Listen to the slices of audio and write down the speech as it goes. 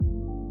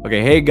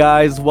Okay, hey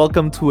guys,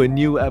 welcome to a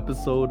new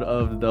episode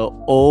of the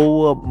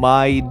Oh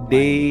My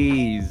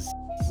Days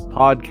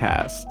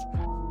podcast.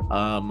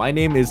 My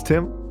name is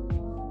Tim,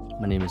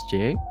 My name is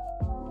Jay.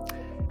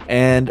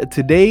 and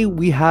today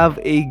we have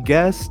a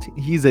guest.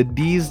 He's a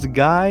D's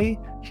guy.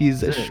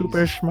 He's He's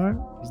super smart,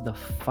 He's the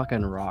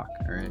fucking rock,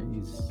 alright?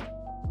 He's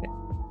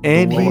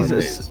and the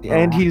he's Lord.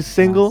 and he's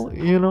single.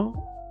 You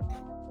know,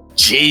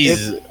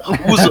 Jeez,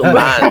 who's a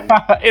man?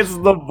 it's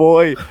the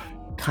boy,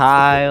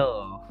 Kyle.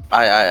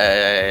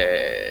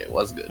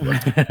 What's good?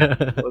 What's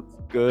good? What's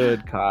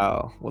good,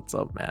 Kyle? What's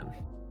up, man?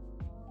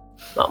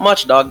 Not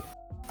much, dog.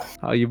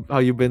 How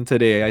you been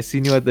today? I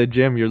seen you at the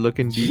gym. You're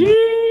looking deep.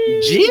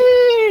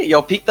 Gee,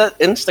 yo, peek that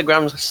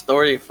Instagram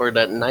story for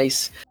that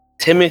nice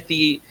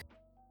Timothy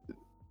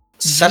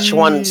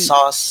Szechuan Gee.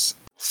 sauce.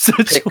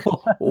 Pick.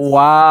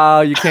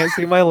 Wow, you can't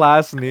say my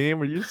last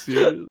name. Are you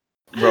serious?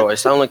 Bro, I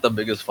sound like the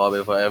biggest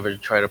phobia if I ever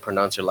try to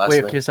pronounce your last Wait,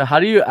 name. okay, so how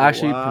do you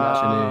actually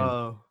pronounce your name?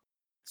 Wow.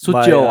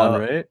 Sucheon,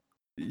 right?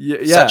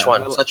 Yeah.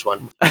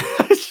 Szechuan.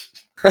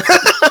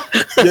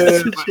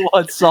 Yeah.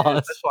 Szechuan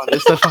sauce.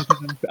 It's Szechuan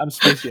 'cause I'm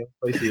spicy.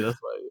 That's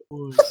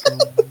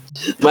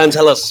why. Man's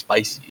hella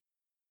spicy.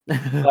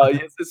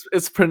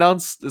 It's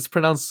pronounced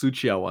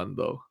Suchiawan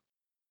though.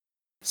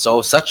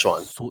 So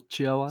Szechuan.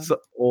 Sucheon? So,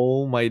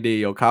 oh my day,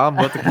 yo, Kyle, I'm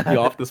about to kick you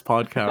off this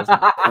podcast.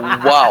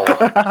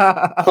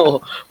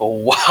 Wow. Oh,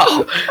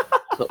 wow.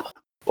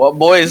 Well,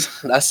 boys,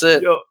 that's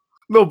it. Yo,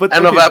 no, but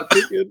End of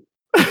okay,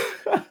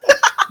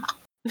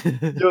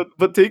 ep-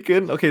 but take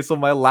in. Okay, so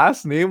my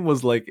last name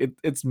was like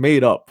it's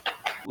made up.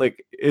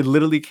 Like it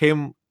literally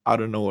came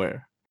out of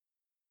nowhere.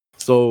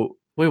 So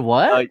Wait,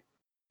 what?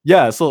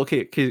 yeah, so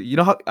okay, you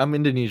know how I'm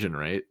Indonesian,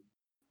 right?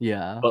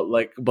 Yeah. But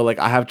like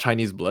I have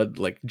Chinese blood,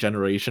 like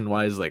generation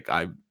wise, like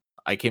I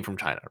came from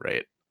China,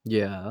 right?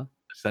 Yeah.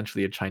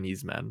 Essentially a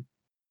Chinese man.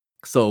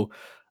 So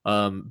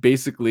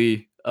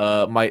basically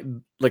my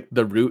like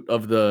the root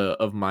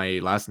of my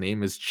last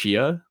name is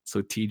Chia,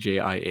 so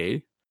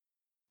TJIA.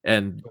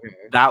 And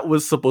that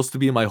was supposed to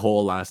be my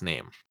whole last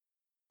name.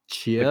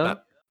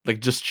 Chia?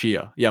 Like just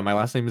Chia. Yeah, my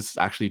last name is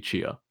actually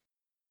Chia.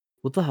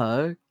 What the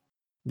heck?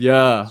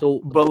 Yeah. So-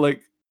 but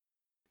like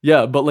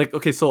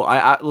okay, so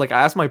I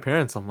asked my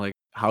parents, I'm like,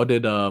 how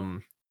did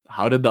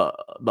the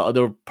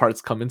other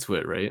parts come into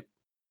it, right?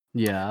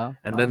 Yeah.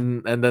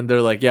 And then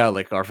they're like, yeah,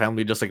 like our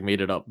family just like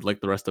made it up, like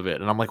the rest of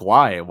it. And I'm like,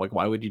 why? Like,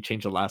 why would you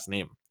change the last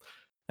name?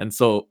 And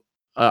so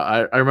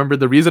I remember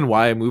the reason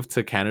why I moved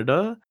to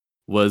Canada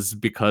was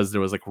because there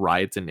was like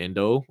riots in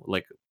Indo,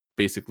 like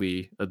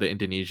basically the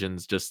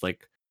Indonesians just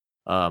like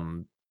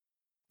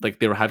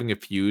they were having a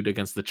feud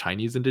against the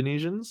Chinese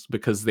Indonesians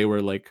because they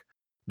were like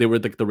the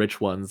rich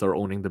ones that are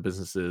owning the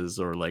businesses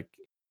or like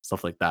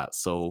stuff like that.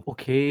 So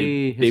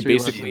Okay. they history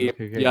basically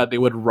lesson. Okay. yeah, they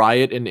would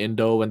riot in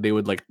Indo and they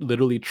would like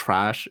literally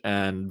trash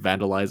and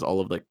vandalize all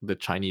of like the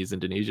Chinese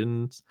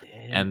Indonesians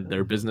and their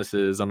Damn.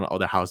 businesses and all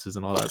their houses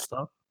and all that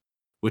stuff.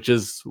 Which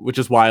is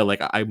why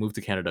like I moved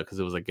to Canada because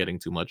it was like getting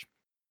too much.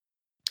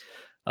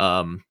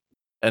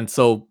 And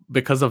so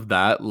because of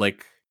that,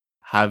 like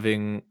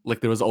having like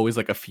there was always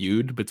like a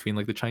feud between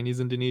like the Chinese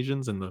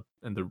Indonesians and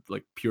the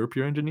like pure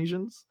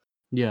Indonesians.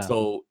 Yeah.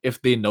 So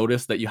if they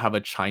notice that you have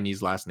a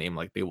Chinese last name,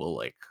 like they will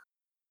like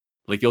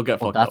you'll get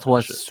fucked That's up. and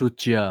what shit.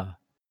 Suchia.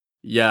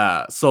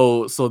 Yeah.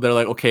 So they're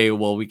like, okay,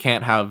 well we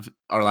can't have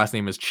our last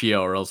name is Chia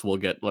or else we'll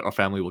get like our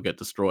family will get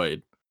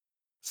destroyed.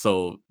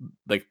 So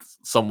like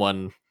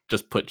someone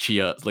just put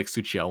Chia like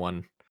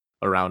Suchiawan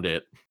around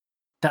it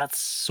That's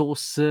so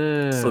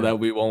sick. so that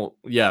we won't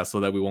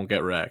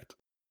get wrecked.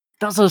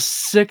 That's a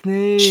sick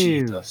name.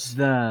 Jesus.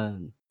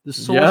 Then.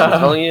 There's so Yeah. much I'm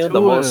telling you, the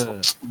to most,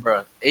 it.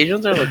 bruh,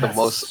 Asians are like the That's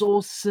most, so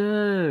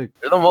sick.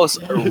 they're the most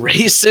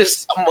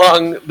racist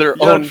among their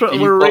own people.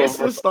 We're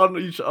racist on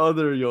each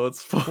other, yo.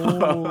 It's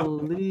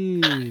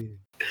Holy.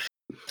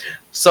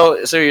 So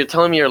you're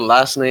telling me your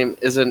last name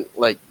isn't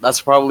like that's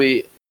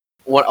probably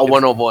a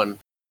 101.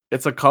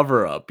 It's a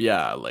cover up,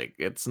 yeah. Like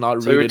it's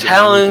not. So you're rooted in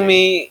telling anything.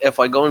 me if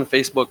I go on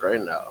Facebook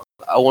right now,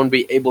 I won't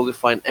be able to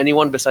find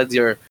anyone besides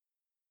your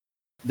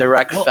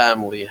direct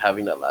family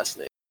having that last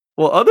name.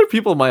 Well, other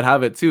people might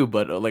have it too,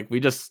 but like we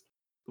just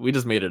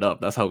made it up.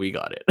 That's how we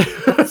got it.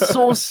 That's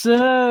so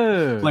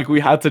sick. Like we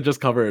had to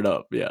just cover it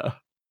up, yeah.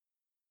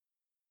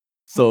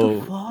 So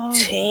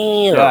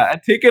Damn. yeah,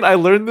 and take it. I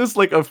learned this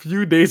like a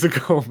few days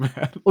ago,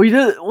 man. Oh, you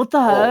did? What the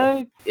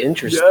heck?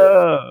 Interesting.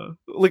 Yeah,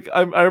 like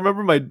I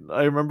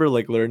remember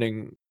like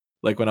learning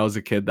like when I was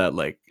a kid that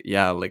like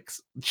like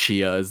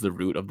Chia is the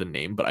root of the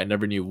name, but I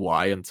never knew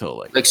why until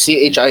like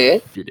CHIA? a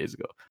few days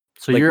ago.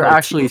 So Like, you're no,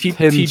 actually T-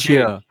 Tim TJ.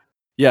 Chia.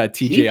 Yeah,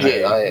 TJIA.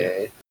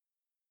 TJIA.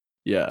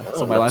 Yeah. Oh,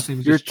 So my last name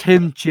is You're just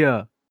Tim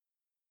Chia.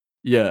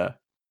 Yeah.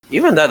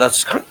 Even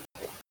that's kind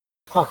of.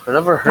 Huh, I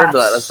never heard That's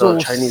that. That's so a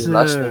Chinese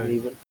last sick. name,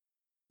 even.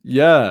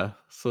 Yeah.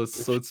 So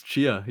it's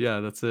Chia.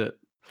 Yeah, that's it.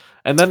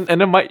 And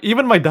then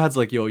my dad's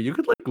like, yo, you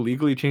could like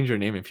legally change your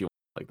name if you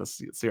want. Like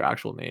it's your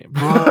actual name.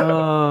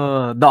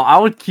 No, I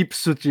would keep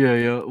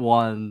Suchia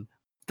one.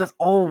 That's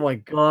oh my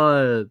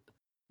god.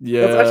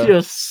 Yeah. That's actually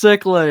a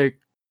sick like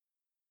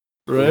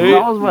right?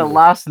 That was my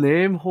last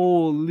name.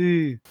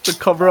 Holy To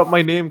cover up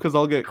my name because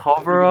I'll get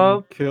cover freaking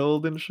up.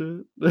 killed and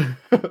shit.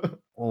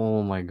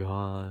 Oh my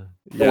god.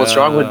 So what's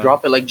wrong with Yeah.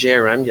 drop it like J.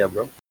 Randia,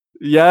 bro?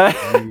 Yeah.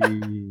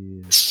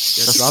 Jeez.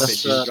 Yeah, drop it,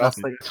 That's, dude. Drop that's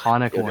it. the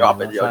iconic Yo, one. drop it,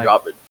 That's yo, like,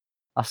 drop it.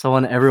 that's the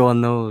one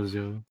everyone knows,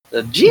 yo.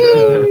 The G.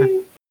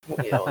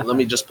 Yo, let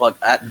me just plug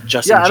at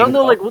Justin. Yeah, I don't know.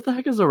 Jinko. Like, what the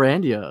heck is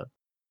Arandia?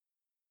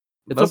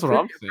 That's what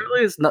I'm saying.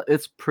 Apparently it's not.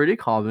 It's pretty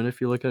common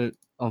if you look at it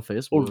on Oh,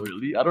 Facebook.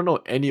 really? I don't know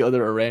any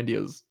other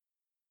Arandias.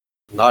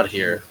 Not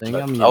here. Thing,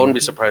 But I mean, I wouldn't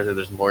be surprised if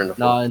there's more in the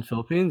Nah, in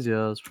Philippines,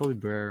 yeah, it's probably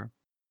rare.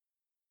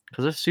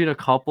 Cause I've seen a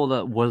couple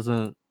that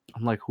wasn't.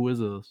 I'm like, who is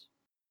this?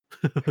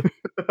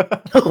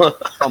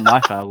 Philippines. Not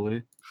my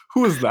family.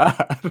 Who is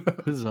that?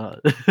 Who's that?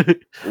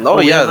 No,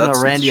 We yeah, have an that's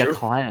Arandia true.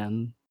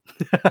 clan.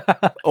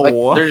 A Like,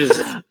 what? there's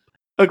A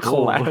Whoa.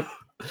 clan.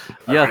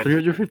 Yeah, Arandia.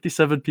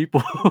 357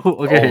 people.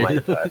 Oh Okay. my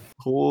god.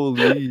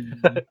 Holy.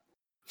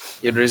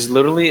 Yeah, there's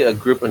literally a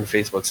group on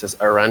Facebook says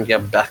Arandia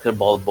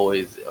Basketball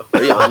Boys. Yo.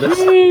 Are you on this?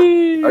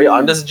 Are you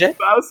on this, Jay?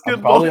 I'm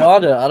Basketball. probably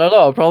on it. I don't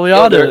know. I'm probably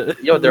Yo, on they're it.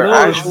 yo, they're Who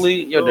knows?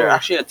 they're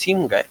actually a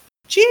team, guy.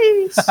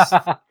 Jeez.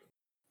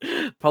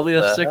 Probably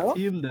a The sick hell?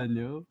 team then,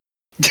 yo.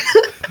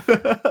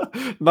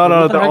 No, What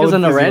the they're heck all is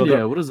in an physio.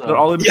 Arandia? What is that? They're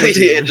all in Yeah,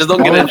 physio. yeah, just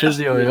don't All get in into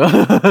physio,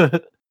 yo.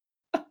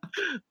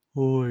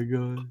 Oh my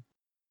god.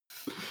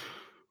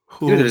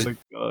 Oh Dude, there's- my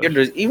gosh. Yeah,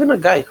 there's even a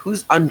guy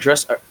who's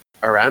undressed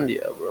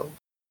Arandia, bro.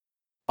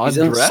 He's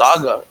in Andres?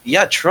 Saga.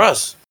 Yeah,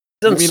 trust.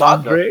 He's You in mean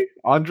Saga. Andre?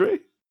 Andre?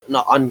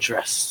 No,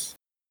 undress.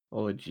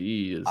 Oh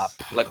jeez.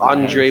 Like Nice.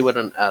 Andre with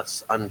an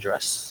S.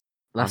 Undress.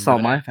 That's not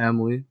Andre. my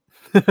family.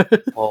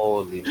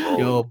 Holy moly.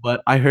 Yo,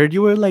 but I heard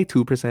you were like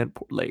 2%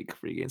 like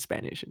freaking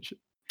Spanish and shit.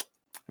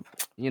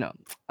 You know,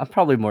 I'm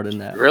probably more than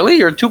that. Really?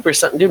 You're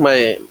 2%? Dude,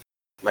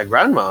 my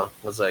grandma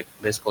was like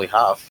basically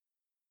half.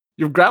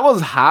 Your grandma's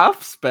half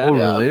Oh, Spanish?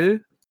 Yeah. really?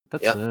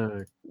 That's Yeah.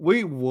 sick.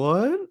 Wait,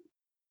 what?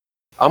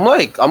 I'm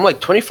like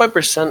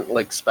 25%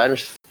 like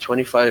Spanish,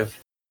 25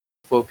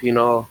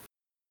 Filipino,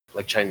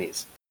 like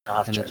Chinese.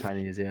 Half And the Chinese.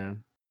 Chinese, yeah.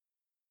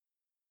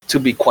 To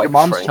be quite Your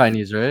mom's frank.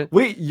 Chinese, right?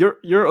 Wait,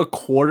 you're a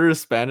quarter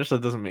Spanish?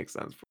 That doesn't make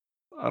sense.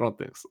 Bro. I don't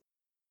think so.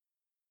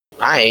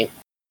 I ain't.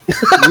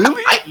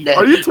 Really?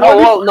 Are you 20? Oh,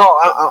 well, no.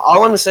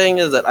 All I'm saying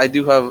is that I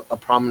do have a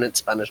prominent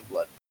Spanish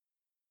blood.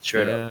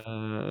 Straight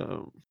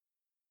up.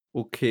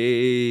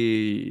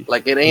 Okay.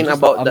 Like it ain't just-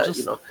 about I'm that, just-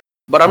 you know.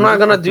 But I'm I'm not just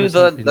gonna a do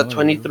person the to know,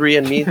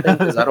 23andMe thing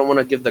because I don't want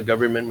to give the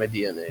government my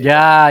DNA.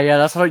 Yeah,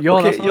 that's what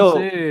Okay, that's what yo,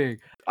 I'm saying.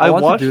 I I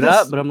want to watched do this.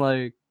 that, but I'm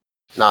like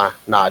Nah.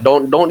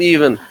 Don't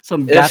even,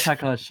 some If- gat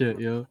kind of shit,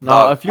 yo.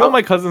 Nah, Dog, a few of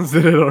my cousins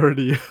did it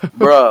already.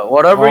 bruh.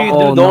 Whatever you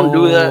do, don't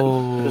do that.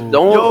 no.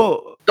 Don't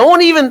Yo,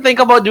 don't even think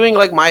about doing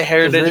like my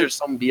heritage it- or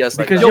some BS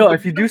like Because that. Yo, yo, but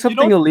if you you do don't- you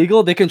something don't-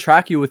 illegal, they can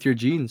track you with your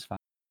genes. Fam.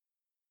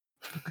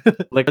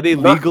 like, are they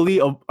Not-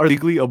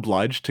 legally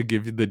obliged to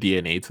give the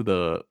DNA to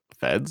the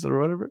feds or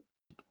whatever?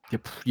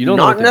 You don't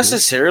know Not what to do.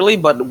 necessarily,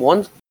 but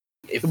once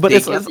if But they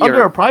it's get under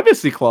your, a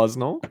privacy clause,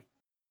 no?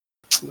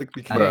 Like,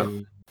 they can't-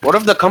 I- what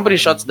if the company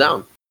shuts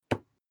down?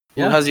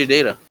 Yeah. Who has your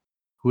data?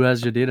 Who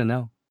has your data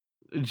now?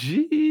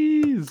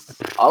 Jeez.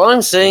 All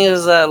I'm saying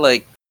is that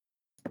like,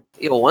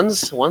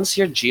 once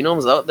your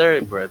genome's out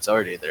there, bro, it's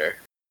already there.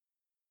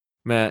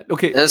 Man,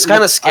 okay. And it's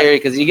kind of scary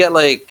because you get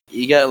like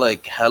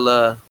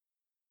hella,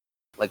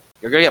 like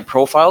you're gonna get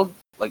profiled,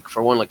 like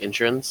for one, like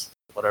insurance,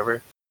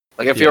 whatever.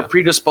 Like if you're Yeah.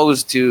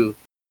 predisposed to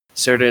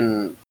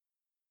certain,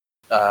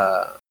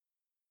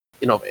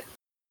 you know,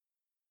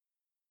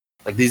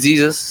 like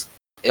diseases,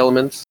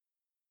 ailments.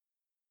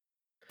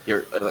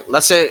 You're like,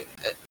 let's say,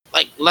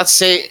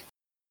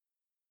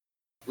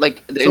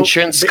 like the So,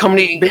 insurance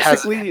company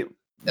has. Basically,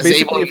 is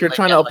able if you're like,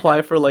 trying get, to like,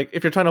 apply for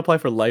if you're trying to apply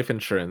for life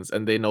insurance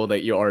and they know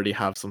that you already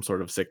have some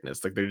sort of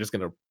sickness, like they're just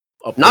gonna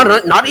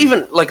not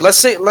even like let's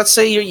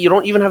say you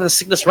don't even have the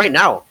sickness right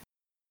now.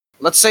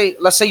 Let's say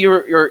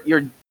you're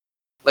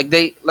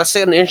like let's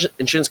say an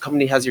insurance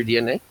company has your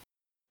DNA.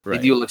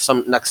 right. They do like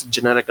some next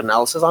genetic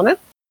analysis on it.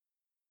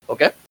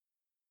 Okay.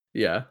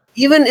 Yeah.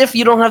 Even if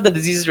you don't have the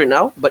diseases right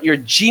now, but your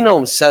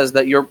genome says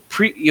that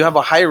you have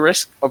a high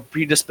risk of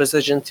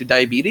predisposition to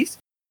diabetes,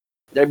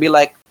 they'd be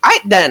like,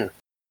 "Alright then,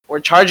 we're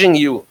charging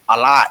you a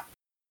lot,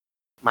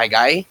 my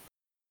guy."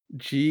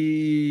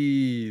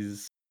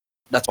 Jeez.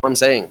 That's what I'm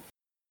saying.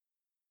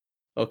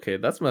 Okay,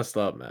 that's messed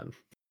up, man.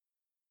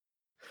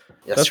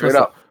 Yeah, That's straight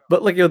messed up.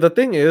 But like, yo, the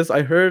thing is,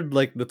 I heard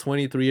like the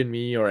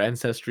 23andMe or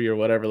Ancestry or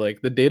whatever,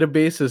 like the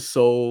database is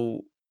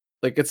so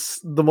like it's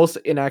the most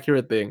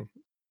inaccurate thing.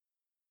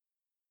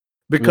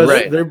 Because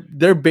Right.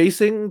 they're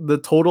basing the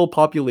total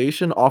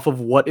population off of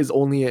what is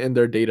only in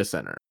their data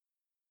center,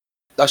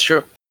 That's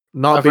true.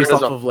 not I've heard based as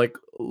off well. of like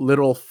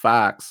literal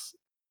facts.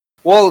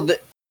 Well,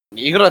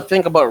 you gotta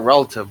think about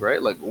relative,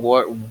 right? Like,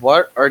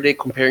 what are they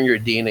comparing your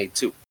DNA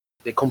to?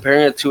 They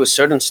comparing it to a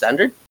certain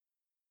standard.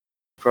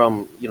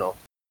 From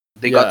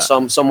they Yeah.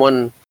 got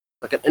someone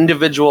like an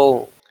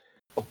individual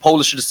of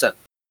Polish descent.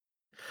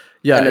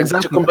 Yeah, And then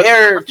exactly.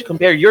 To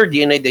compare your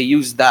DNA, they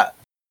use that.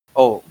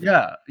 Oh,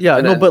 Yeah,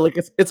 and no, then but like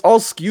it's all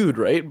skewed,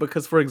 right?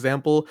 Because for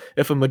example,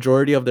 if a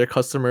majority of their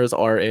customers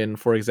are in,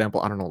 for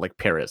example, I don't know, like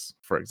Paris,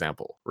 for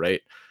example,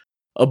 right?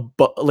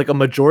 Like a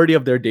majority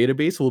of their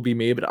database will be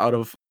made out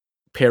of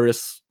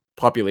Paris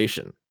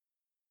population,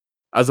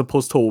 as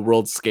opposed to a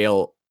world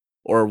scale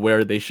or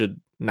where they should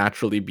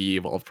naturally be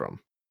evolved from.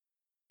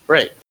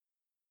 right.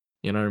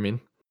 You know what I mean?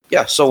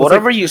 Yeah, so So it's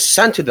whatever like, you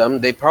send to them,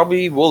 they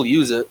probably will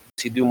use it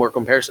to do more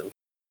comparison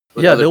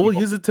with yeah, they other will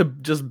people. use it to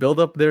just build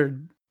up their,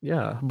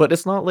 yeah, but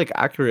it's not like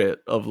accurate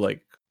of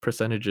like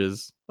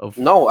percentages of.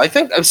 No, I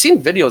think I've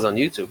seen videos on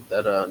YouTube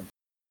that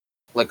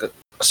like a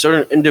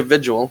certain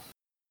individual,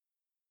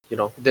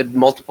 did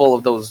multiple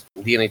of those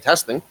DNA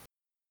testing,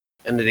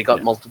 and then they got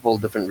Yeah. multiple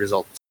different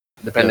results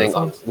Yeah, depending that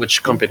on sounds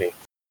which company,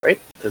 right?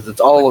 Because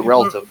it's all like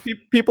relative.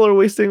 people are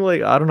wasting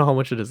like, I don't know how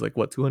much it is, like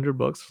what, $200?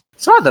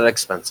 It's not that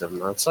expensive,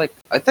 man. It's like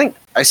I think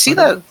I see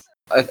that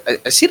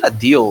I see that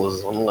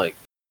deals on like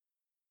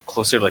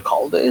closer to like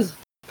holidays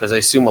because I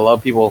assume a lot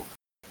of people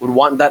would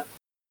want that.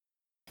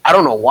 I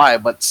don't know why,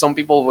 but some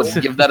people would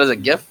give that as a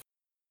gift.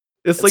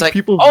 It's It's like like,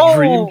 people's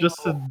dream oh,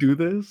 just to do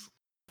this.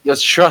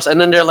 just trust, and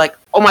then they're like,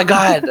 oh my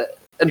god.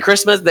 And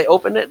Christmas, they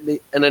open it,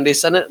 and then they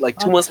send it like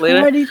 2 months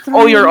later.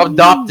 Oh, you're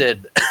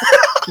adopted.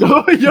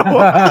 Yo,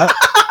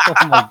 Oh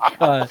my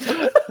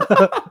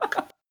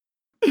god.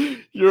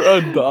 you're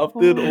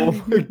adopted. Oh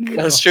my god.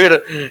 That's straight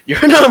up.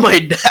 You're not my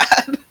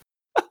dad.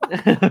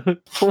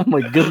 Oh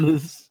my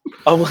goodness.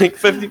 I'm like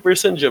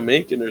 50%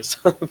 Jamaican or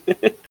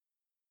something.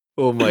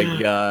 Oh my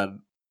god.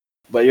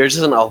 But you're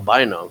just an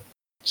albino.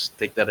 Just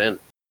take that in.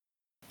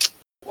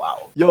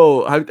 Wow.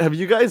 Yo, have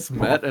you guys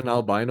met an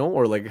albino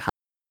or like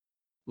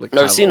I've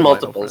have seen albino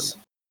multiples.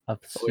 friends? I've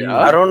Oh, seen yeah?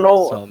 I don't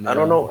know. some, I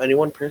don't yeah. know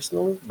anyone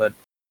personally, but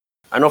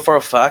I know for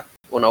a fact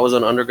when I was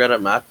an undergrad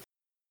at Mac,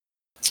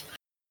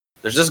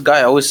 there's this guy.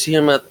 I always see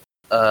him at.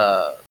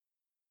 Well,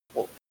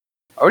 I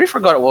already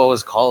forgot what it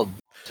was called.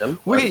 Tim.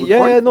 Wait,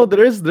 yeah, no,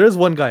 there's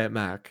one guy at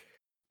Mac.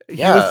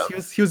 Yeah.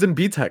 He was in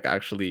B Tech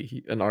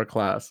actually, in our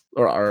class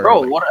or our Bro,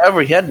 like,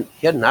 whatever. He had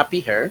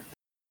nappy hair,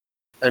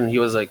 and he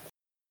was like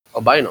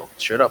albino,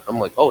 straight up. I'm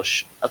like, oh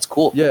that's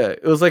cool. yeah,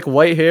 it was like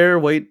white hair,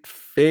 white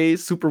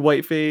face, super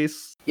white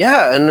face,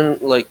 Yeah, and then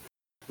like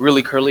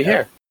really curly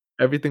hair.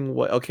 everything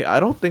white. Okay,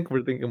 I don't think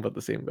we're thinking about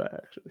the same guy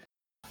actually.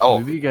 Oh,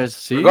 Maybe you guys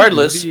see.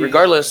 regardless, maybe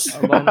regardless.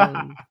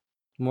 albino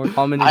more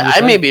common than you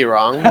I may think. be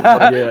wrong.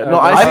 But Yeah, no,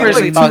 I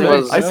personally thought it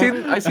was-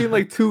 I seen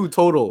like two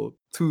total.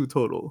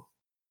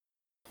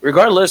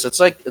 regardless, it's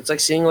like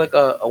seeing like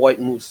a white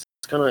moose.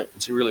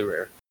 It's really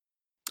rare.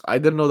 I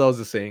didn't know that was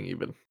a saying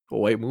even. A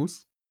white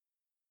moose?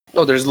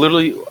 No, there's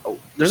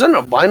an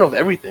albino of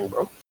everything,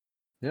 bro.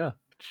 Yeah.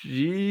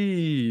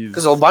 Jeez.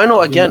 Because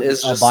albino again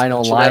is just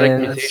albino genetic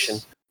lions, mutation.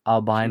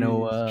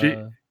 albino.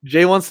 Jeez.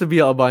 Jay wants to be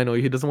albino.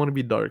 He doesn't want to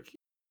be dark.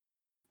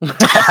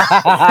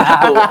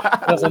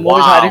 Because I'm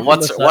always hiding Wow,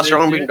 from the sun what's and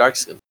wrong shit. being dark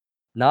skinned?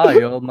 Nah,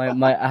 yo, my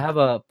I have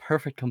a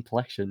perfect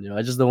complexion, yo.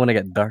 I just don't want to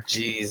get dark.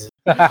 Jeez.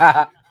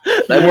 Yeah,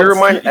 Let me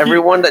remind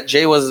everyone that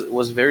Jay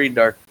was very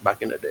dark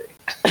back in the day.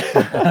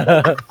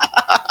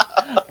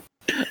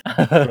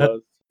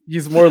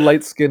 He's more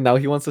light skinned now.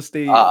 He wants to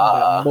stay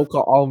Ah.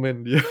 mocha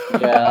almond. Yeah.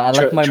 I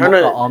like my Trying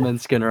mocha to-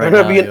 almond skin right Trying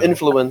now. to be an yo.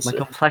 influencer. My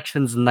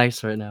complexion's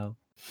nice right now.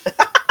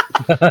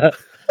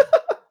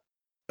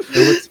 It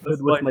looks good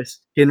That's with fine. my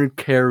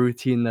skincare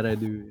routine that I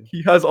do.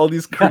 He has all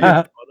these Korean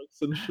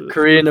products and shit.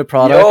 Korean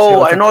products.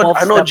 Yo, it's I a know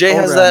 12-step Jay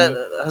has program,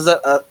 yo.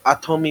 that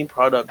Atomy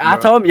product. Bro.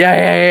 Atom?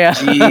 Yeah.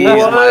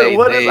 Jeez, my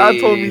What is day.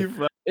 Atomy,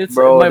 fam? It's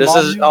Bro, my this mom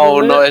is uses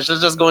no, it. it's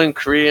just going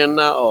Korean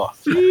now. Oh,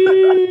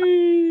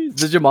 Jeez.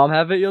 Does your mom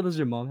have it, yo? Does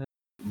your mom have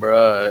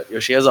bruh, yo,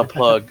 she has a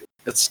plug.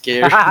 It's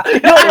scary. it?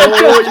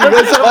 Oh, you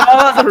guys have My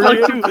mom has a plug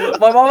Korean too.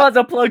 My mom has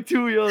a plug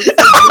too, yo. It's so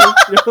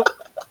gross, yo.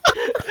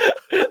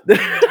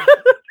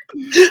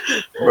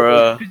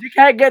 Bruh. 'Cause you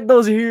can't get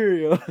those here,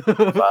 yo.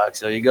 Fuck,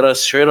 so you gotta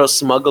straight up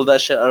smuggle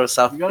that shit out of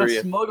South You gotta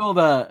Korea. smuggle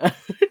that.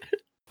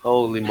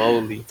 Holy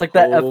moly. It's like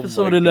that Oh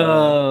episode my in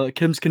God.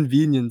 Kim's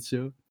Convenience,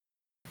 yo.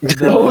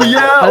 Oh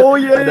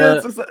yeah,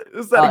 The- it's that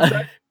exact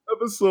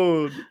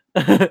episode.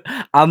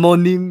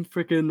 Amonim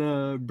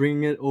freaking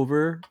bringing it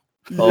over,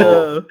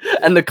 Oh.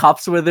 and the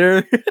cops were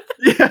there,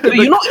 Yeah. Dude,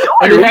 you know,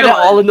 I and they had it realized,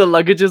 all in the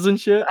luggages and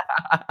shit.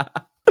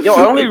 I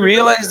only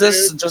realized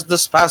this just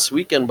this past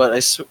weekend, but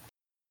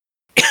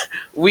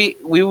we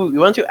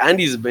went to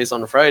Andy's base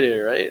on Friday,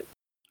 right?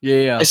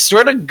 Yeah. I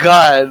swear to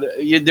God,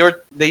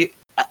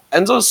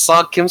 Enzo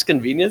saw Kim's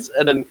Convenience,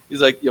 and then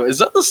he's like, "Yo, is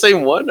that the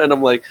same one?" And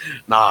I'm like,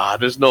 "Nah,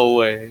 there's no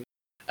way."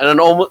 And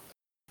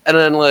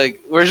then like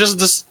we're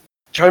just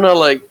trying to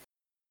like,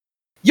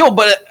 yo,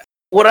 but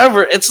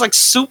whatever. It's like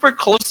super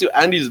close to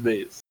Andy's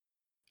base.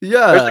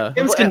 Yeah. There's like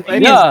Kim's But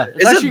Convenience. Yeah, Is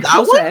it's it actually that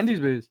close one? to Andy's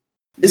base.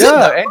 Is yeah, it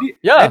that? Andy,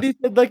 Yeah, Andy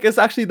said like it's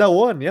actually that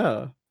one,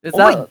 yeah. it's Oh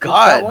my that, it's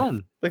God. that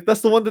one. Like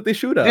that's the one that they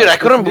shoot at. Dude, I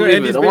couldn't It's near believe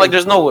Andy's it. I'm like,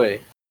 base. there's no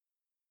way.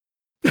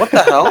 What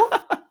the hell?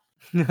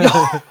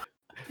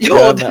 Yo,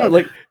 Yeah, dude, man,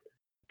 like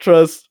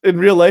trust, in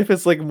real life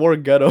it's like more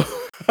ghetto.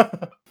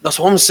 that's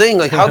what I'm saying.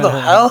 Like, how the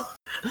hell?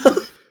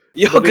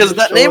 Yo, But they because just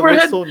that show it, like,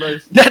 neighborhood, so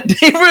nice. that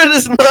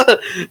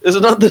neighborhood is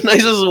not the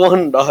nicest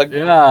one, dog.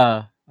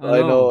 Yeah,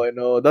 I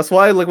know. That's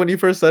why, like, when you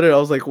first said it, I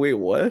was like, wait,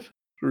 what?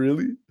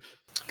 Really?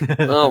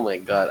 Oh my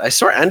god! I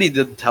swear Andy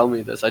did tell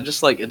me this. I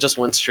just like it just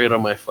went straight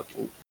on my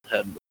fucking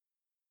head.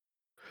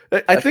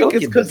 I feel think like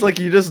it's you because did. like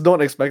you just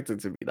don't expect it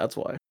to be. That's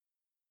why.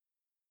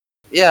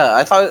 Yeah,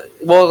 I thought.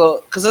 Well,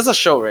 because it's a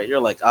show, right?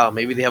 You're like, oh,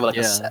 maybe they have like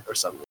a Yeah. set or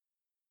something.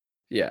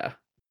 Yeah.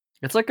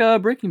 It's like a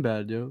Breaking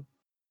Bad, yo.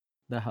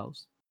 That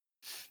house.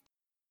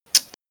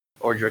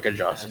 Or Drake and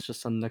Yeah, Josh. it's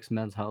just some next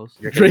man's house.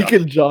 Drake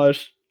and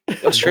Josh.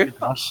 Yo, straight.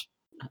 Gosh.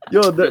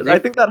 Yo, They- I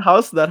think that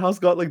house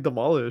got like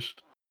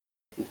demolished.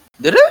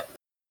 Did it?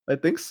 I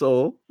think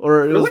so.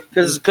 Or it Really?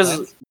 was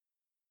Because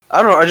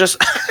I don't know. I just,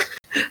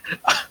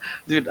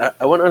 dude,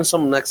 I went on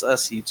some next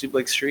YouTube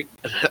like streak.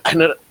 I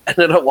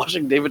ended up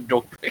watching David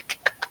Dobrik.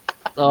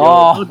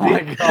 Oh Yo, my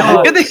dude.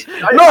 god.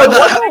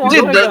 No,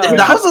 dude,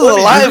 the house is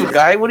alive,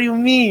 guy. What do you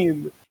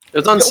mean?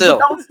 It's on Yo, but sale.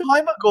 that was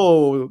time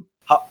ago.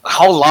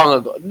 How long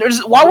ago?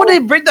 Why would they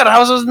break that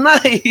house? It was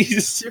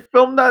nice. You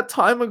filmed that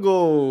time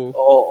ago.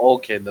 Oh,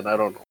 okay, then I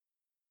don't know.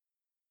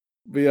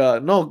 But yeah,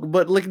 no,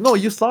 but like no,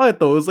 you saw it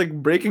though. It was like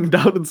breaking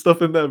down and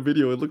stuff in that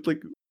video. It looked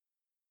like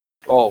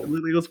Oh,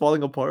 it was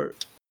falling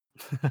apart.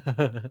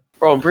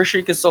 bro, I'm pretty sure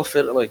you can still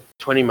fit like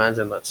 20 mans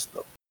in that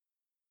stuff.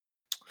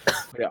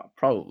 Yeah,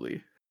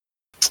 probably.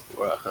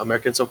 Bro,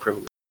 Americans so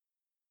privileged.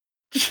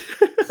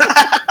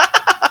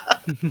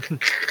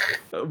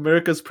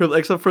 America's privilege,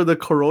 except for the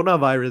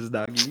coronavirus,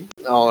 Dagi.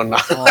 Oh no.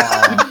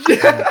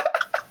 Oh,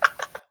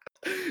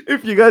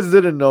 If you guys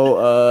didn't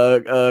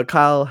know,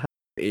 Kyle has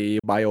a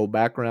bio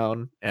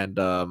background and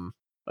an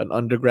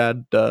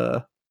undergrad.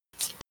 What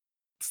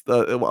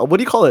do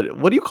you call it?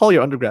 What do you call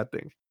your undergrad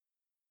thing?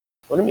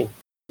 What do you mean?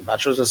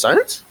 Bachelor's of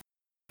Science?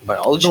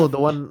 Biology? No,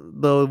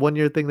 the 1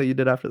 year thing that you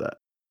did after that.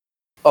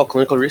 Oh,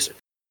 clinical research.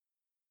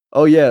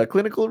 Oh yeah,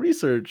 clinical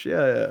research.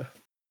 Yeah.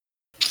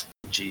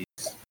 Jeez.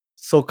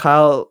 So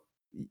Kyle,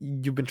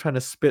 you've been trying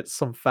to spit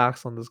some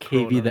facts on this.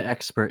 KV corona. the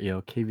expert,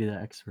 yo. KV the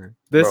expert.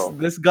 Bro.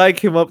 This guy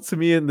came up to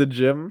me in the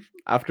gym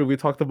after we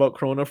talked about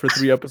Corona for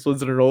 3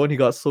 episodes in a row, and he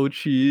got so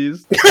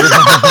cheesed.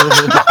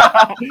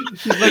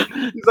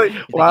 he's like,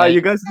 wow,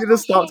 you guys need to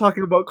stop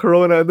talking about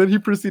Corona. And then he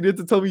proceeded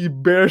to tell me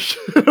bare shit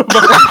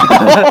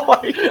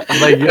about it.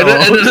 I'm like, yo, And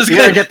then you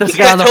gotta get this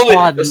guy on the told me,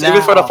 pod save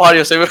it for the now. pod,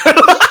 yo, save it for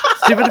the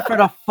Save it for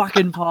the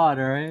fucking pod,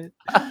 alright?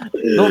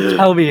 Don't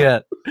tell me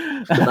yet.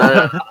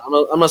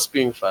 I'm not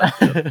spewing fat.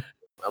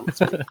 I'm not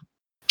spewing.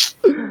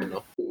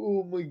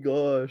 Oh my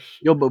gosh.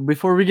 Yo, but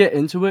before we get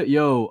into it,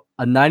 yo,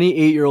 a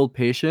 98-year-old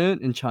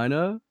patient in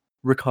China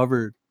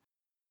recovered.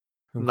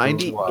 from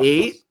COVID.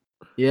 98?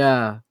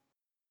 Yeah.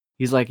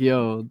 He's like,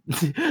 yo,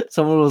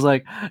 someone was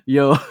like,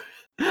 yo,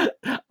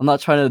 I'm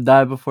not trying to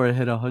die before I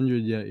hit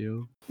 100 yet,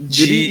 yo. Did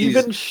he Jeez.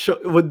 even show?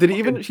 What did he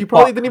even? He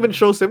probably didn't even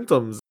show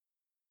symptoms.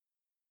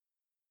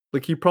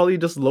 Like he probably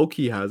just low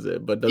key has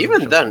it, but doesn't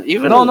Even show. then,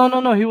 even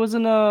No. He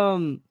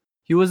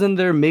was in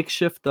their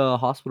makeshift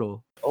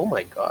hospital. oh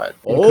my god.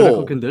 in critical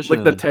Oh, condition.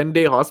 like the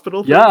 10-day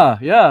hospital. thing?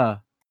 Yeah.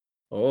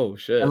 Oh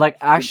shit. And like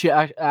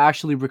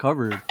actually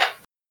recovered.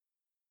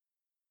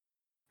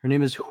 Her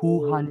name is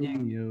Hu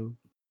Hanying, yo.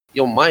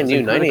 Yo, mind It's you,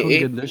 in critical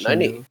 98. condition,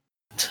 98. yo.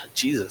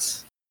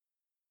 Jesus.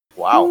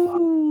 Wow.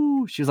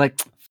 Ooh, she was like,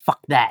 "Fuck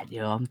that,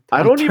 yo." I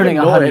I'm don't even turning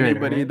know 100,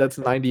 anybody right? that's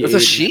 98. It's a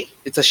she?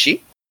 It's a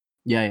she?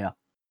 Yeah.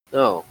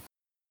 No.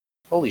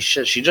 Holy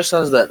shit, she just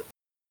has that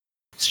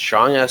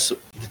strong ass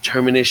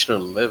determination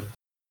to live.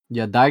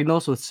 Yeah,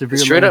 diagnosed with severe.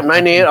 Straight up lung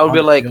 98, I would be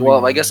function like, well,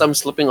 I failure, guess yo. I'm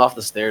slipping off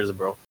the stairs,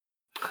 bro.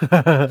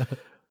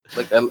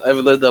 Like, I've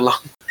lived a long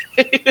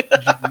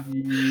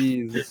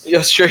Jeez.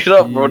 Yeah, straight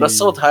up, bro. That's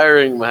so Jeez.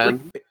 tiring,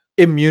 man.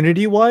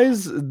 Immunity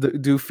wise,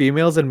 do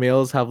females and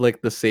males have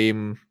like the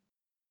same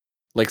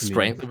like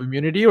strength Immunity. of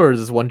immunity, or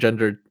is one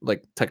gender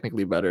like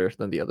technically better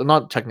than the other?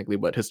 Not technically,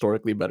 but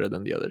historically better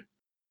than the other.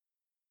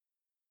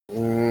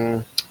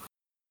 Mm,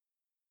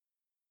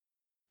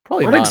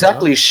 Probably not not.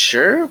 exactly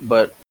sure,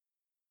 but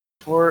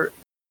for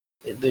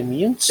the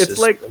immune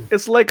system.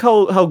 It's like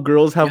how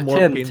girls have more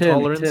Tim, pain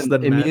tolerance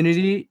than men.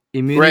 immunity.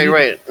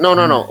 Right. No.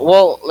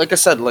 Well, like I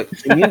said, like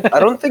I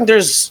don't think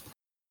there's,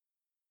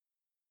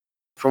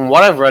 from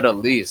what I've read at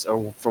least,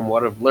 or from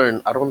what I've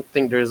learned, I don't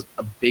think there's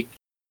a big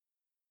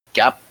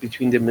gap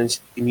between the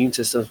immune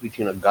systems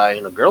between a guy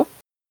and a girl.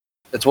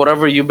 It's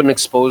whatever you've been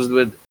exposed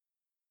with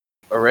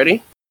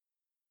already,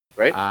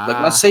 right?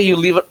 Like let's say you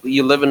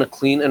live in a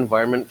clean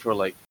environment for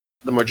like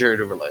the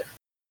majority of your life,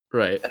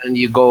 Right. and then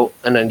you go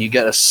and then you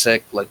get a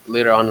sick like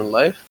later on in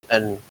life,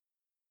 and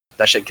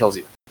that shit kills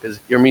you because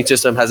your immune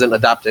system hasn't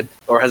adapted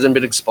or hasn't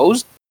been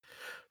exposed.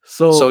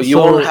 So you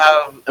won't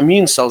have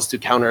immune cells to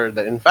counter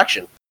the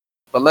infection.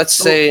 But let's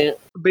say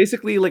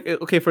basically, like,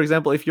 okay, for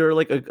example, if you're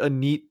like a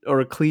neat or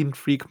a clean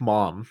freak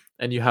mom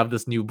and you have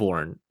this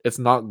newborn, it's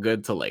not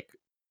good to like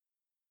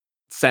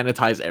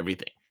sanitize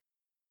everything,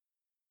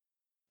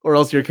 or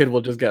else your kid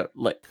will just get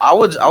like. I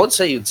would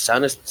say you'd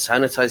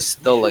sanitize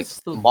still like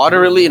Still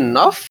moderately do it.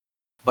 enough,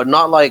 but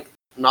not like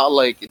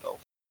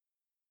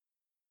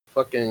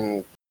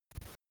fucking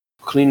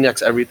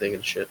Kleenex everything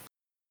and shit.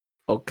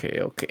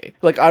 Okay.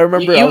 Like I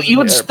remember, I You was in you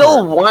the would still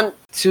airport. want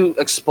to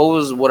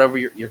expose whatever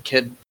your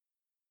kid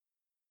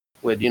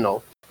with,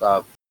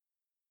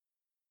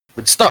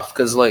 with stuff,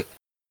 because like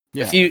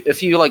Yeah.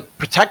 if you like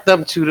protect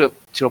them to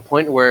a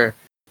point where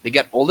they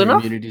get old Your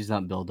enough, immunity's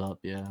not built up.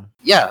 Yeah.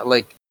 yeah,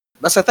 like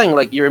that's the thing.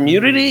 Like your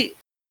immunity,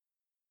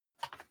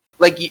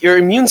 like your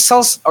immune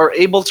cells are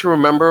able to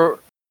remember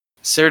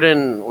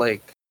certain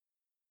like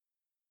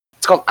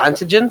it's called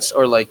antigens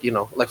or like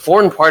like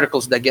foreign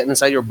particles that get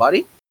inside your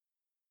body,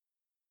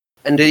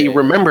 and they Okay.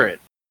 remember it.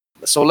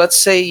 So let's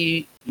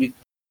say you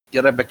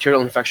get a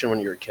bacterial infection when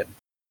you're a kid,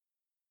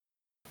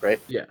 right?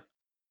 Yeah.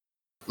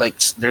 Like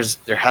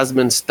there has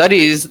been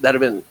studies that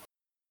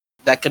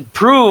could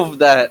prove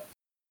that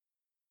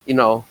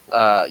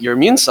your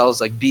immune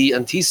cells like B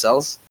and T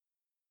cells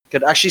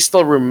could actually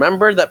still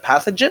remember that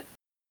pathogen,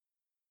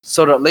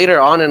 so that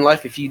later on in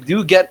life, if you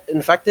do get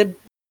infected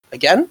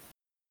again,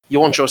 you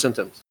won't show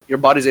symptoms. Your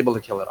body's able to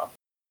kill it off.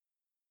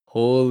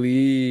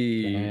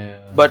 Holy.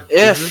 Damn. But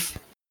This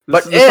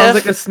if this sounds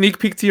like a sneak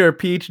peek to your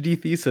PhD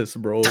thesis,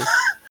 bro.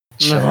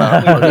 shut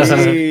up, bro.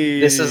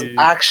 This is Hey.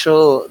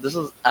 actual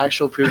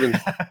proven.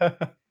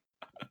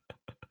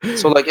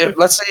 So like if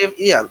let's say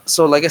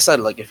so like I said,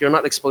 like if you're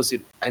not exposed to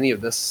any of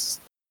this,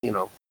 at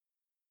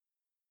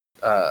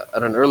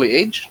an early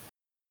age,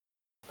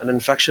 an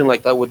infection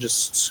like that would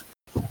just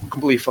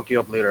completely fuck you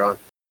up later on.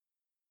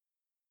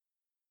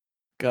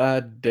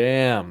 God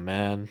damn,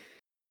 man.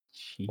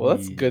 Well,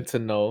 that's good to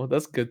know.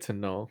 That's good to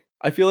know.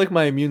 I feel like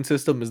my immune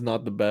system is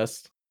not the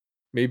best.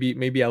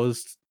 Maybe I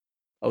was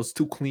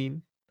too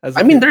clean as a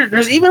I mean, kid.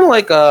 there's even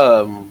like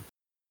do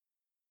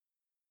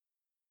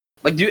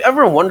you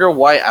ever wonder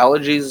why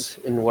allergies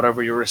in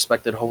whatever your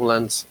respected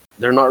homelands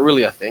they're not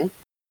really a thing?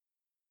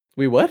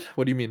 Wait, what?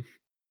 What do you mean?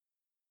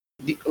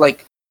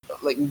 Like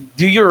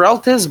do your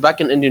relatives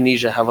back in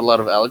Indonesia have a lot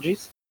of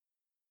allergies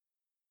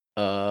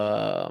Um,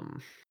 I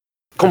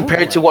don't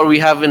compared know. to what we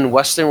have in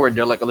Western, where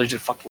they're like allergic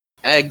to fucking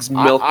eggs,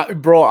 milk?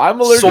 Bro, I'm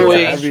allergic Soy.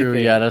 to That's true.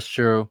 everything. Yeah, that's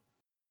true.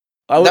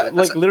 I was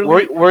like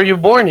literally. Were you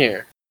born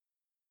here?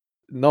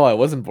 No, I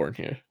wasn't born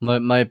here.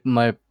 My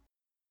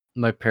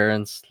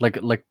parents, like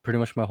pretty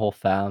much my whole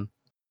fam.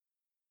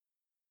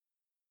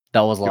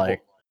 That was Your whole-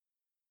 like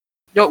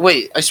Yo,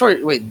 wait. I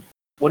swear. Wait.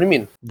 What do you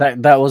mean?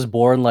 that was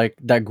born like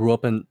that grew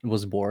up and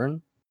was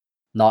born,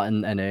 not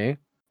in NA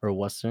or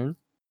Western.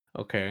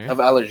 Okay. Have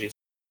allergies?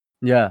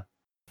 Yeah,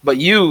 But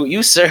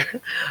you, sir,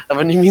 have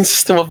an immune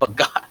system of a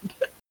god.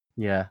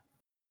 yeah.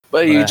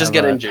 But you I just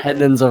have get injured.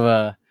 tendons of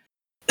a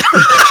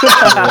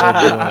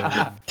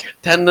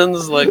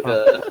Tendons like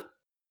a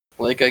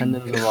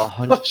tendons of a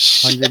Oh,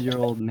 shit.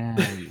 100-year-old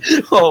man.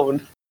 Oh,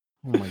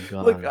 Oh my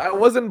god. Look, I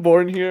wasn't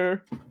born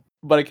here,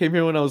 but I came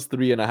here when I was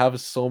 3, and I have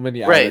so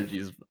many Right.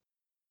 allergies.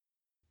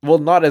 Well,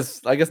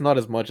 I guess not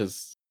as much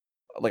as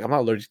like I'm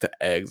not allergic to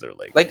eggs or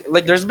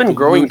like there's been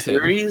growing gluten.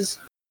 theories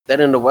that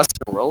in the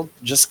Western world,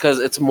 just because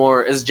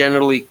it's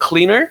generally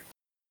cleaner,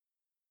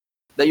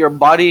 that your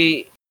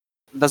body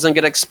doesn't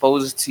get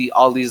exposed to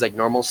all these like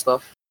normal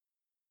stuff.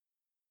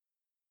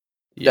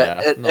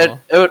 Yeah, That no.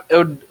 it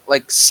would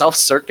like self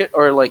circuit,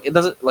 or like it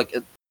doesn't like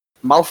it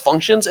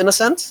malfunctions in a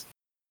sense,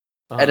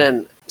 Uh-huh. and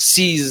then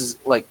sees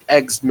like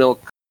eggs,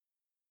 milk,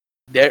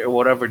 dairy,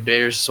 whatever,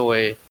 dairy,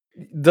 soy,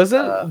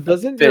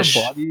 doesn't fish.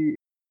 your body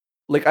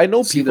like I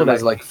know see people them that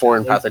as like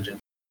foreign like, pathogen.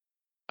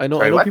 I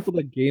Sorry, know what? people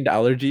that gained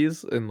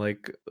allergies in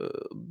like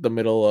the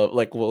middle of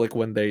like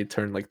when they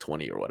turn like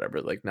 20 or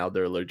whatever. Like now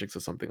they're allergic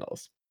to something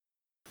else.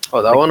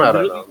 Oh, that Like, one I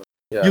don't literally- know.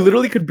 Yeah, You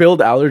literally could build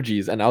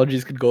allergies, and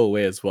allergies could go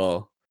away as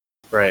well.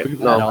 right. Because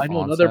No, Health I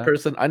know another onset.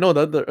 person. I know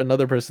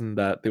another person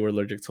that they were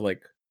allergic to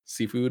like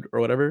seafood or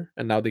whatever,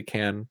 and now they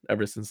can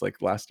ever since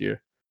like last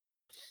year.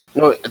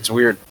 no, it's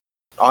weird.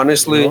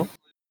 Honestly, You know?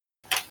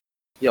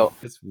 yo,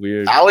 It's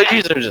weird.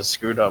 allergies are just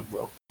screwed up,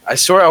 bro. I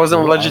swear I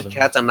wasn't What allergic are to they?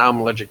 cats, and now I'm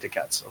allergic to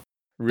cats. So.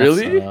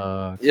 Really,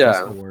 Yeah.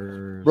 Yeah. The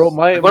worst. bro?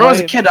 My Like, when I was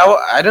a kid,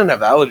 I didn't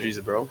have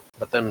allergies, bro.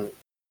 But then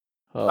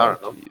oh, I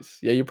don't know. jeez.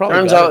 Yeah, you probably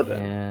Turns got out- it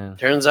then. Yeah.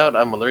 turns out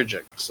I'm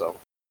allergic. So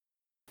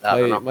I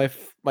don't know.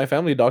 My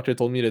family doctor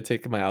told me to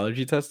take my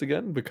allergy test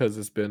again because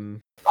it's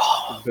been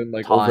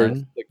like over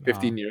Time? like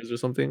 15 years or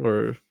something,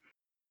 or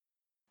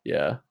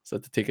yeah, so I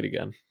have to take it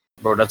again.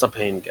 Bro, that's a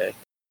pain, guy.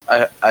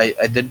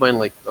 I did mine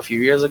like a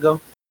few years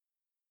ago.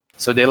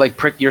 So they like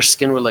prick your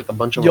skin with like a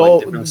bunch of Yo,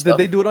 like different did stuff.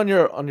 they do it on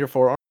your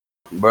forearm?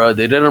 Bro,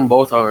 they did it on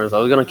both arms. I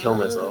was gonna kill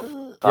myself.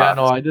 Yeah,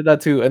 no, I did that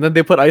too. And then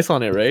they put ice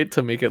on it, right,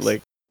 to make it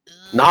like.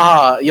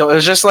 Nah, yo, it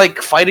was just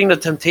like fighting the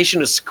temptation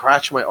to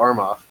scratch my arm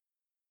off.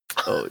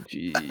 Oh,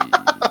 geez.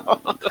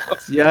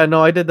 Yeah,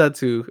 no, I did that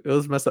too. It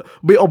was messed up.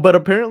 But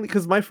apparently,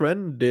 because my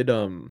friend did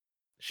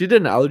she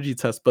did an allergy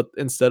test, but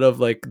instead of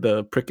like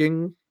the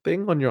pricking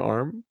thing on your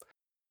arm,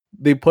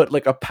 they put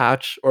like a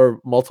patch or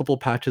multiple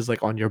patches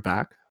like on your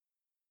back.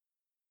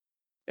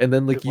 And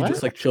then like Wait, you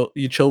just what?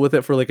 like chill with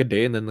it for like a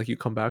day, and then like you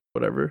come back,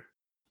 whatever.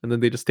 And then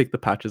they just take the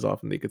patches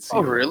off and they could see.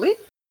 Oh, them. really?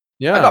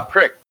 Yeah. I got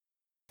pricked.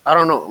 I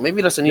don't know.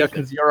 Maybe that's an Yeah, equal.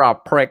 because you're a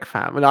prick,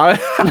 fam.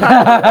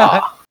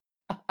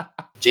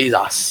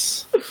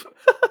 Jesus.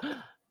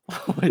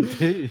 Oh my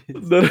days.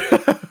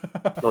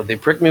 No, they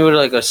pricked me with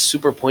like a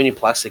super pointy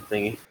plastic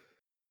thingy.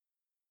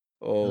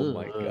 Oh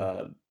my Ugh.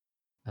 god.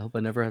 I hope I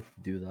never have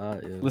to do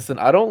that. Yeah. Listen,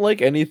 I don't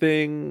like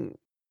anything.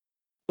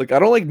 Like I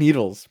don't like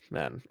needles,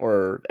 man,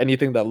 or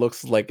anything that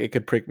looks like it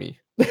could prick me.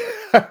 Oh,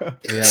 yeah,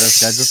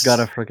 this guy just got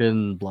a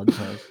freaking blood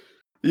test.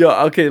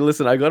 Yeah, okay,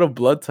 listen, I got a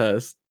blood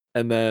test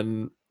and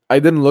then I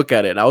didn't look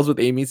at it. I was with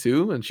Amy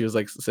too, and she was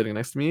like sitting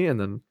next to me, and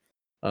then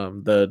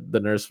the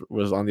nurse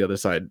was on the other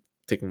side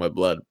taking my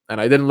blood. And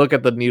I didn't look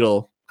at the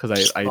needle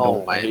because I Oh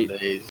don't my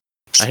days.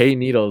 I hate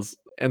needles.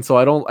 And so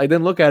I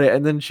didn't look at it,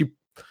 and then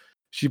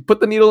she put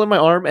the needle in my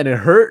arm and it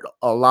hurt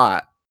a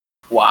lot.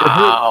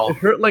 Wow. It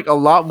hurt like a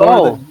lot more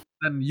Oh,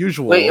 than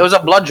usual. wait, it was a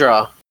blood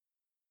draw.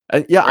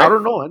 And yeah, I right?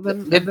 don't know. And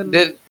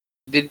then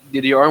Did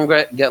your arm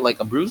get like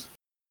a bruise?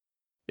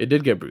 it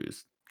did get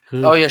bruised.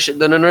 Oh yeah, shit.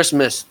 Then the nurse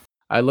missed.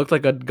 I looked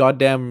like a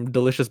goddamn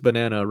delicious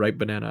banana, ripe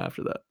banana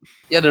after that.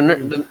 Yeah, the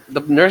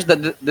nurse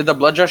that did the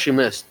blood draw, she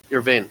missed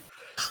your vein.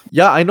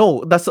 Yeah, I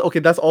know. That's okay.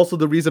 That's also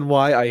the reason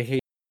why I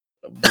hate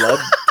blood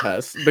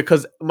tests,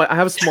 because I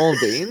have small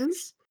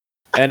veins,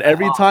 and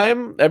every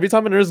time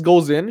a nurse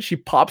goes in, she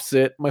pops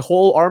it. My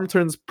whole arm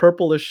turns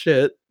purple as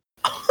shit,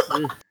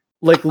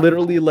 like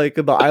literally like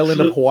the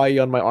island of Hawaii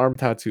on my arm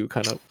tattoo,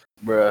 kind of.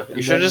 Bruh, And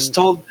you should have then- just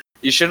told.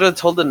 You should have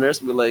told the nurse,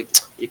 be like,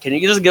 "Can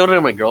you just go to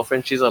my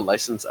girlfriend? She's a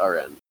licensed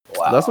RN."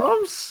 Wow, That's what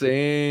I'm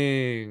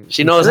saying.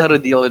 she knows how to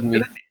deal with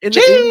me.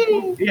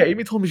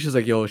 Amy told me, she's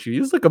like, yo, she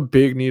used like a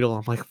big needle.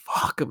 I'm like,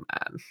 fuck,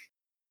 man.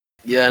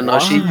 Yeah, no, Why?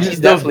 she The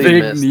definitely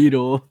big missed.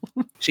 needle.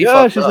 She Yeah,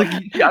 fucked she's up. like,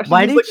 she actually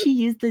Why used, did like, she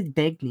use the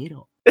big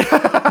needle? she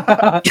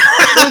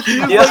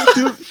used, Yeah.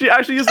 like, she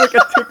actually used like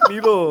a tick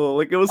needle.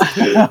 Like it was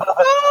tick.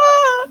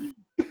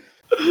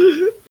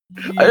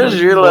 I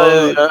just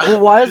realized.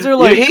 Well, why is there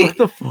like hate- what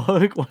the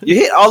fuck? What You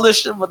hate all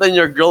this shit, but then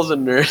your girl's a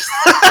nurse.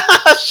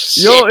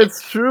 Yo,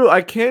 it's true.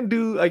 I can't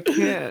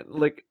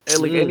like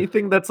Mm.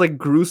 anything that's like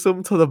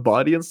gruesome to the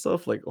body and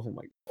stuff. Like, oh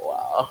my,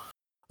 Wow.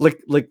 like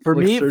For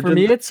like me,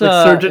 it's like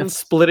surgeon it's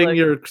splitting like-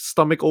 your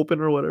stomach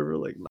open or whatever.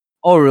 Like, nah.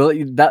 Oh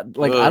really? That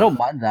like I Ugh. don't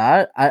mind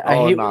that. I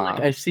Oh, hate when, like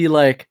nah. I see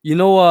like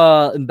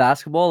in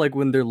basketball like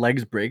when their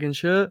legs break and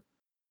shit.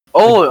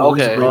 Oh,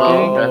 bones okay. breaking.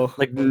 Oh,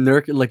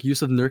 okay. Like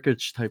use of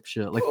Nurkic type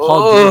shit. Like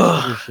Paul George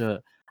Ugh. type of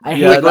shit. I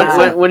Yeah, hate Like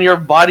that. when your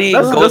body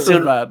That's goes just as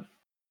in, bad.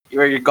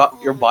 where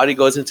your body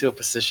goes into a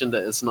position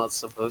that it's not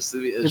supposed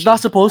to be. It's not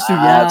supposed to,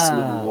 absolute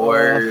yeah.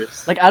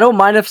 worst. Like I don't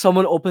mind if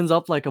someone opens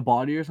up like a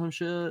body or some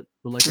shit. Or,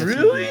 like I see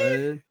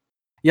Really? blood.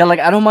 Yeah, like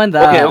I don't mind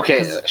that. Okay.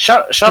 'cause-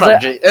 Shut 'cause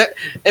up, Jay.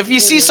 If you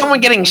see someone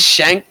getting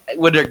shanked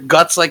with their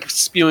guts like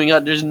spewing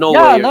out, there's no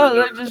yeah, way. no,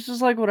 like, it's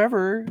just like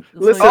whatever. It's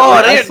Listen, like, Oh,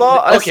 like, I they- saw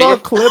I okay, saw a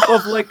you're- clip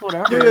of like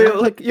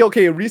whatever.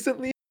 okay,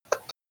 recently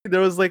there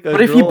was like a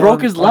But if he girl broke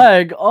on- his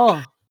leg,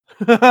 oh.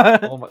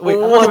 Oh my, wait,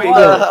 what wait, the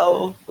yo.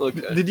 hell?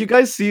 Okay. Did you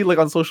guys see like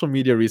on social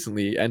media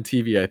recently and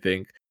TV? I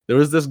think there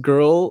was this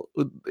girl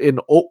in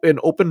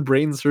open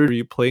brain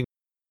surgery playing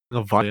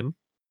a violin.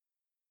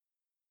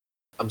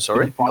 I'm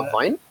sorry. A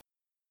vine?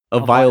 A A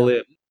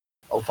violin,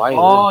 A violin.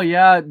 Oh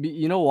yeah,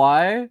 you know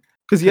why?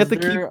 because you have to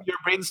 'Cause keep they're- your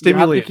brain You have to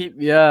stimulated.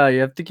 keep you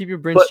have to keep your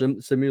brain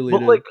But-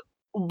 stimulated.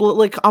 But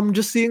like, I'm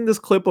just seeing this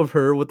clip of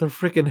her with her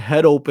freaking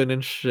head open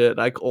and shit.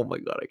 Like, oh my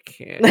god, I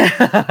can't.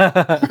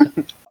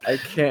 I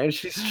can't. And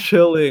she's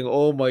chilling.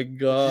 Oh my She's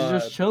god.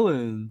 just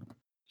chilling.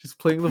 She's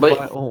playing the But-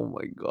 violin. Oh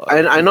my god.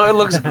 I know it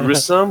looks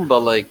gruesome, but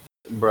like,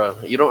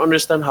 bruh, you don't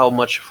understand how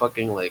much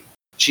fucking like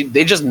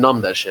they just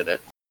numb that shit.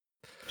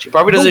 She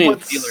probably doesn't No, even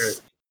but feel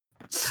it.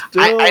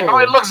 Still. I know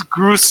it looks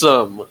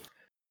gruesome,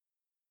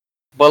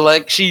 but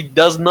like she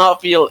does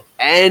not feel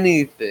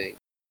anything.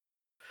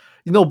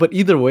 But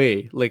either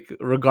way, like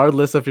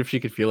regardless of if she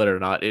could feel it or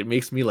not, it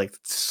makes me like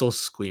so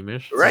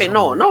squeamish. Right?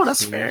 No,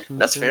 that's fair.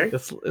 That's fair.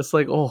 It's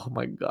like, oh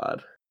my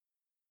god.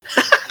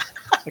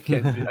 I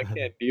can't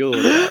deal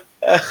with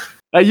that.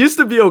 I used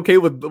to be okay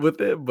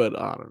with it, but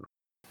I don't know.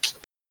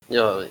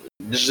 Yo,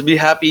 just be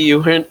happy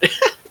you weren't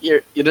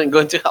you didn't go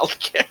into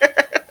healthcare.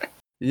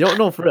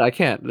 No, for real, I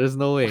can't. There's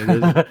no way.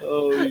 There's-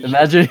 Oh,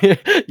 Imagine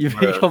you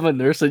Bruh. become a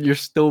nurse and you're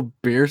still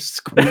beer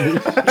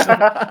squeamish.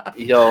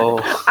 yo,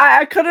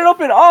 I cut it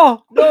open.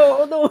 Oh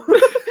no.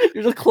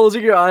 You're just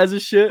closing your eyes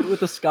and shit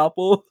with a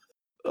scalpel.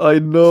 I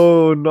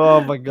know. No,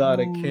 oh my god,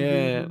 I Oh,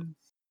 can't.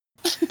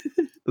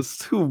 It's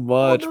too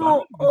much.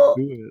 no. Why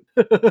would you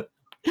do it?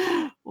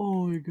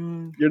 Oh my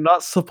god. You're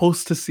not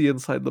supposed to see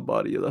inside the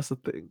body. That's the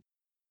thing.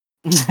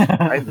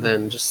 right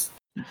then just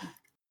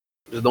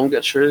don't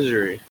get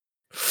surgery.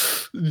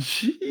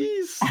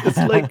 Jeez,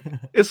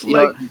 it's Yo,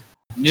 like.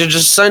 You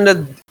just signed a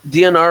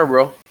DNR,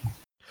 bro.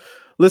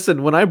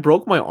 Listen, when I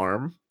broke my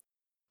arm,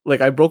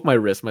 like I broke my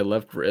wrist, my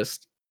left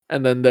wrist,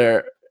 and then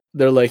they're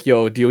like,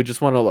 "Yo, do you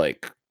just want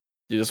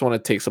to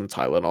take some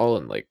Tylenol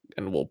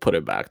and we'll put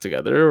it back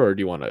together, or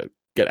do you want to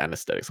get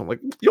anesthetics?" I'm like,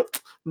 "Yo,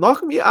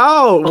 knock me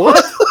out!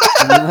 What?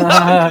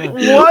 What?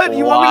 You want me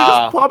to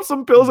Wow. just pop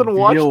some pills and Be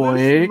watch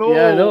awake? this?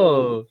 Yeah, I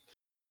know.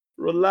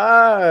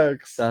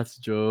 Relax." That's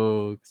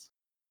jokes.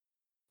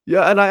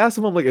 Yeah, and I asked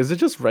them, I'm like, "Is it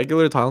just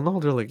regular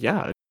Tylenol?" They're like,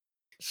 "Yeah."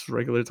 just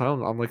regular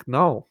time. I'm like,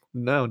 no,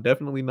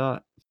 definitely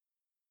not.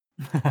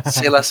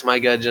 Say less, my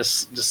guy.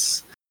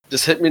 Just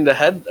hit me in the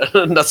head,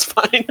 and that's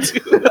fine too.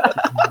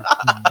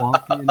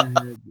 Bonk me in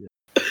the head. Yeah.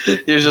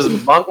 You just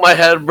bonk my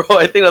head, bro.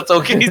 I think that's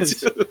okay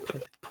too.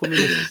 Put me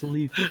to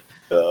sleep.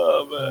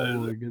 Oh Oh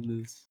man. my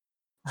goodness.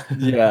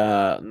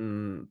 Yeah,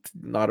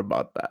 not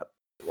about that.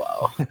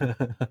 Wow.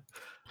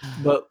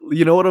 But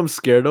you know what I'm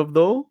scared of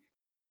though?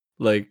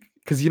 Like,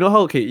 cause you know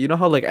how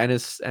like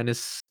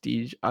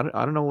anesthesia. I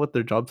don't know what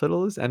their job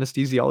title is.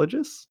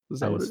 Anesthesiologist. Is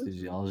that what it is?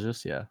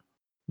 Anesthesiologist, yeah.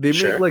 They make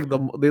Sure. like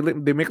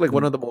they make like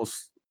one of the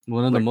most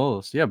One of the like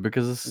most, yeah,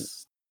 because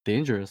it's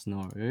dangerous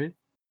now, right?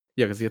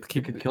 yeah, because you have to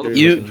You keep could kill they're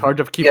the like in person. charge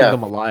of keeping Yeah.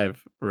 them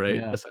alive, right?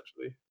 Yeah.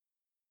 Essentially.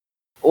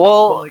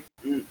 Well, like-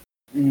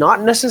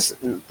 not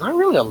necessarily, not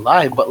really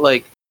alive, but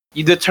like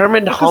you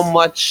determine how Because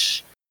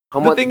much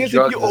The thing is, if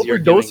drugs you you're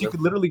overdose, giving you them.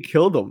 could literally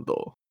kill them,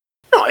 though,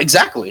 No,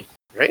 exactly.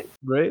 Right.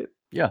 right?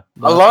 Yeah.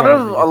 A lot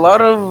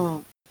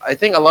of I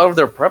think a lot of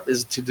their prep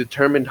is to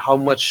determine how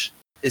much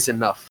is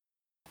enough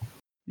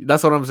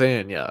That's what I'm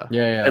saying. Yeah.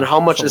 Yeah, and how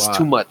much That's is a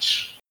too lot.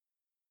 much.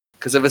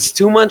 Because if it's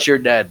too much, you're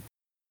dead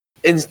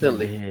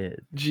instantly. yeah.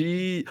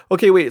 Gee.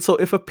 Okay, wait. So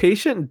if a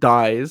patient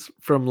dies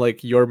from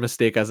like your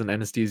mistake as an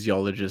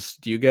anesthesiologist,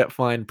 do you get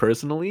fined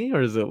personally,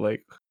 or is it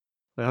like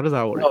how does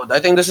that work? No, I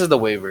think this is the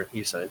waiver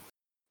he signed.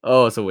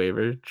 Oh, it's a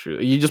waiver. True.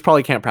 You just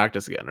probably can't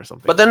practice again or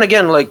something. But then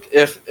again, like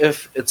if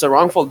it's a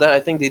wrongful death, I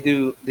think they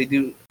do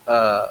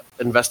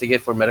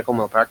investigate for medical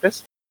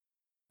malpractice.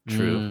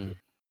 True. Mm.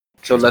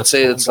 So let's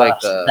say it's like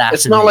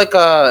it's not like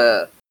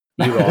Either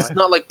it's way.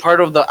 not like part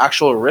of the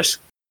actual risk.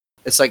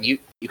 It's like you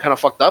kind of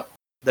fucked up,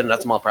 then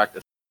that's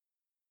malpractice.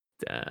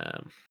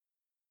 Damn.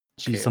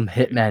 Gee, Okay, some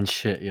okay. hitman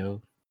shit,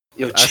 yo.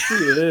 Yo,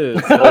 Actually, it is.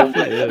 It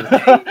actually is.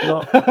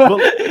 No,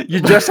 but You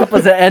dress up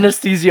as an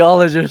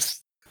anesthesiologist.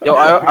 yo,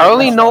 I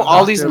only Let's know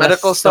all start. these Let's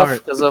medical stuff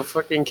start. because of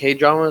freaking K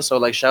drama. So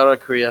like, shout out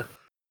Korea.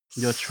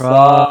 Yo,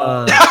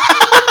 Suck.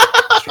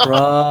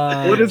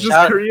 try. What is this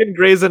Shout- Korean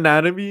Grey's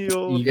Anatomy?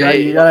 Yo? You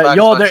Yeah, gotta, facts,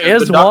 yo, facts. there The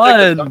is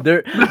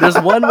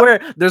doctor-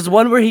 one. There's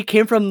one where he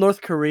came from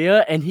North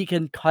Korea and he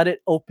can cut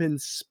it open,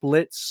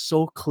 split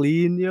so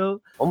clean,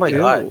 yo. Oh my Ew.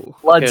 god.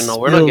 Blood Okay, no,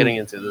 we're not spilled. getting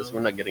into this.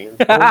 We're not getting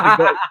into. Oh my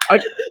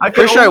god. I'm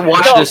pretty sure I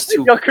watched Yo, this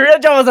too. Yo, Korean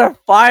dramas are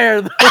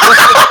fire. Though.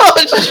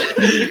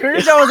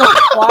 Korean dramas are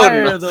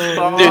fire, no.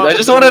 though. Dude, I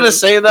just wanted to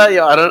say that.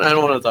 Yo, I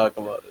don't want to talk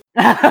about it.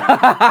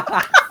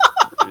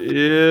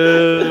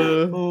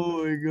 Yeah.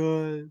 Oh my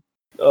god.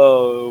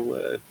 Oh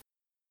man.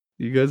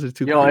 You guys are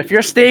too Yo, if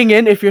you're staying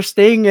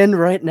in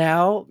right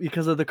now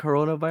because of the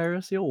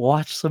coronavirus, yo,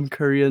 watch some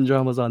Korean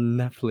dramas on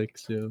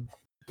Netflix, yo.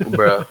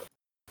 Bruh.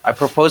 I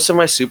proposed to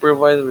my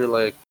supervisor, we're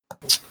like,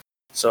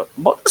 so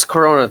about this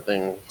corona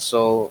thing.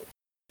 So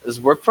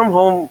is work from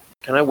home,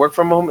 can I work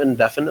from home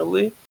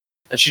indefinitely?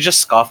 And she just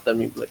scoffed at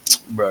me like,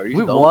 bro, are you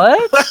Wait, dumb?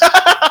 what?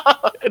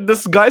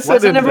 This guy Why said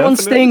isn't everyone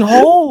indefinite? staying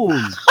home?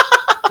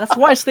 That's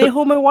why I stay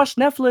home and watch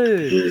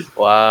Netflix.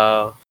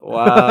 Wow.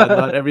 Wow,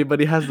 not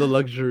everybody has the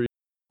luxury.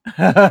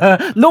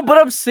 No, but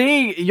I'm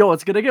saying, yo,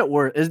 it's gonna get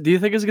worse. Do you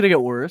think it's gonna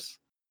get worse?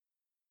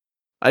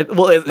 It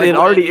Like,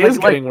 already like- is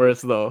like- getting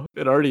worse though.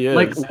 It already is.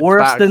 Like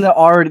worse than Facts. the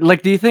already.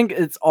 Like, do you think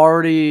it's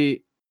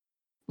already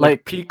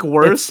like peak it's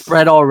worse?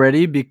 spread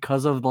already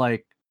because of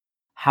like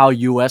how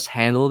US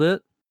handled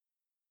it?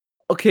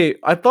 Okay,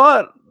 I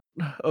thought.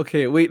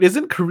 Okay, wait,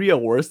 isn't Korea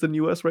worse than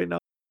US right now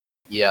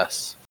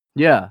Yes.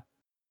 Yeah.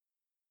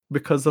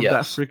 because of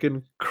Yes. that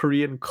freaking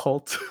Korean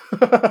cult?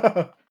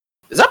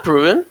 Is that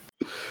proven?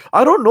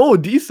 I don't know.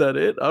 D said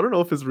it. I don't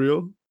know if it's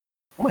real.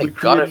 Oh my The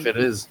god, Korean- if it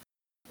is.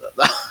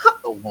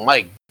 Oh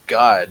my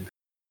god.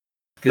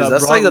 Because That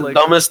that's like brought, the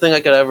dumbest thing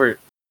I could ever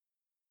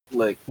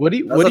like. What do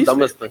you? That's What the do you say?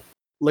 dumbest thing.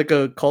 Like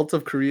a cult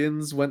of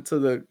Koreans went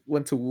to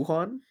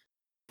Wuhan,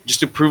 Just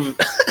to prove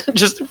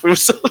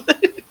something.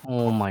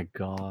 Oh my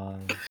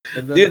god.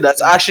 and then, Dude,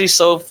 that's actually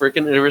so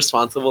freaking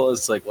irresponsible.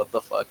 It's like, what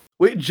the fuck?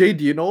 Wait, Jay,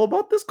 do you know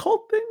about this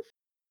cult thing?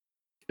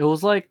 It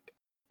was like,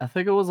 I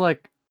think it was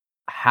like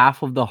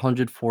half of the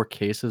 104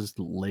 cases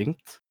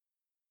linked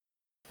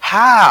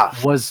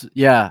Half. was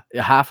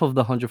half of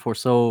the 104.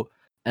 So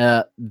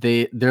they're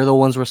the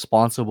ones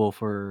responsible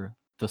for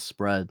the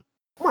spread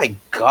Oh my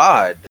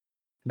god.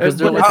 because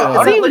they're But like,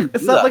 how did they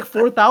it's do at that? like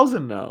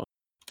 4,000 now.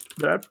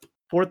 They're at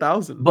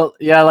 4,000. but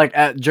yeah, like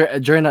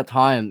during that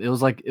time, it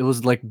was like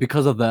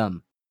because of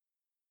them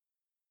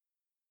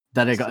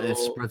that it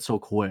So- spread so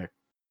quick.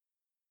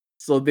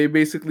 So they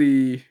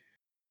basically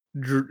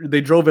they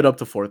drove it up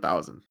to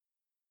 4,000,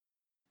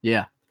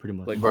 Yeah, pretty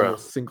much. like Bruh.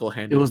 almost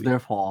single-handedly. It was their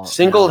fault.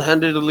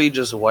 Single-handedly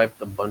just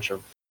wiped a bunch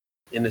of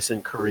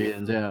innocent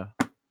Koreans, Koreans.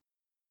 yeah.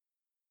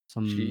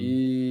 Some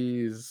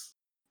Jeez.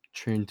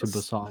 Train to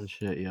That's- Busan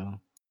shit, yo.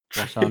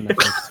 Watch that on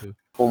Netflix too.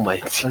 Oh my.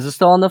 Is it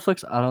still on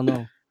Netflix? I don't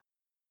know.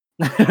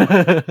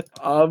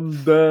 I'm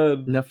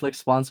dead. Netflix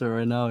sponsor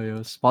right now,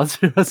 yo.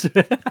 Sponsor us.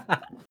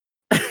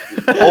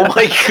 Oh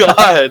my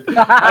god.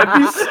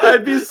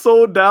 I'd be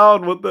so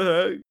down. What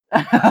the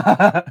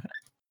heck?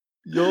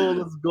 Yo,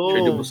 let's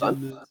Train to go.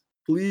 Busan?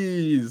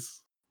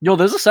 Please. Yo,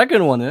 there's a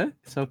second one, eh?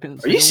 Are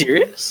you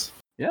serious?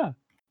 Yeah.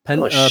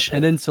 Oh, shit.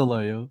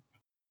 Peninsula, yo.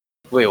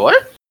 Wait,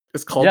 what?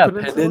 It's called Yeah,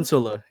 Peninsula?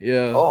 Peninsula.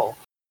 Yeah. Oh,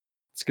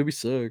 It's gonna be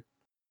sick.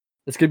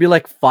 It's gonna be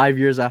like 5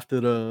 years after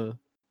the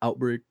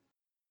outbreak.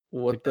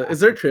 What the? Is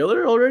there a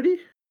trailer already?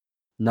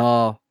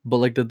 Nah, but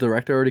like the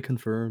director already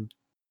confirmed.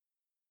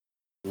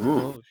 mm.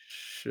 Oh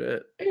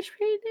shit! It's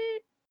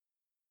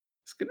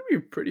gonna be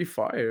pretty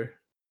fire.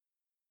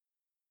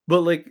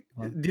 But like,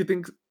 do you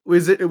think?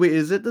 Is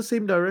it the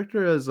same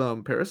director as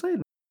Parasite?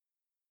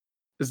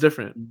 It's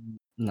different.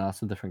 No,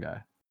 it's a different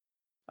guy.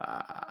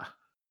 Ah,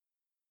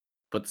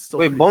 but still.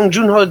 Wait, pretty- Bong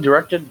Joon-ho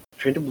directed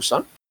Train to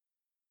Busan?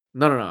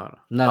 No. No, Oh.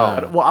 no,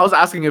 no. Well, I was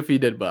asking if he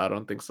did, but I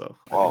don't think so.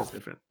 I think it's Oh.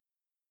 different.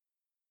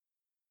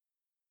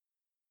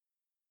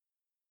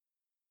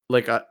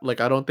 Like I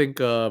don't think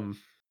is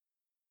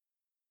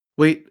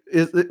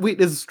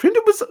Train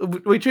to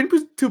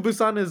Busan to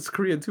Busan is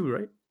Korean too,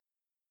 right?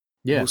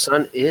 Yeah.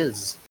 Busan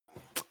is.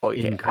 Oh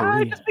In yeah.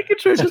 Korea. Just making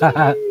sure.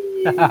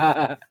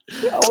 I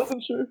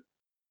wasn't sure.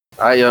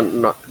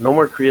 No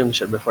more Korean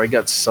shit before I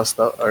get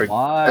sussed out or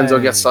Why?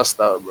 Enzo gets sussed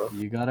out, bro.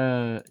 You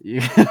gotta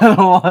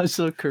watch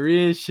some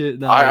Korean shit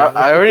now.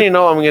 I already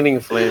know I'm getting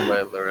flamed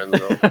by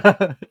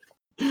Lorenzo.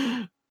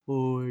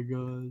 Oh my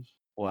gosh.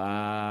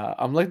 Wow,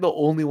 I'm like the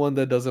only one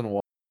that doesn't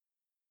watch.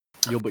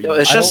 Yo, but Yo,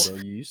 you, it's I just- know,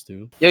 bro, you used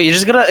to. Yo, you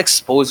just gotta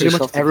expose Pretty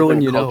yourself much to everyone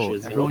different you know,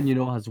 cultures, everyone you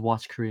know has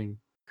watched Korean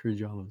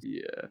dramas.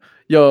 Yeah.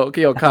 Yo,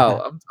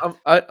 Kyle.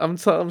 I'm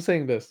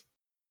saying this.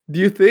 Do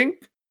you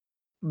think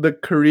the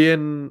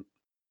Korean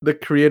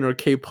or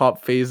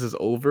K-pop phase is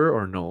over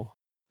or no?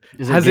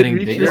 Is Has it it getting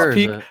reached bigger? its Or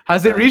peak? is it...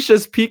 Has it reached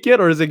its peak yet,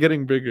 or is it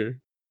getting bigger?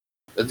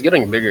 It's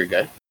getting bigger,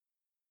 guy.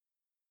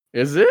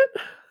 Is it?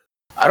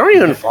 I don't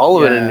even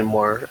follow it Yeah.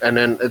 anymore, and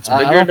then it's I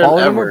bigger don't than follow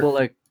ever. anymore, but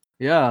like,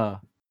 yeah.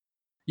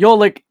 Yo,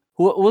 like,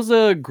 what was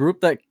a group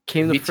that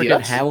came to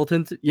freaking BTS?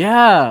 Hamilton?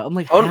 Yeah, I'm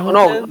like, Oh Hamilton?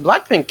 no,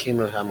 Blackpink came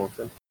to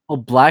Hamilton. Oh,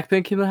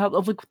 Blackpink came to Hamilton?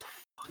 I'm like, what the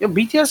Yo,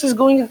 BTS is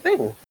going a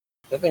thing.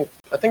 I think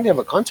they have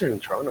a concert in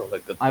Toronto.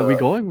 Like the. Are we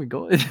going? We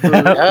going?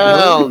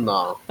 Hell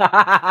no.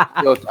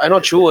 Yo, I know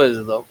Chua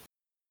is though.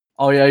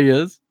 Oh yeah, he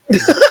is.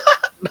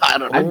 I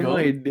don't I'd know. go.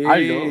 my I'd go.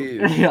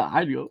 days. Yeah,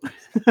 I'd go.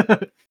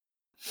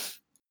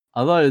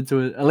 I'm not into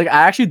it. Like,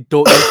 I actually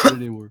don't like it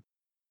anymore.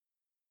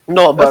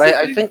 No, but That's the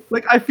I thing. think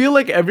Like I feel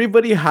like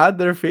everybody had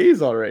their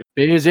phase already.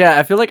 Because yeah,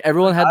 I feel like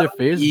everyone had their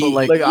phase, but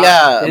like,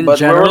 yeah, in but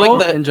general, we were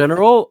like in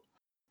general,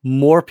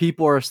 more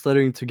people are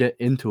starting to get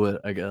into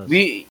it. I guess.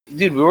 we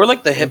were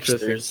like the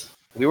Interesting. hipsters.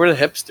 We were the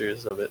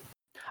hipsters of it.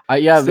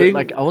 Yeah, but, Same-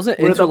 like I wasn't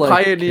we're into the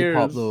like pioneers.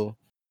 K-pop though.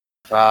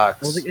 I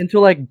Facts. was like into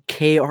like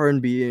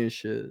K-R&B and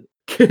shit.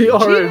 KR.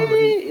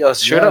 Yo,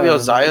 straight up, yo, Yeah,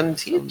 Zion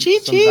some T.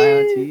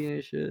 Zion T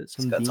and shit.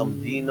 He's got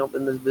some Dean up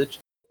in this bitch.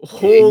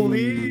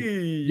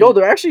 Holy. Yo,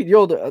 they're actually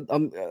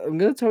I'm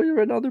gonna tell you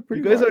right now, they're you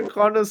pretty. guys are viral.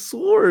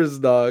 connoisseurs,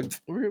 dog.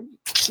 We're,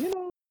 you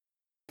know.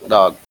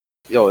 Dog.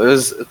 Yo,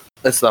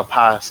 it's the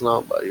past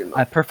now, but you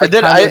know. Perfect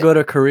did- time I- to go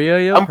to Korea,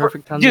 yo. I'm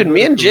Perfect time. to Dude, go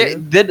me to and Jay Korea.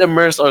 did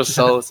immerse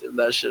ourselves in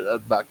that shit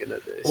back in the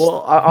day. Well,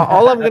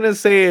 all I'm gonna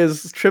say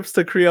is trips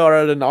to Korea are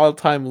at an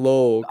all-time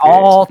low. Okay?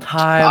 All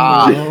time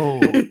Ah.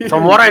 low.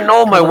 From what I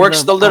know, my Because work of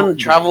still didn't outlook.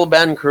 travel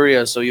ban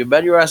Korea, so you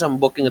bet your ass I'm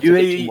booking a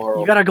ticket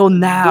tomorrow. You gotta go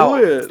now.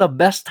 Do it. It's the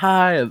best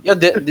time. Yeah,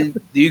 do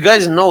you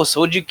guys know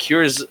Soju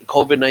cures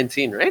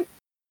COVID-19, right?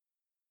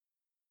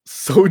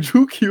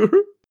 Soju cure?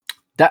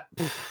 That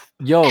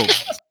yo.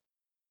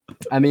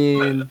 I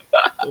mean,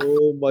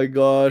 Oh my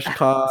gosh,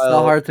 Kyle. it's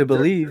not hard to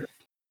believe.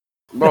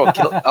 Bro,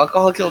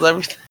 alcohol kills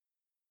everything.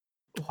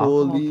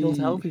 Alcohol kills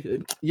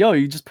healthy. Yo,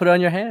 you just put it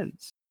on your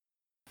hands.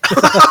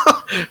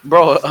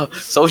 Bro,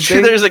 Soju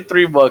Think- there's like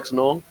 $3,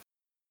 no?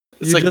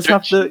 It's You like just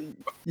have to.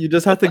 You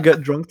just have to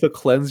get drunk to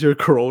cleanse your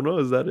corona.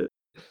 Is that it?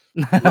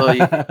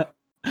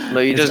 No,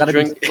 you It's just gotta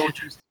be drink.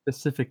 soju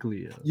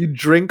specifically. You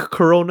drink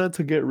corona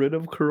to get rid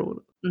of corona.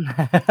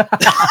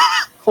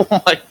 Oh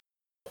my.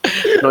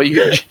 No,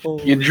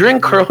 you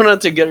drink Corona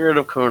to get rid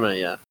of Corona.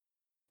 Yeah,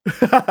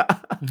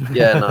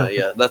 yeah, no,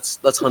 yeah. That's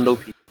Hundo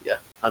P. Yeah,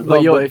 Hundo.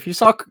 But yo, but- if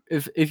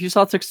you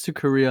saw tickets to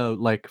Korea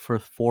like for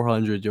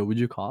 400, yo, would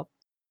you cop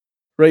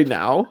right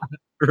now.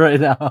 right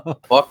now?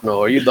 Fuck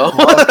no, are you dumb?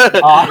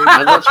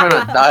 I'm not trying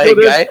to die, So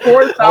guy. there's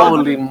 4,000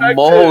 Holy infected.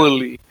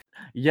 moly!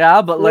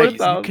 Yeah, but like you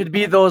 4,000. could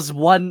be those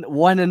one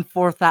in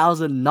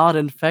 4,000 not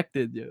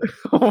infected, yo,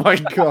 Oh my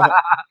god,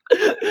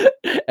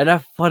 and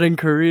have fun in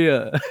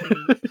Korea.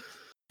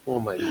 Oh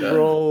my god.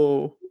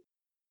 bro.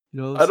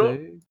 You know what I I'm don't-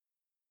 saying?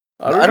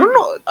 I don't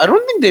know. I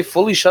don't think they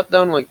fully shut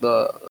down like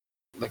the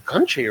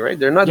country, right?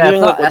 They're not Yeah,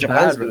 doing it's like not what that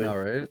Japan's bad right doing. now,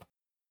 right?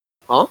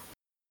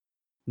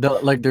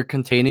 Huh? They're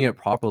containing it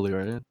properly,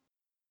 right?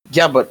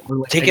 Yeah, but Or,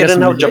 like, take I it guess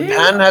in how maybe-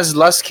 Japan has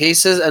less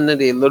cases, and then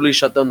they literally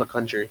shut down the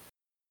country.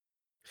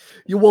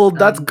 Well,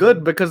 that's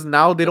good because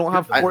now they don't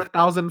have I-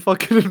 4,000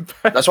 fucking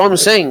infected. That's what I'm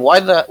saying. Why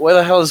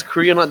the hell is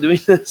Korea not doing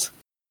this?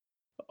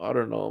 I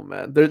don't know,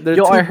 man. They're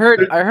Yo, too- I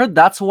heard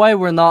that's why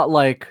we're not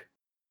like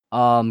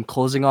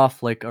closing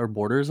off like our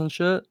borders and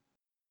shit.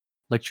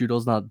 Like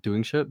Trudeau's not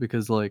doing shit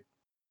because like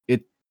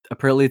it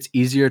apparently it's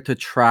easier to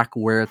track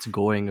where it's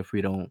going if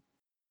we don't.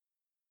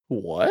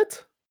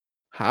 What?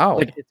 How?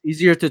 Like it's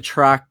easier to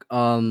track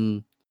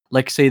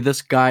like say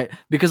this guy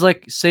because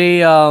like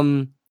say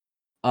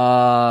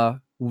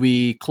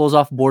we close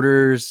off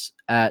borders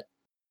at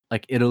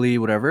like Italy,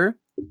 whatever,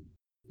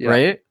 Yeah.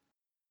 right?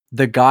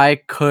 The guy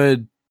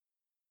could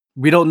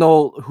we don't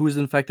know who's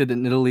infected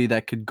in Italy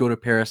that could go to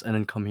Paris and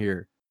then come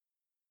here.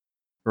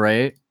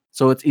 Right?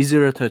 So it's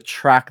easier to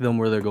track them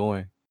where they're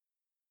going.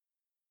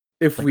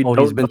 If Like, we oh,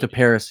 don't he's been to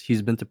Paris.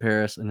 He's been to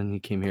Paris and then he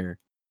came here.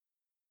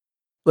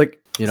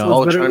 like, You so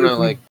know? it's better trying to if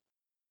we- like.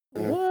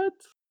 what?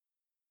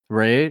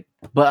 Right?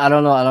 But I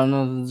don't know. I don't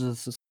know.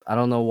 I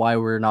don't know why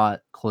we're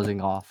not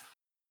closing off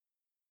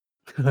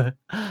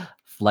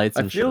flights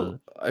and shit.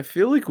 I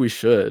feel like we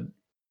should.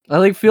 I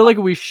like feel like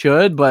we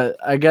should, but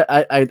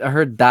I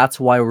heard that's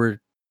why we're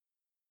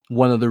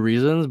one of the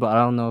reasons, but I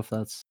don't know if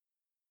that's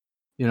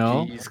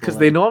Because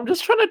they know I'm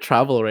just trying to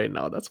travel right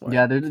now. That's why.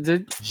 yeah, they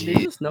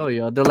just know,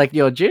 yo. They're like,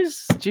 yo, Jay's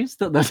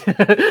still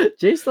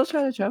Jay's still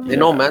trying to travel. They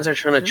know mans are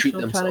trying to They're treat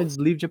still themselves. trying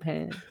to leave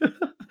Japan.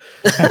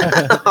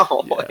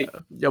 Oh, Yeah.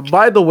 Yeah.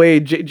 By the way,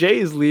 Jay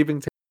is leaving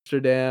to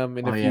Amsterdam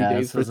in a few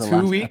days for this is the 2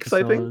 last weeks, I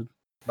think. episode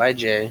Bye,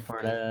 Jay.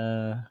 for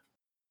the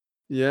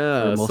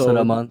Yeah. for most so of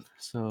the month.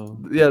 So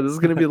yeah, this is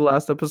gonna be the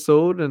last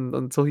episode, and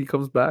until he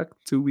comes back,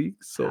 2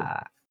 weeks. So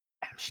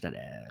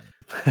Amsterdam.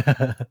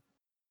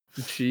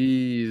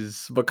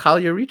 jeez. But Kyle,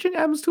 you're reaching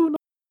Ams too.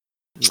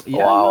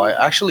 Yeah, Wow, no.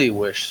 I actually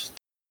wish.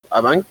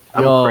 I'm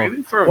Yo.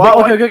 craving for.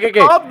 Wow. Okay.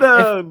 Stop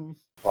then.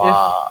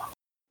 Wow.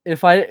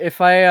 If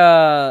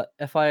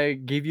I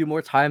gave you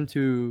more time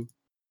to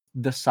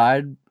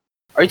decide.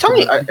 Are you telling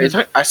me? Are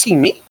you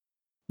asking me?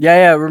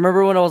 Yeah.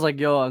 Remember when I was like,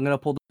 yo, I'm gonna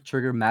pull the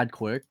trigger mad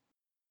quick.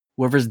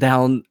 Whoever's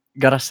down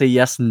gotta say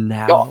yes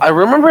now. Yo, I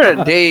remember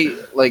that day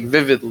like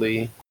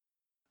vividly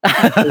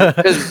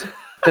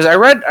because I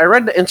read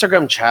the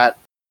Instagram chat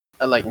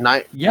at like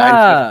 9.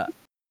 yeah.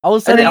 I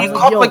was And saying, then you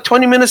caught like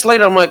 20 minutes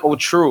later. I'm like, oh,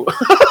 true.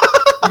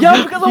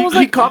 yeah, because I was he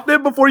like, copped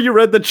it before you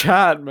read the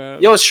chat, man.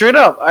 Yo, straight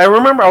up. I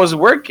remember I was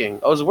working.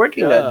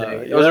 that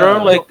day. It was yeah.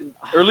 around like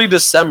early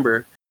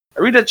December. I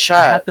read the I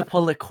chat. had to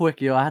pull it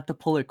quick, yo. I had to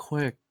pull it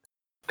quick.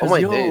 Oh my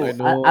yo, days.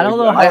 I don't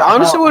know. I how,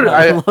 honestly would-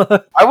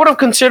 how- I would have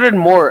considered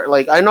more.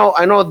 Like I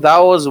know that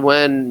was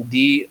when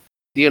D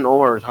and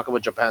Omar were talking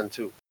about Japan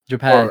too.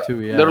 Japan Or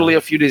too, yeah. Literally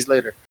a few days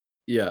later.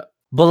 Yeah.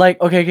 But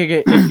like,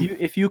 okay.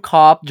 if you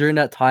cop during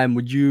that time,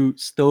 would you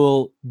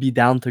still be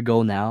down to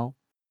go now?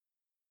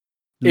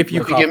 If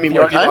you Like, give me you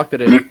more already time? locked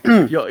it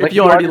in. Yo, if Like,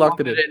 you already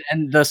locked it in.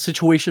 and the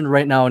situation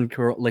right now in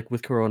like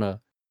with Corona,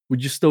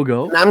 would you still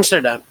go? In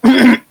Amsterdam.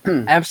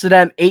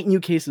 Amsterdam, 8 new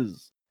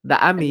cases. The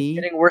And it's Ami.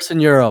 getting worse in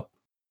Europe.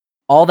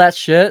 All that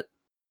shit,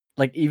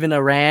 like even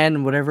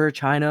Iran, whatever,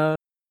 China,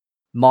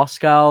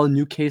 Moscow,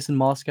 new case in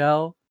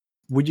Moscow.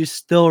 Would you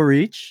still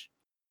reach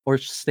or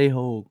stay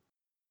home?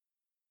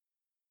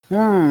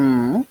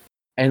 Hmm.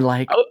 And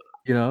like, I would-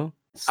 you know,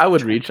 I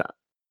would reach.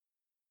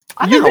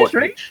 I You think I reach, would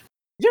right? reach.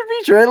 you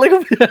reach, right? Like,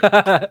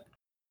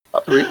 I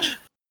would reach.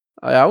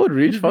 I would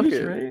reach. you Fuck reach,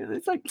 it. right?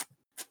 It's like,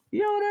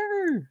 yeah,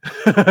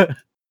 whatever.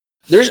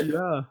 There's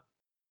Yeah.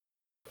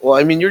 well,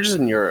 I mean, you're just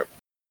in Europe.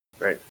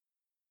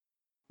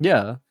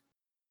 Yeah.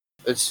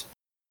 It's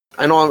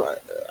I know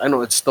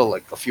it's still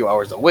like a few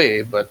hours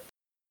away, but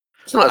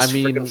it's not as I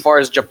mean- freaking far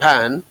as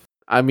Japan.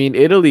 I mean,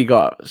 Italy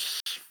got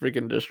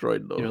freaking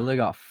destroyed though. You know, they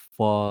got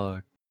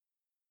fucked.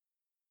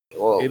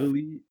 Whoa.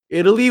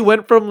 Italy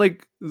went from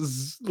like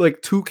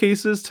 2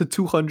 cases to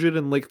 200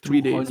 in like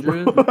 3 days.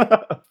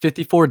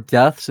 54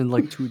 deaths in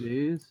like 2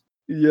 days.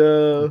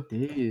 Yeah.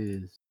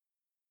 Days.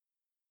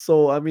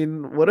 So I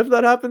mean, what if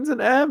that happens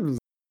in M's?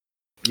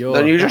 Yo,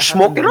 Then you if that just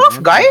smoke it happens off,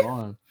 in guy?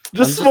 Amsterdam,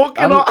 Just I'm smoke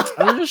it I'm- off.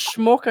 I'm just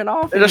smoking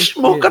off. Just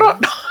smoke it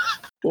up.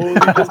 Holy,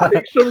 just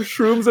take some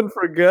shrooms and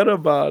forget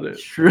about it.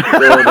 True.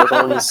 Yo, that's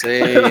what I'm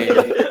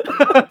saying.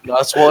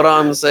 That's what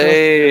I'm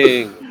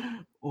saying.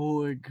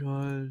 Oh my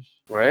gosh.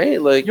 Right?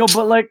 Like Yo,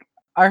 but like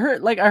I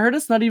heard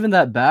it's not even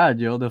that bad,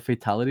 yo, the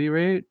fatality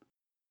rate.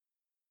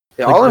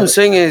 yeah, like all I'm the-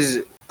 saying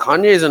is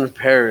Kanye's in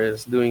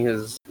Paris doing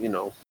his,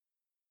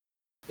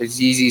 his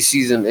Yeezy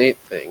season 8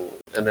 thing.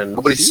 And then He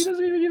nobody's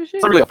doesn't even give a shit.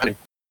 it's not really happening.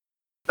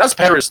 That's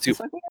Paris too. It's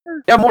like,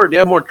 whatever. They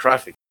have more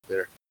traffic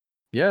there.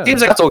 Yeah.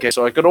 Seems like that's okay,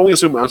 so I could only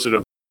assume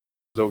Amsterdam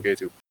is okay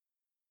too.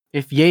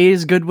 If Ye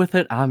is good with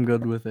it, I'm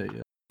good with it.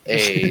 Yeah.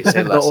 Hey,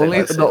 say The less, say only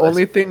less, say the less.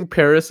 only thing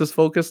Paris is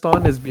focused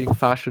on is being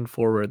fashion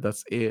forward.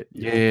 That's it.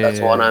 Yeah. That's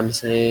what I'm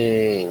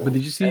saying. But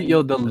did you see, And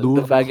yo, the the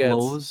Louvre baguettes.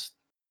 closed?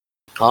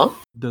 Huh?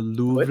 The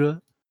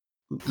Louvre,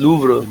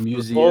 Louvre. the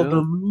museum, Oh, the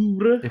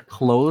Louvre. it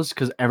closed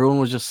because everyone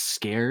was just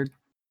scared.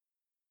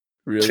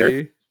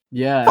 Really?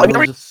 Yeah, Oh, I mean,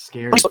 everyone was just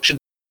scared. Should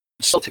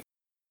still take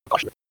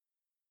precaution.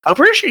 I'm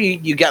pretty sure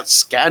you got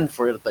scanned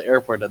for it at the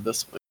airport at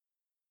this point.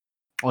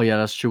 Oh yeah,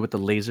 that's true with the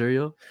laser,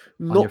 yo.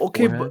 No, your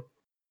okay, forehead.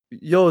 but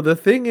yo, the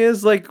thing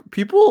is, like,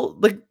 people,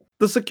 like,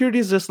 the security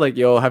is just like,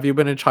 yo, have you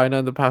been in China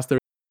in the past 30?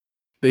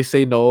 They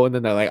say no, and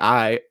then they're like,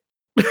 I.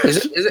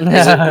 Is it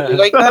really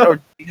like that, or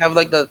do you have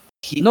like the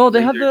heat? No,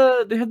 they have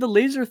laser? the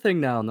laser thing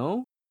now.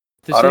 No,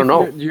 to I see don't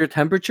know. your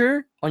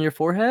temperature on your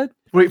forehead.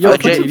 Wait, Yo, for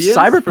put some Canadians?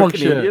 cyberpunk For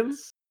shit.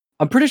 Canadians?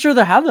 I'm pretty sure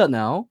they have that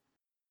now.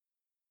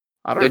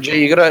 I Yo, don't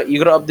Jay, you gotta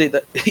update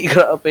that. You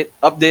gotta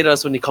update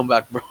us when you come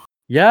back, bro.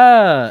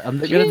 Yeah, I'm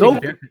gonna No,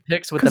 take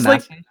pics with the 'cause,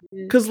 like-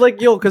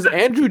 mask. because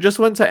Andrew just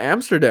went to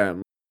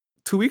Amsterdam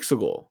 2 weeks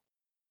ago.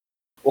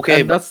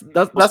 Okay, And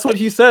that's what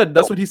he said.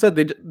 That's what he said.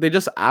 They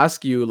just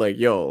ask you like,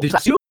 yo, Did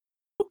you?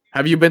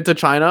 have you been to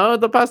China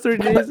the past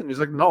 30 days? And he's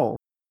like, no.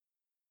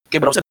 okay,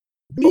 but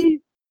Me?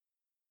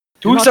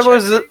 2 You're weeks not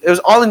ago it was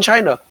all in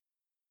China.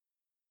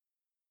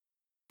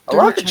 A They're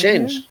lot not could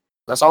Chinese? change.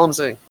 That's all I'm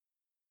saying.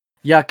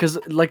 Yeah, because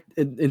like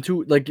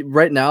into like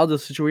right now the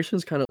situation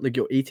is kind of like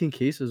 18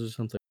 cases or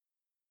something.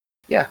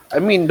 Yeah, I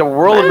mean the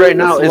world Man, right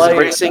now that's is light.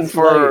 bracing That's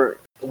for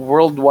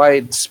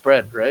worldwide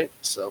spread, right?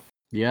 So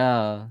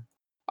Yeah,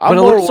 I'm But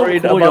it more looks so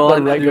worried cool, about yo, the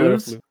on the regular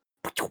news.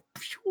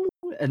 flu.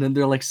 And then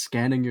they're like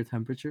scanning your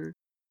temperature.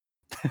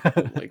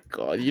 Oh my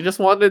god, you just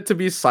want it to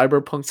be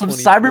Cyberpunk Some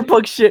 2020.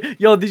 cyberpunk shit.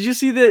 Yo, did you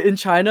see that in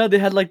China they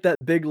had like that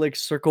big like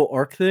circle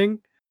arc thing,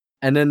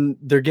 and then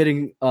they're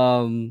getting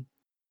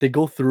they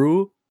go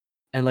through,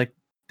 and like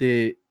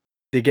they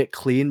get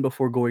clean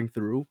before going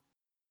through.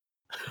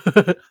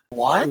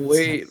 what?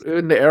 Wait,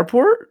 in the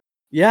airport?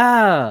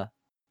 Yeah,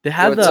 they Yo,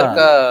 had it's that.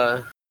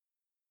 like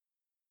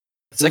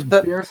it's It was like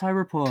the bare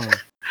cyberpunk.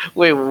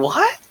 wait,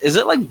 what? Is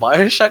it like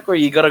Bioshock where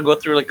you gotta go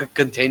through like a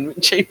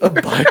containment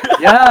chamber?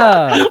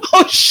 Yeah,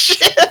 Oh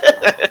shit!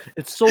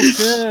 it's so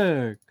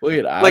sick.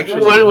 Wait, Like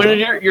actually, when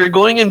you're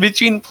going in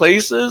between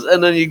places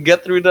and then you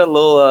get through that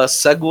little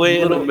segue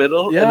in the Little-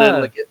 middle and yeah.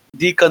 then like it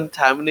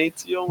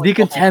decontaminates you. I'm like,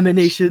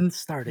 Decontamination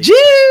starting. Gee!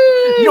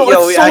 Yo, Yo,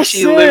 it's we so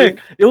actually sick. living.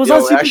 It was Yo,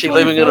 on we're actually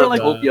living in CP24, a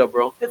like, utopia,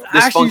 bro. it's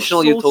actually Dysfunctional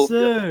so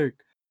utopia.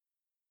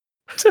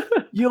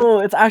 sick. Yo,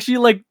 it's actually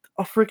like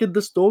a freaking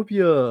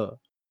dystopia.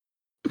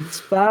 It's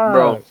fast.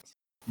 Bro.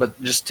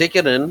 But just take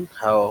it in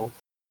how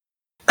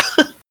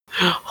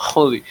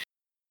holy.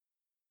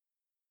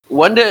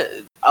 One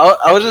day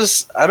I was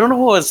just I don't know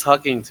who I was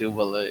talking to,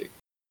 but like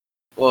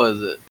what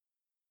was it?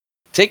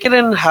 Take it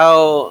in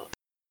how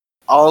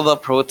all the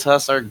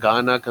protests are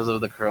gone now because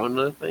of the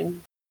corona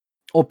thing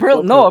Oh,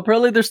 What no, pro-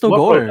 apparently they're still what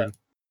going. protest?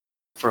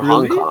 for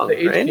Really? Hong Kong,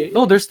 The right? HK?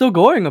 No, they're still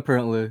going.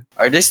 Apparently,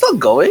 Are they still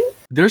going?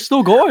 they're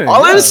still going.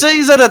 All yeah. I'm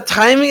saying is that the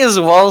timing is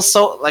well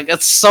so like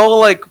it's so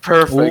like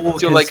perfect Oh,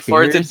 to like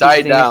for it to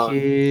die down.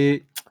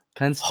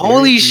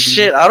 Holy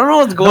shit! I don't know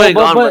what's going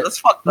on, but that's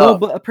fucked No, up.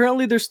 but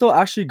apparently they're still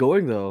actually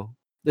going though.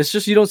 It's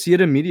just you don't see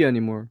it in media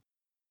anymore.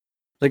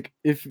 Like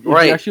if you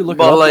Right, actually look it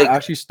but up, like- they're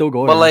actually still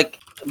going.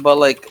 But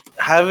like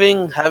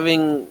having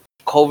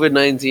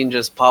COVID-19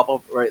 just pop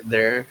up right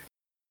there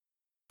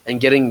and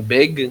getting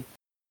big,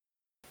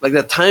 like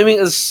the timing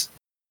is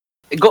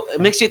it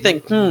makes you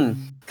think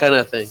kind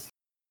of thing.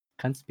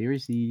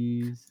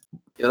 Conspiracies.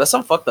 Yeah, that's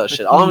some fucked up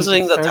shit. All I'm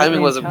saying, the Started timing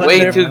in was China.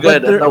 way But too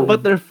good.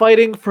 But they're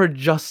fighting for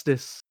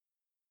justice.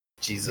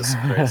 Jesus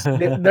Christ.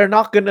 They're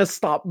not gonna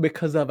stop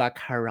because of a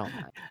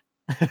corona.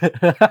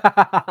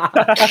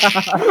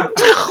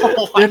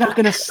 They're not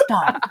gonna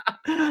stop.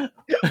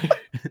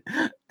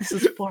 This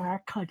is for our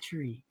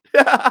country.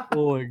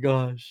 Oh my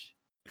gosh.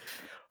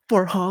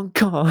 For Hong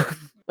Kong.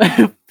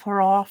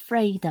 For our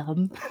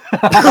freedom.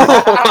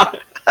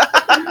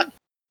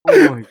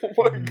 Oh my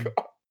god.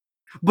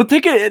 But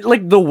think it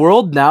like the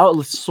world now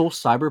is so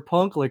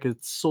cyberpunk, like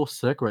it's so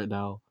sick right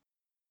now.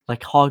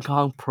 Like Hong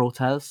Kong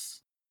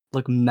protests,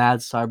 like mad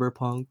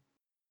cyberpunk.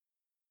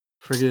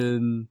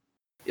 Friggin'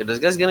 Yo, this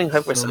guy's getting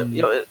hyper. Some-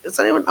 Yo, it's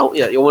not even out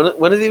yet. Yo,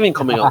 when is it even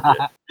coming out?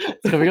 Yet?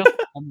 It's coming up.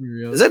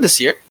 Unreal. Is it this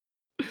year?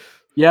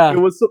 Yeah. It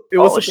was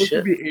Oh, supposed shit.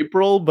 to be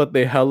April, but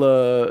they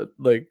hella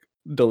like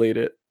delayed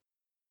it.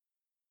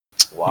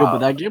 Wow. Yo, but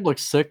that game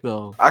looks sick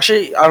though.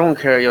 Actually, I don't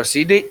care. Yo,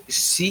 CD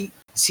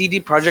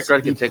Project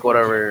Red can CD take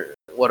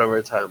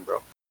whatever time,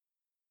 bro.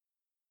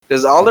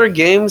 Because all their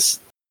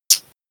games,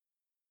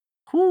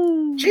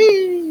 Whew.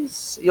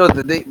 jeez. Yo,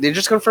 they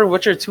just confirmed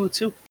Witcher 2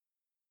 too.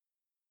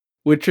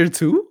 Witcher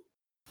 2?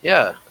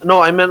 Yeah.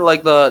 No, I meant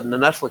like the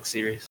Netflix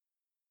series.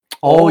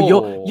 Oh,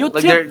 yo, Oh.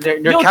 Like Tim, they're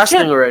yo, casting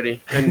Tim.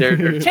 already, and they're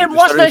Tim, they're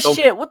watch starting that film-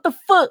 shit. What the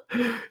fuck?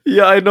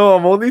 Yeah, I know.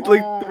 I'm only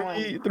like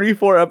Oh.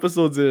 4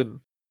 episodes in.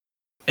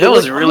 It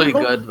was Like, I really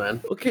don't know. good,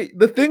 man. Okay,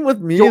 the thing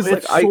with me Yo, is like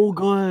it's so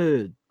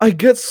good. I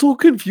get so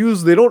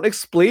confused. They don't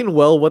explain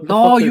well what the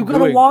No, fuck you they're gotta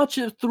doing. watch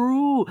it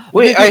through.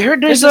 Wait, Okay, I heard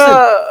there's listen.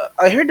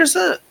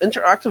 a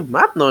interactive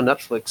map now on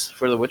Netflix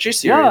for the Witcher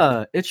series.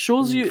 Yeah, it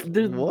shows you.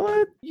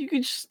 What? You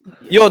can just.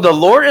 Yo, the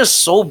lore is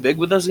so big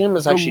with this game.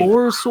 It's The actually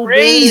lore is so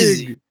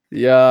crazy. big.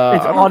 Yeah.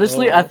 It's I don't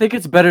honestly, know. I think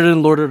it's better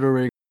than Lord of the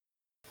Rings.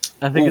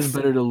 I think it's Oof.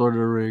 better than Lord of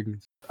the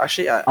Rings.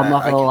 Actually, I'm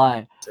not gonna can't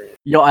lie. say it.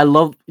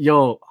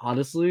 Yo,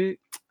 honestly,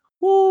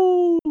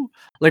 woo!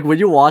 Like when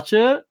you watch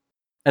it,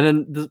 and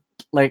then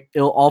like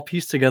it'll all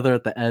piece together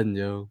at the end,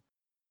 yo.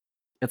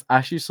 It's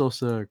actually so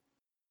sick.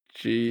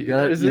 Gee,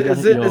 gotta- is you it is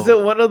gotta- it is yo.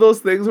 it one of those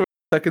things where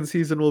the second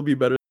season will be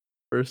better than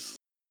the first?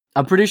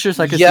 I'm pretty sure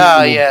second Yeah,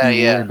 season will yeah, be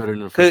yeah. way better than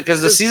the first.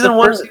 Because the The season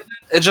first one,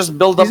 it just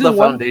built up Season the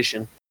one-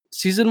 foundation.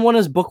 Season 1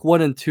 is book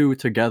 1 and 2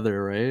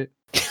 together, right?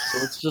 So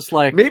it's just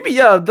like Maybe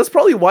that's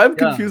probably why I'm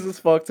Yeah. confused as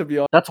fuck, to be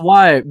honest. that's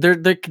why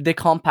they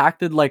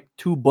compacted like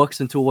 2 books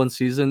into one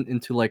season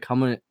into like how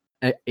many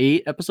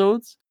 8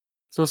 episodes.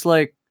 So it's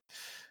like,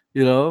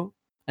 you know,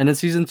 and then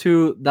season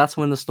 2, that's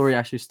when the story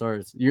actually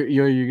starts. You're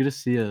gonna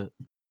see it.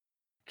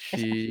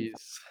 Jeez.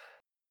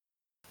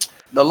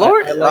 The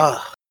Lord. I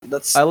like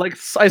That's. I lore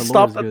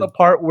stopped is at the good.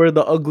 part where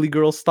the ugly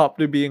girl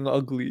stopped being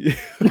ugly.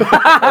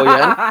 Oh,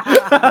 yeah?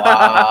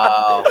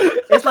 Wow.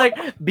 It's like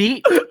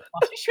beat.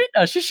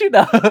 She shoot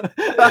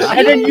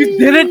and then you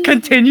didn't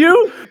continue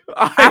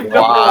I after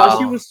know. Wow.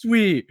 she was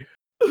sweet.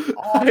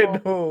 I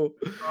know.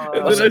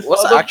 And What's, then I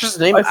what's saw the them. actress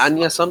name? I saw-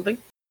 Anya something?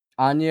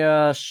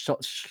 Anya,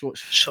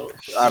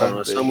 I don't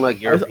know. Something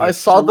like I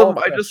saw them. Shalom,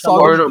 I just saw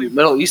Shalom. Or them. no,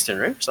 Middle Eastern,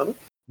 right? Something.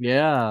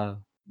 Yeah,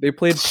 They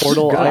played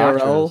Portal good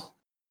IRL. actress.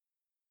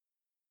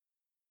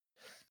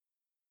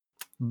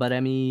 But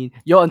I mean,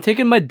 yo, I'm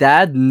taking my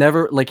dad.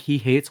 Never like he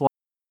hates.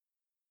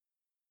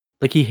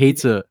 Like he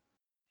hates it.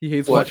 He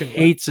hates What? watching.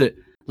 Hates it.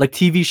 Like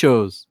TV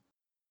shows.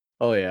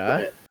 Oh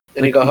yeah.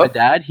 And he Like got my hooked.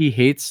 dad, he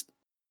hates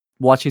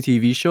watching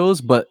TV shows,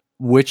 but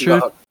He Witcher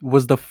got hooked.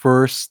 was the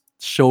first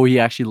show he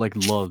actually like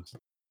loves.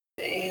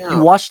 He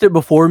Damn. watched it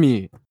before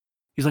me.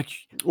 He's like,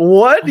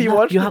 What? He "Anak,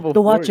 watched you it have to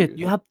before watch it.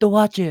 You have to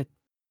watch it.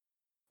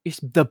 It's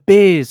the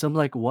biz." I'm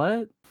like,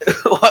 what?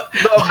 What?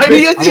 Why do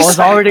you I was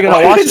already gonna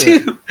why watch would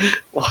you,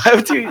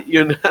 why do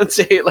you not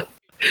say it like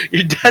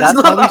your dad's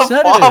That's how not he a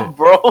said fob, it.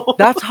 bro?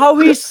 That's how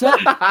he said.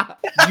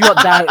 You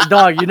that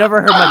dog. You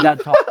never heard my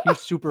dad talk. He's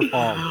super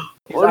fob.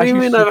 He's What do you actually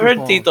mean? I've super heard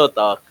fob. Tito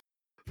talk.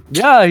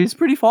 Yeah, he's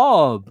pretty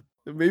fob.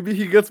 Maybe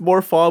he gets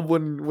more fob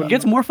when He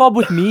gets more fob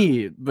with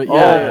me, but Oh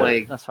yeah,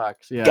 my that's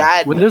facts. Yeah,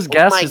 God. when there's Oh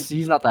guests, my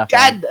he's not that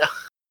fob. God.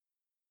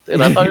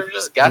 Dude, I thought you were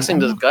just gassing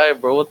this guy,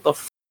 bro. What the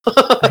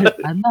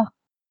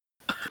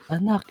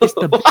Anak, it's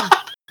the best.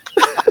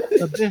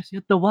 The best. You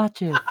have to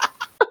watch it.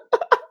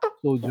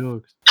 So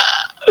jokes.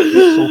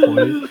 So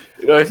funny.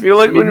 Yo, I feel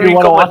like Made when me you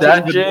wanna become a watch it dad,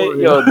 even Jay, more,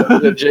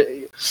 yo,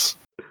 Jay,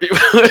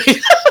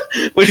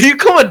 when you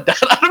become a dad,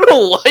 I don't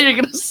know why you're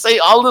gonna say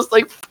all this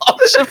like pop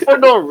shit for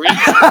no reason.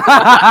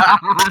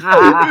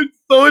 It's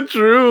so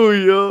true,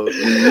 yo.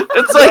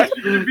 It's like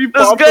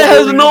this guy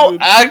has no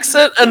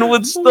accent and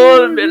would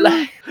still be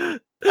like,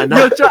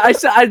 Yo, I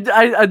said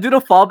I did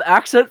a fob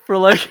accent for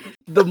like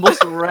the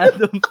most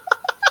random.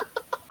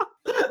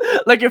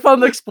 Like if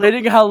I'm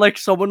explaining how like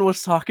someone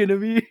was talking to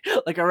me,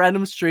 like a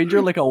random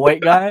stranger, like a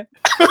white guy,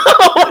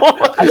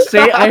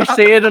 I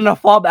say it in a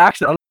fob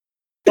accent. I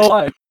don't know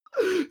why.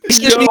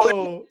 Excuse me.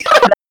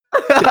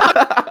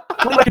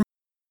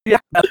 Yo.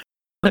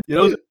 You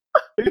know?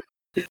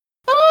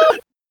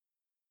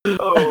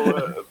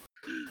 Oh,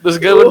 this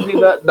guy would be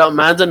that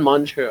man's in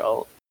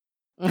Montreal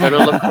trying to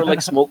look for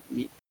like smoked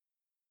meat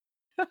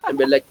and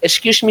be like,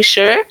 "Excuse me,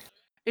 sir,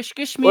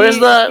 Excuse me. where's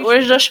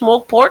the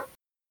smoked pork?"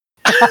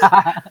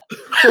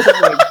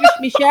 Excuse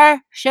me, sir.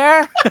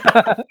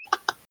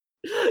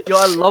 Yo,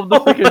 I love the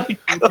freaking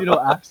Filipino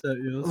accent.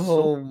 Yo,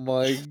 Oh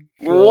my god.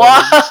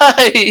 Why?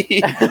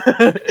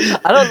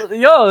 I don't.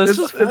 Yo, it's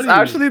just It's funny.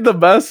 actually the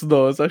best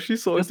though. It's actually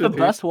so It's the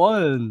entertaining. best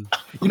one.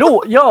 You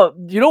know, yo,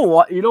 you know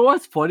what? You know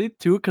what's funny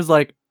too? Cause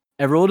like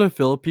everyone in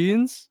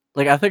Philippines,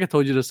 like I think I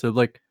told you this,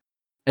 like,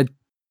 and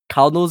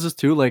Kyle knows this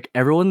too. Like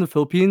everyone in the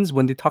Philippines,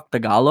 when they talk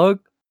Tagalog,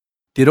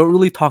 they don't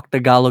really talk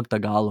Tagalog.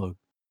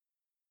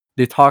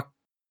 They talk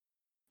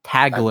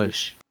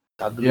Taglish.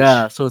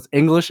 Yeah, so it's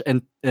English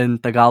and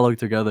Tagalog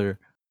together.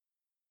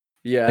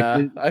 Yeah,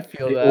 Like, I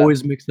feel they that.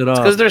 always mix it It's up.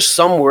 because there's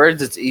some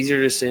words it's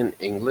easier to say in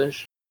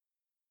English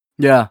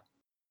Yeah,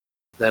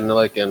 than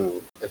like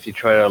if you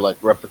try to like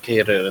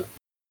replicate it in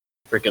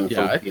freaking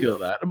Yeah, I Filipino. feel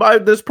that.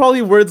 But there's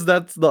probably words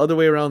that's the other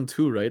way around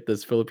too, right?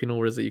 There's Filipino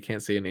words that you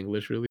can't say in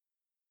English, really.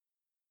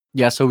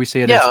 yeah. So we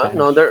say it in Yeah, Spanish.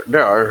 no,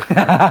 there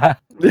are.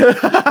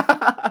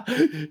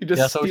 You just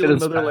Yeah, so we steal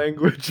did in another Spanish.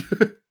 language.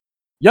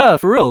 Yeah,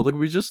 for real. Like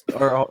we just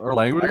our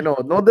language. I know.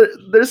 No,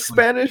 there's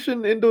Spanish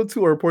and Indo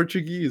too, or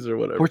Portuguese or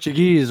whatever.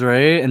 Portuguese,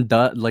 right? And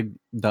like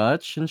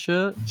Dutch and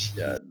shit.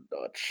 Yeah,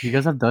 Dutch. You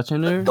guys have Dutch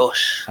in there?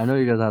 Dosh. I know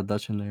you guys have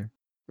Dutch in there.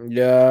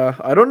 Yeah,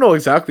 I don't know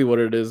exactly what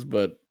it is,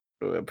 but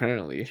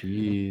apparently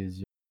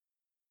Jeez.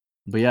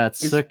 But yeah,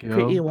 it's it's sick,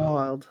 pretty yo.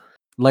 wild.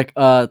 Like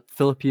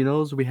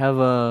Filipinos, we have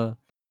a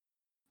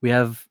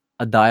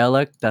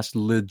dialect that's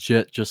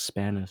legit just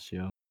Spanish,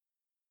 yo.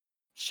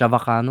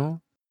 Chavacano?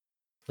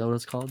 Is that what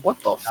it's called? What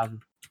the? Oh,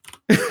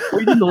 you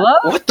didn't know that?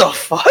 What the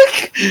fuck?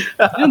 You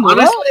didn't know that?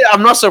 Honestly,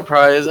 I'm not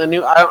surprised.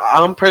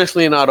 I'm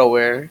personally not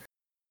aware.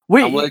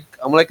 Wait, I'm like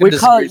a wait,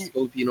 Kyle, disgraced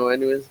Filipino,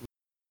 anyways.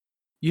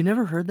 you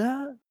never heard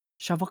that?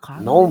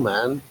 Chavacano? No,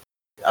 man.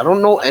 I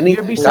don't know any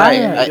You're guy.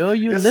 Bisaya, yo.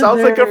 You It live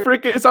sounds like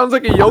there. it sounds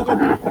like a yoga.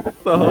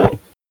 What the hell?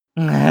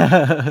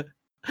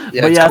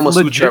 Yeah, But it's yeah, Kama it's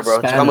Sutra, legit bro.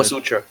 It's Kama Spanish.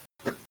 Sutra.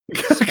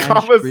 Spanish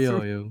Kama Creole,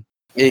 Sutra. yo.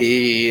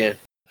 Yeah.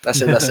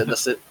 That's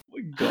it. Oh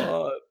my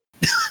god.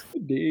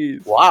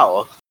 Days.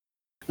 Wow.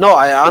 No,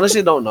 I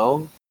honestly don't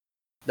know.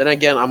 Then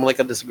again, I'm like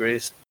a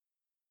disgrace.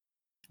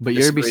 But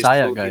you're a Disgraced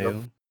Bisaya guy, Filipino.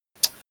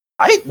 yo.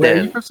 I Wait, are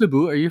you then. from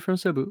Cebu? Are you from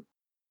Cebu?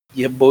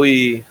 Yeah,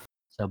 boy.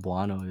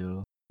 Cebuano,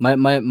 yo.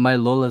 My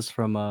Lola's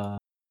from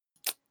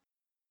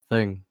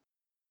thing.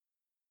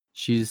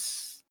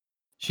 She's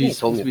You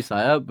told speaks me.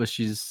 Bisaya, but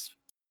she's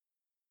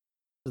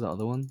what's the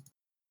other one?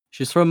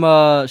 She's from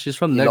Ilocano.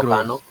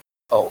 Negros.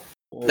 Oh.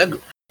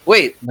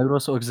 Wait.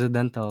 Negros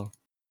Occidental.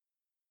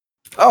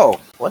 Oh,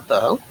 what the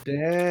hell?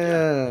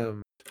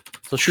 Damn.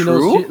 So she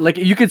knows True? like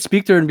you could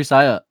speak to her in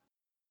Bisaya.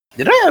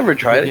 Did I ever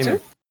try it Became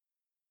too?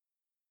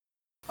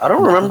 I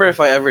don't remember if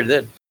I ever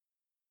did.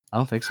 I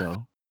don't think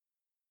so.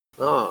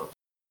 Oh,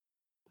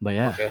 But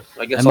yeah. okay.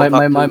 I guess And I'll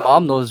talk my to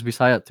mom knows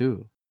Bisaya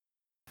too.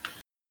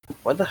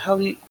 What the hell?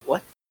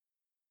 What?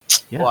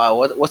 Yeah. Wow.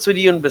 What's with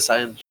you and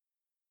Bisayan?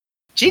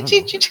 don't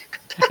know.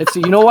 It's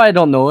you know why I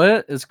don't know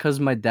it? It's because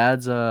my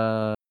dad's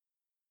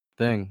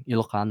thing,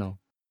 Ilocano.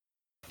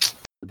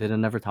 They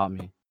never taught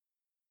me.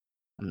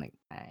 I'm like,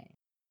 "Ay."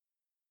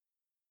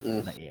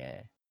 But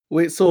yeah.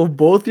 Wait, so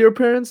both your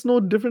parents know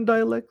different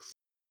dialects?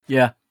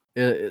 Yeah.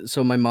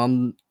 So my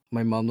mom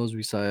knows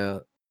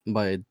Visaya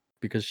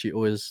because she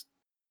always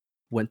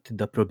went to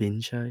the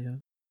provincia, yeah.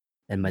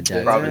 And my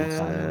dad's Province.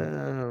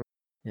 Ilocano.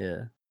 Damn.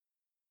 Yeah.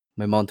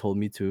 My mom told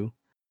me too.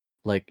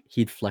 Like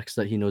he'd flex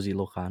that he knows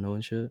Ilocano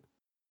and shit.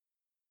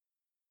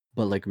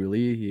 But like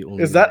really he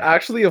only Is that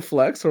actually a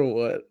flex or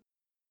what?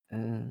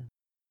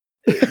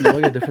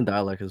 knowing a different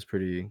dialect is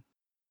pretty It's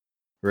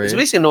right?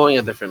 basically knowing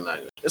a different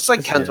language. It's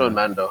like Canto Yeah. and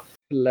Mando.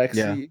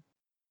 Flexi.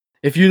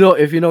 If you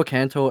know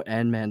Canto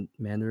and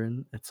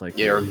Mandarin, it's like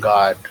You're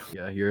God.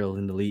 yeah, you're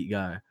an elite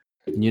guy.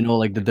 And you know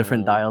like the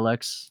different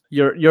dialects.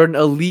 You're an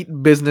elite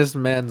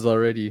businessman's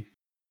already.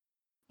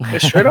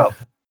 It's straight up.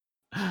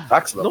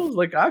 Facts No, though.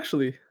 like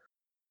actually.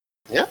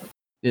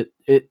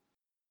 It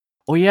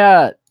oh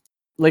yeah,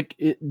 like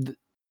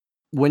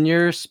when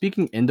you're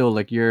speaking Indo,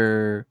 like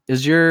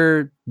is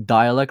your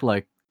dialect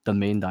like the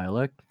main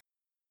dialect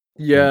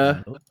in Yeah.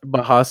 Indo? What is it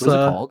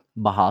Bahasa. called?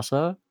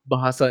 Bahasa?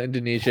 Bahasa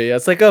Indonesia. Yeah,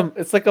 it's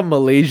like a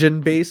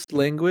Malaysian based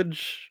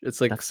language.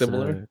 It's like That's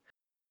similar.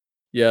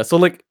 Yeah, so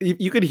like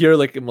you could hear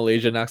like a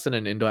Malaysian accent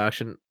and Indo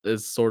accent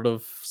is sort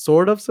of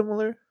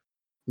similar.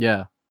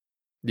 yeah.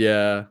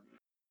 Yeah.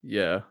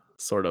 Yeah,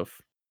 sort of.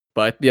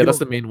 But yeah, that's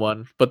Yo, the main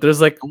one. But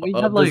there's like don't we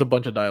have there's a like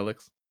bunch of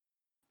dialects.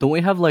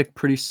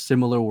 pretty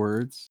similar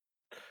words?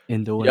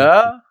 Indo and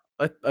Yeah,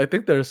 I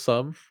think there's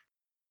some.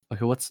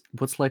 okay, what's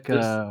like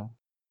There's I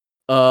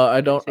how do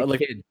you don't say like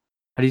kid?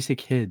 How do you say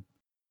kid?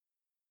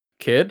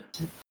 kid.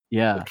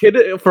 Yeah. Kid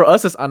for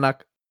us is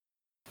anak.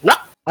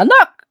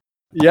 Anak.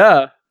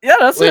 Yeah. Yeah,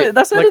 that's Wait, it.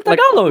 That's it in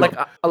Tagalog.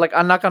 Like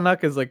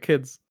anak-anak is like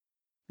kids.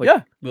 Like,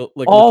 yeah.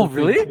 like Oh, little kids.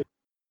 really?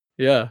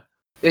 Yeah.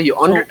 Yeah, you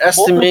So,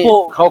 underestimate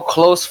multiple- how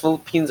close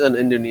Philippines and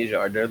Indonesia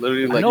are. They're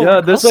literally I like know,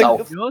 yeah, there's like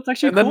south. you know, it's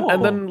actually and then cool.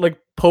 and then like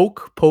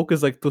poke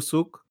is like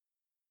tusuk.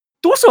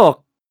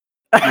 Tusok.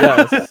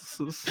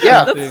 Yes.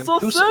 Yeah, That's so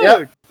Tus- sick.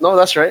 yeah. No,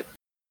 that's right.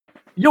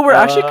 Yo, we're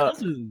actually Uh,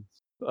 cousins.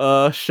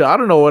 shit, I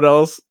don't know what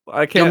else.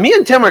 I Yo, can't. me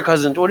and Tim are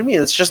cousins. What do you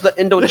mean? It's just the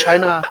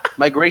Indo-China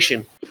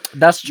migration.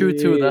 That's true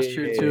too. That's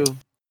true Yeah. too.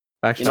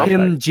 Fact, You know?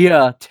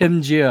 fact,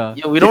 Tim Gia.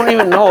 Yo, we don't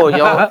even know,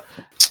 yo.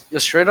 Yo,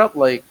 straight up,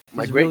 like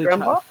my He's great really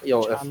grandpa,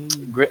 yo, if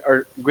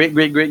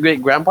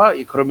great grandpa,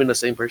 you could have been the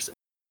same person.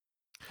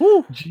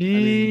 Whew.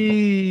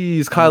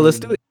 Jeez, Kyle, let's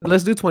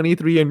do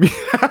 23 and me.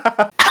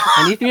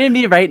 23 and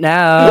me right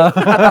now.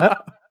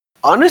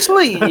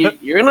 Honestly,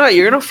 you're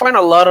gonna find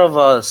a lot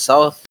of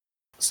South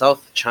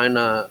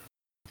China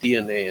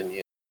DNA in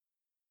you,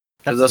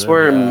 because that's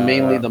where Yeah.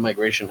 mainly the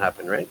migration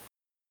happened, right?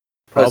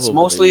 But it's Probably.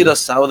 mostly the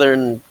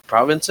southern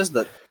provinces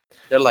that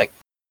they're like,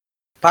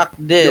 pack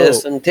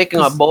this and taking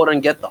a 'cause- boat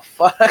and get the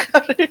fuck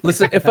out of here.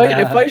 Listen, if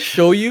I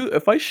show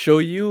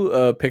you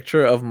a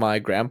picture of my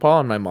grandpa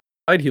on my mom's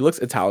side, he looks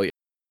Italian.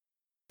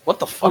 What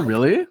the Oh, fuck?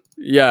 really?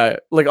 Yeah,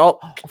 like I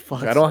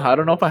That's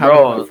don't know if I have it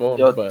on my Bro, phone.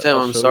 yo, but Tim,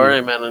 I'll I'm show sorry,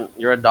 you. man.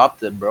 You're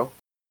adopted, bro.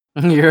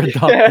 You're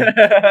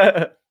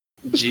adopted.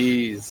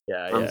 Jeez.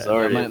 Yeah, I'm yeah.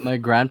 sorry. My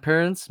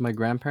grandparents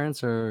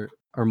are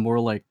more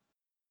like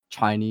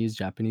Chinese,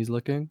 Japanese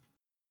looking.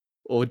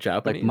 Oh, Like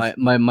Japanese.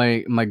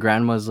 my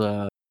grandma's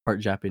part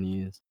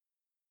Japanese.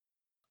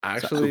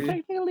 Actually,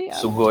 Technically,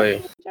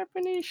 Sugoi.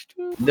 Japanese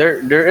too.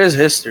 There is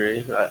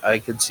history. I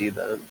could see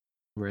that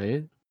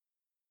Right?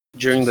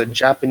 during the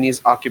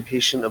Japanese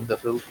occupation of the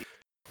Philippines.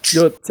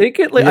 yo, take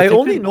it like Yeah, I take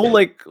only it- know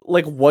like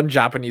one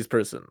Japanese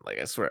person. Like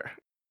I swear,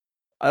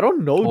 I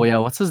don't know Oh yeah,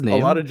 what's his a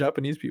name? lot of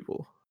Japanese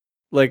people.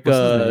 Like What's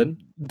his name?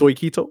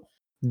 Doikito.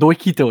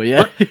 Doikito,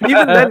 yeah.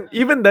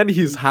 Even then,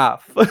 he's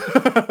half.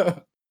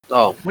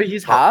 Oh, Wait,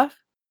 he's half?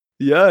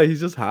 Yeah, he's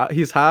just half.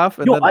 He's half,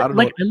 and Yo, then I don't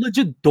know. I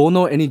legit don't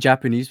know any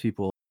Japanese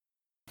people.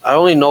 I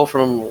only know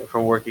from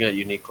working at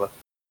Uniqlo.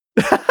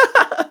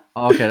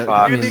 Oh, okay,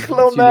 Fuck. Uniqlo, it's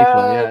Uniqlo.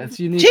 Yeah, man. it's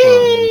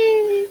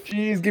Uniqlo.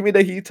 Jeez, give me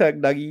the heat tag,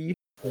 Duggy.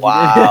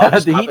 Wow, The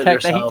stop heat it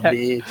tech, the heat yourself, tech.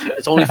 bitch.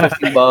 It's only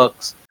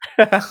 $15.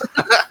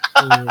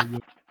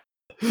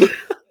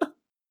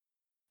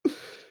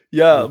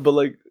 Yeah, but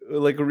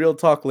like real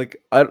talk,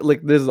 like I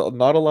like there's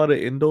not a lot of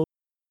Indo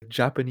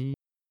Japanese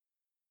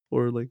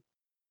or like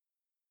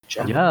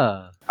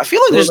Yeah. I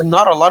feel like there's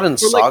not a lot in or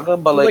like- Saga,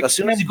 but or like like as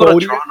soon as you go to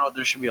Cambodia. Toronto,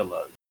 there should be a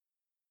lot.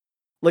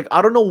 Like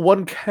I don't know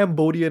one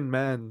Cambodian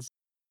man's.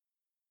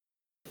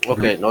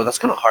 Okay, no, that's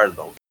kind of hard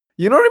though.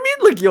 You know what I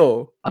mean? Like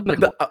yo, I'm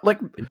gonna like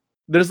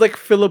there's like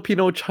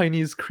Filipino,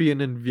 Chinese,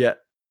 Korean, and Viet.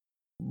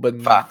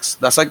 But Facts.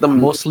 That's like the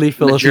mostly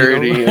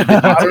majority Filipino. of the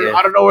I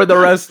GTA. don't know where the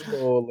rest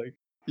go. Like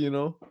you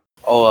know,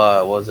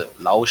 Oh, what was it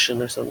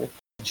Laotian or something?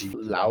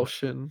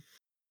 Laotian.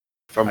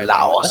 From I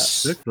Laos.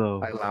 Sick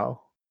though. I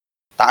Lao.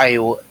 Thai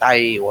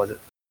was it?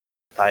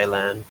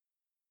 Thailand.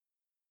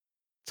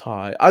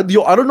 Thai. I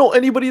don't know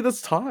anybody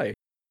that's Thai.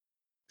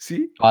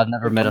 See? I've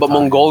never met a But Thai.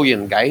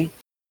 Mongolian guy.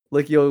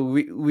 Like yo,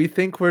 we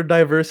think we're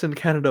diverse in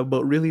Canada,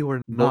 but really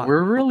we're But not.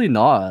 we're really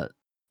not.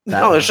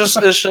 No, it's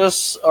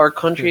just our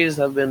countries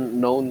have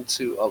been known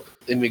to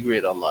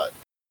immigrate a lot.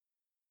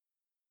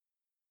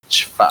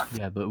 Fact.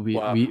 Yeah, but we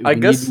Wow. we, I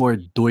we guess- need more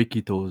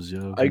doikitos,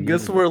 yo. I We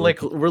guess need we're a like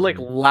doikito.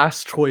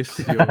 last choice,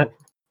 yo.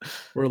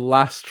 We're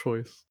last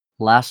choice.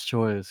 last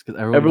choice because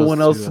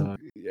Everyone else goes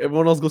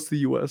everyone else goes to the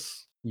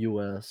US. to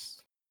US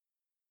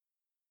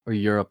or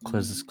Europe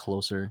because it's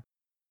closer.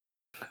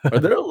 Are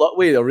there a lot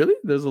wait, really?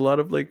 There's a lot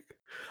of like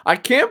I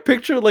can't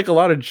picture like a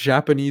lot of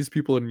Japanese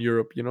people in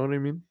Europe, you know what I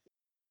mean?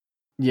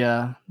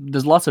 Yeah,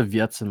 there's lots of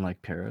Viets in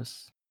like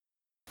Paris.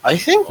 I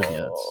think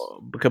Yes.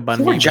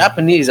 for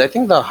Japanese, I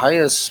think the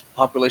highest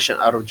population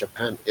out of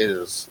Japan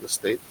is the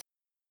States.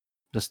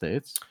 The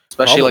States.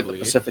 Especially like the Probably,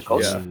 Pacific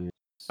Coast. yeah.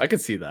 I could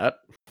see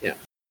that.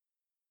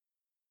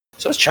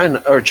 So it's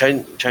China or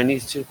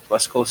Chinese too.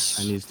 West Coast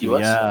Chinese too,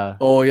 US. yeah.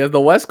 Oh yeah, the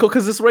West Coast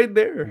because it's right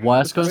there.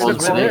 West Coast right is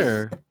across- right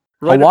there.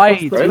 Right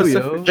Hawaii across the too,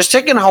 Pacific. yo. Just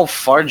taking how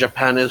far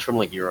Japan is from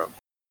like Europe.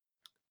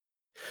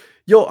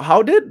 Yo,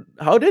 how did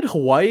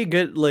Hawaii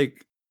get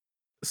like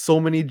so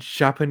many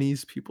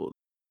Japanese people?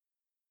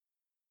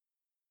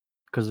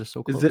 Because they're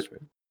so Is close, it-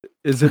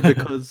 Is it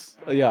because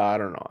yeah, I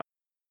don't know.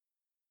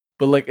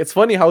 But like it's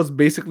funny how it's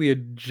basically a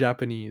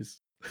Japanese.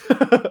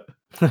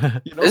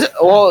 right? You know? Is it?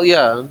 Well,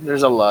 yeah.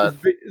 There's a lot.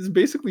 It's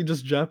basically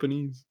just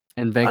Japanese.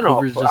 And I know.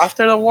 Vancouver's But just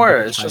after the war,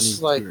 it's Chinese just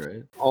too, like,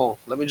 right? oh,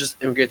 let me just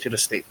immigrate to the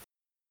state.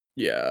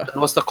 Yeah.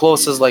 And what's the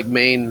closest like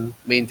main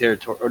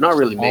territory, or not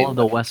really main? all of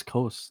the but- West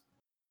Coast.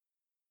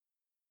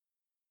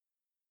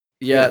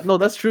 Yeah, no,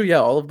 that's true. Yeah,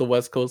 all of the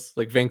West Coast,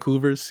 like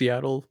Vancouver,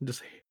 Seattle,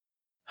 just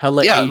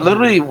hella. yeah, Asian.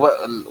 literally,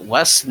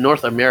 West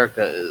North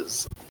America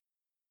is.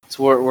 It's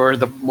where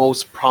the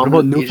most What prominent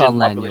about Asian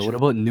Newfoundland, yo? population. What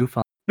about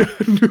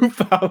Newfoundland?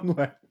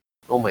 Newfoundland.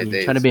 Oh my You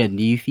days! trying to be a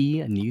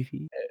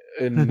Newfie?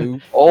 New.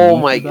 Oh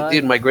Newfie my bag?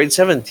 dude, my grade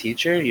 7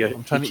 teacher, I'm he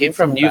trying to came eat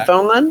from some back.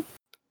 Newfoundland.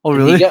 Oh, and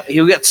really?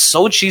 He'll get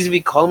so cheesy we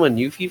call him a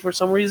Newfie for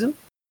some reason.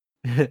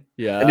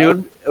 Yeah. And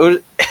it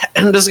would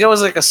and this guy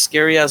was like a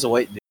scary ass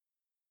white dude.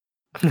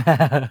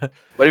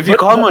 But if you But-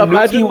 call him but a Newfie,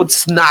 imagine- he would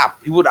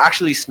snap. He would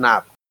actually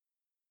snap.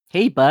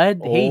 hey, bud.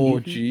 Hey, Oh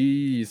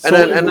Newfie. jeez. And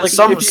then like,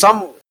 some if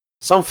you-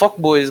 some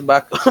fuckboys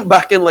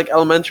back in like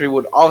elementary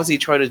would obviously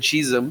try to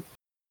cheese him.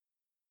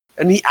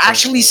 And he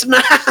actually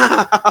snapped.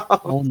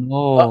 Oh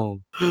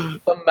no.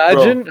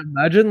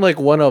 imagine like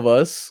one of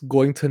us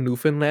going to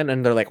Newfoundland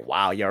and they're like,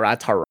 "Wow, you're a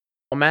Toronto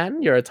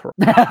man. You're a Toronto."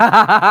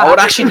 I would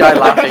actually die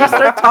laughing. Just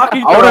start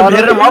talking I would have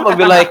hit Toronto. him up and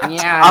be like,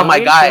 Yeah, "Oh my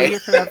eh? guy."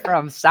 So you're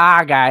from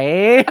Saga,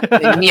 eh?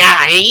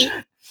 Yeah,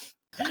 eh?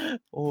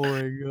 Oh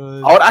my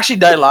god. I would actually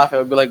die laughing.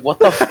 I'd be like, "What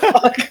the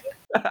fuck?"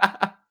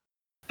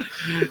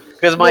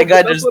 Because my No, but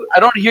God, that's what- I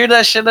don't hear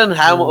that shit in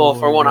Ham. Oh Oh,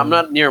 for my one, I'm God.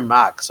 not near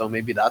Mac, so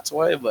maybe that's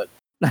why. But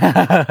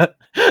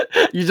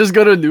You just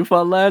go to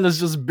Newfoundland, it's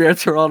just bare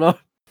Toronto.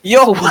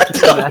 yo, what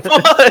the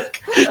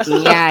fuck?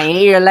 Yeah, eh?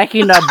 You're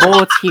liking the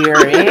boats here,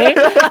 eh?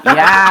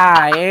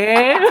 Yeah,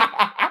 eh?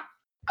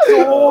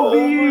 Oh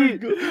my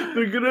God.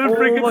 They're gonna Oh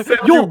freaking my- send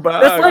yo, you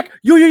back. that's like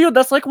yo.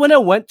 That's like when I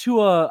went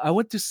to I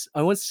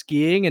went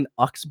skiing in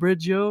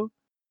Uxbridge, yo.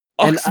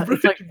 and, it's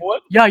Oxbridge, like-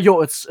 what? Yeah,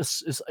 yo,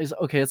 it's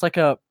okay. It's like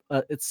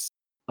it's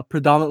a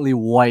predominantly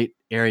white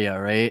area,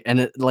 right? And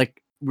it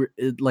like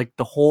like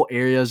the whole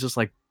area is just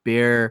like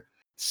bare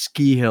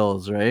ski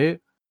hills, right?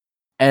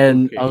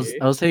 And I Okay.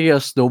 was taking a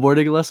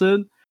snowboarding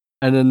lesson,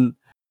 and then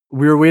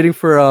we were waiting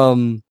for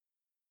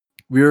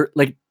we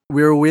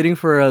were waiting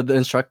for the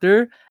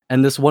instructor,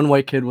 and this one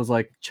white kid was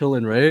like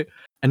chilling, right?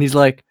 And he's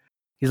like,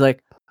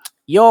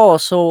 yo,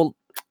 so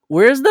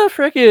where's the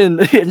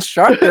freaking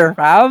instructor,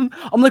 fam?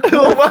 I'm like, what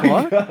Oh the my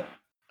fuck? God.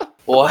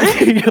 What?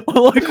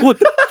 Like what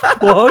the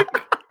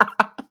fuck?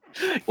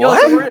 Yo,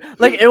 What? so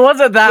like it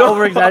wasn't that No.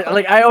 over exaggerated.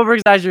 Like I over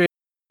exaggerate.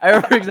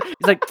 He's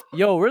like,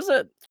 yo, where's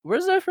the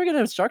freaking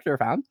instructor,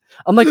 fam?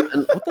 I'm like,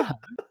 what the hell?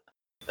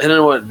 And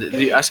then what? Did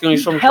you ask him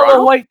he's from hella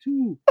Toronto? white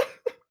too.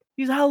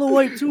 He's hella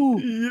white too.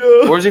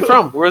 Yeah. Where's he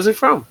from? Where's he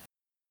from?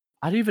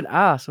 I didn't even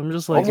ask. I'm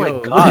just like, Oh my yo.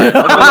 God.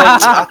 I'm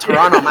like,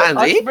 Toronto man,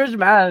 eh? Uxbridge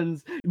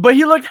mans. But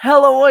he looked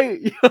hella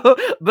white. Yo.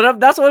 But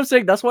that's what I'm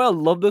saying. That's why I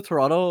love the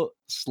Toronto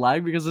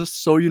slang because it's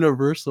so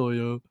universal,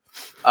 yo.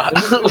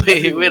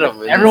 Wait a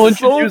minute. Everyone It's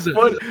so should use it.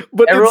 fun,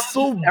 but Everyone- it's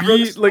so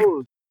Everyone beat.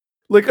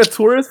 Like knows. a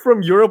tourist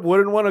from Europe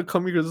wouldn't want to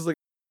come here because it's like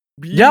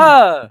beat.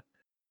 Yeah.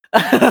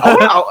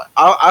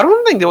 I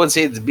don't think they would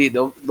say it's beat.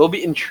 They'll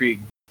be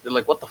intrigued. They're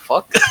like, what the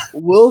fuck?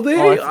 Will they?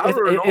 Oh, I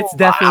don't know. it's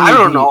definitely. I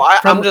don't know.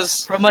 B. I'm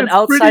just. From an It's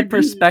pretty outside B.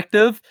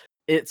 perspective,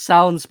 it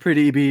sounds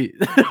pretty B.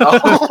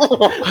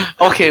 Oh.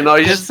 Okay, no,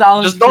 you It just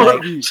sounds don't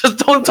pretty B. just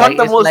don't talk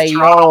the it's most like,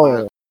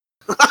 trauma.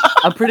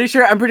 I'm pretty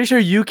sure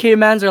UK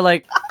mans are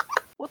like,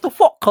 what the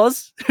fuck,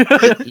 cuz?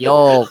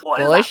 yo,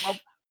 What is that, push. bro?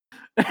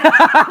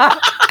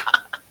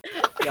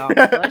 Yo,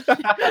 push.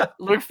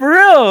 Look for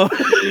real.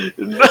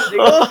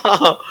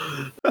 No.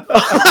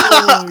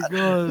 Oh my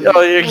god.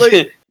 Yo,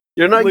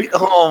 you're not. like-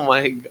 Oh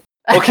my god.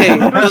 Okay,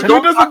 Who just who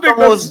don't doesn't talk the think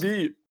that's most.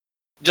 deep?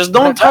 Just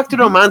don't talk to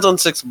the mans on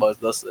 6 bus.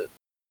 That's it.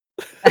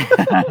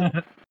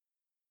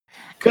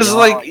 Cause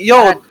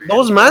Yo, like,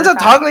 those mans that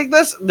talk like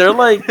this, they're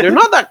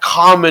not that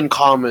common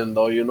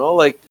though.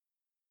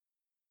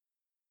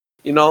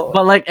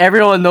 But like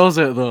everyone knows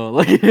it though.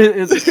 Like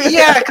it's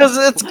Yeah, because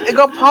it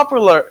got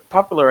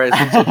popularized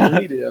on social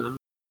media.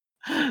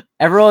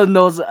 everyone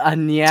knows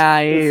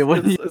anyai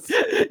when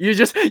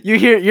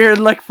you're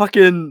in like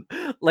fucking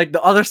like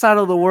the other side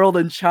of the world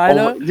in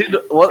China. Dude,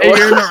 what? And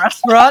you're in a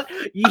restaurant,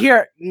 you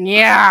hear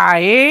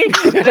nyai.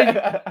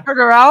 Turn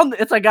around,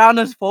 it's a guy on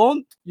his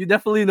phone. You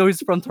definitely know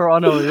he's from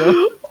Toronto,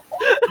 yo.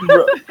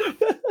 Bro,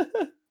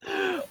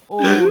 Oh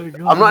my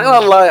god. I'm not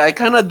gonna lie, I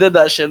kind of did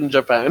that shit in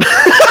Japan.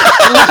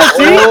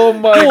 Oh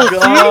my Oh, see?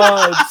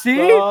 god! See?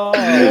 stop.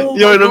 Oh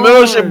Yo, my in the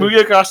middle of God.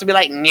 Shibuya cross to be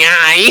like,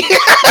 nyai.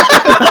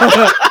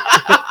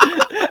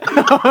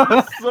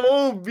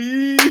 So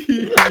B. Yo,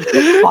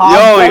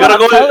 we gotta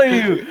go. telling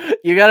you.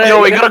 You gotta.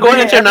 Yo, we you gotta go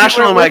bring it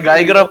international, everywhere my with guy.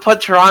 You you. gotta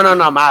put Toronto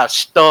on a map,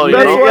 still, you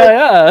That's know? why-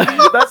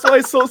 Yeah. That's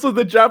why so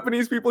the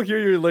Japanese people here,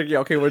 you're like, yeah,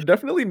 okay, we're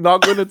definitely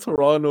not going to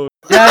Toronto.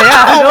 Yeah,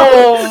 I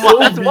know. Oh,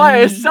 That's why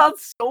it B.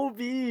 sounds so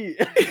B.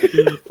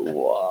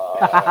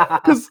 Wow.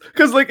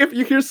 Cause like if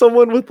you hear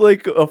someone with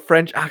like a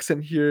French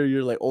accent here,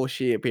 you're like, oh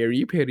shit,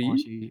 Perry. Oh,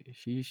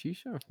 she's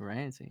sure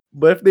Francie.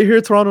 But if they hear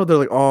Toronto, they're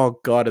like, oh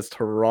god, it's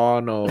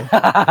Toronto.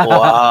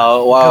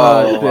 Wow, wow,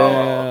 God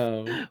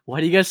wow. damn. Why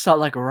do you guys sound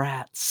like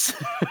rats?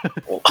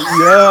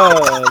 Yeah.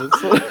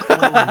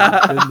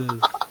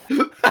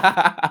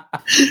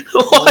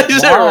 Why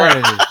is it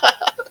Why? right?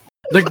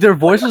 Like their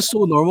voice is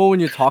so normal when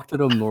you talk to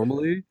them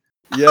normally.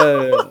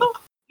 Yeah.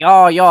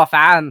 Yo,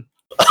 fan.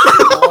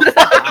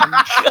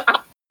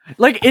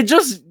 Like it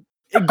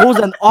goes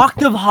an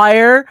octave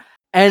higher,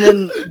 and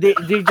then they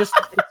just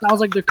it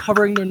sounds like they're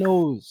covering their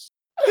nose.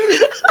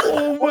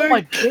 Oh Oh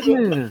my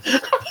goodness!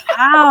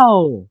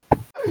 How?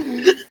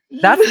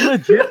 That's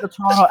legit the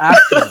Toronto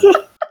accent.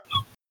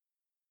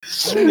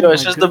 Yo,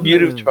 it's my just the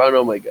beauty of goodness.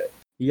 Toronto, my guy.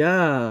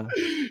 Yeah,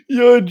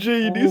 Yo,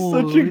 Jade, he's such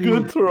a Holy.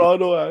 good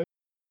Toronto act.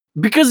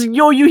 because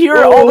you hear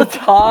it all the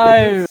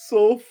time. It's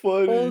so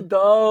So funny.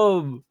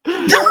 dumb.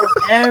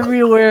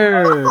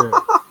 Everywhere.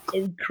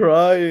 I'm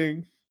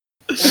crying.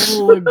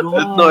 Oh my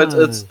god. No,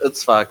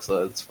 it's facts,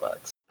 though. It's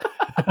facts.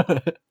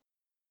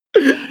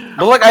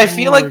 But like, I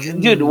feel Oh my like,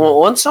 dude, goodness.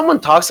 once someone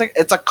talks like,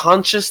 it's a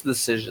conscious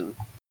decision.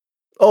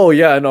 Oh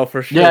yeah, no,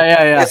 for sure.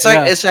 Yeah. It's like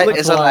yeah. it's like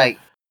it's like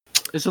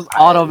It's just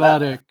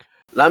automatic.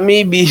 let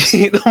me be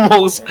the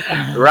most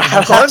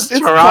rap It's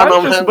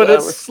Toronto conscious, man but it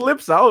ever.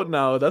 slips out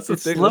now. That's the It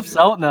thing. slips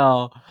out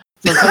now.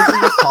 Sometimes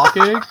you're just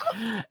talking,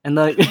 and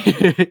like,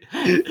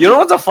 You know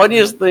what's the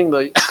funniest thing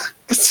though?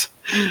 'Cause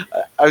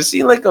I've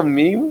seen like a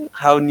meme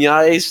how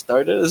Nyae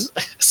started. It's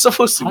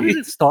supposed to how did be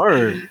it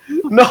start?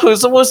 no,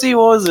 it's supposed to be,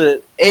 what was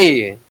it?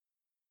 A.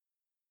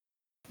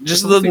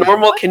 Just the Supposed to be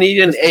normal what?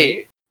 Canadian Just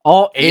A.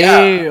 Oh, A.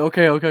 Yeah.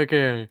 Okay. And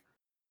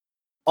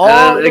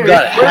it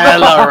got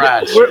hella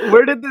rash.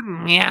 Where did the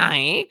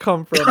nyai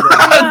come from? then?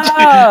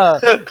 Yeah,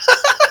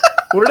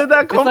 Where did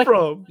that come like-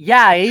 from? bud.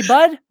 Yeah,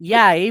 bud.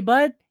 Yeah,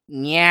 bud.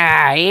 Yo,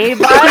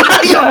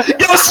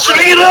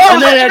 straight up!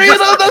 And then it Straight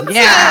just- up! That's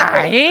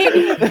Yeah,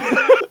 it!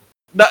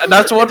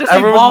 That's what just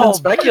everyone's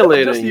been evolved.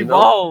 speculating, Just you know?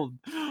 evolved.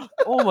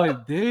 Oh my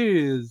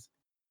days.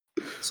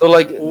 So,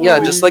 like, yeah,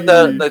 just like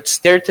Holy. the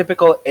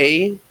stereotypical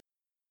A,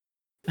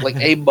 like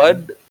A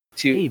bud,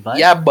 to Hey, bud.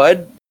 yeah,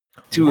 bud,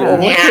 to Yeah.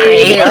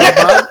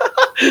 yeah, bud.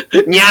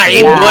 Yeah,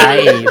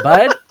 Yeah, bud.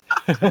 bud.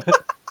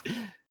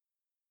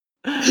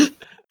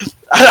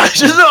 I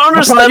just don't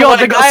understand Yo, why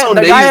the it got guy, so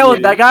the guy, nasally.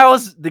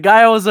 the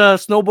guy I was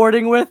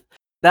snowboarding with.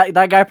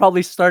 That guy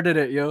probably started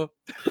it, yo.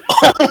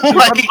 Oh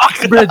my From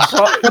Oxbridge.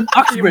 From He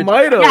Oxbridge.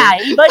 might have. Yeah,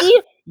 hey, buddy.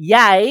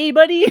 Yeah, hey,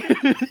 buddy.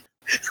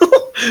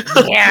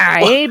 Yeah,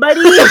 hey,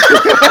 buddy. He's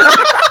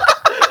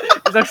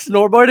like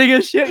snowboarding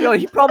and shit, yo.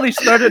 He probably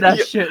started that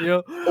Yeah. shit,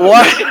 yo.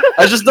 Why?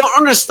 I just don't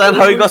understand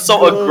how he got so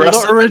Oh,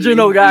 aggressive. The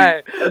original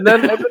guy. And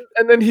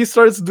then he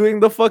starts doing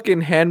the fucking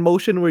hand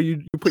motion where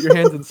you put your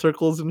hands in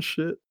circles and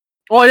shit.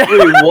 Oh yeah.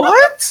 Wait,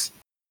 what?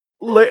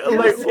 Like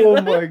see oh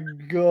that? my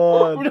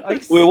god.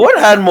 Wait, what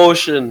hand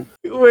motion?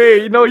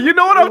 Wait, no, you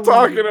know what I'm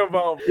talking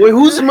about, Wait,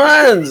 whose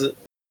man's?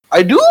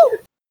 I do?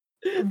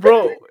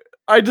 bro.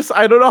 I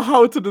don't know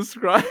how to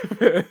describe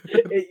it.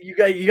 You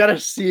gotta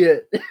see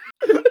it.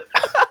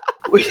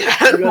 Wait,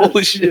 hand You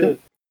gotta see motion. it.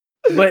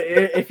 But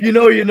if you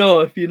know, you know.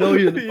 If you know,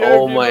 you know. Yeah,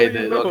 Oh if you my know, you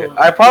days. know. Okay.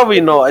 I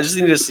probably know. I just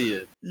need to see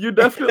it. You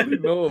definitely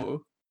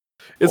know.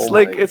 It's Oh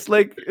like my- it's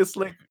like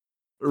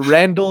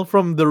Randall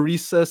from the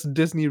Recess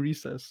Disney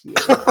Recess.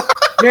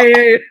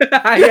 Yeah.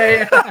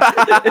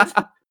 It's,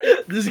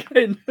 this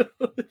guy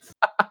knows.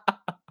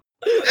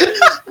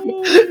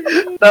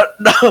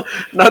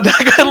 No,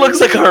 that guy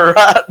looks like a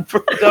rat,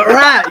 bro. The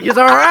rat. He's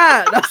a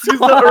rat. That's He's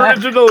the why.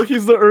 original.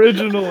 He's the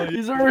original.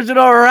 He's the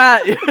original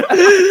rat.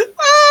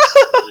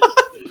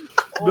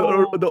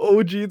 The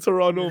OG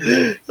Toronto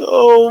man.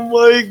 Oh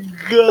my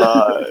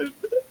god.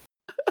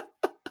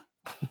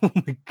 Oh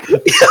my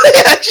god. He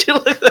actually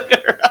looks like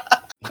a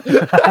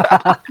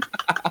rat.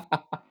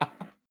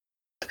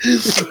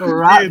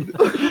 Rat.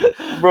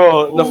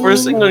 Bro, the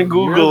first thing on You're the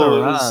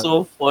Google rat. is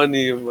so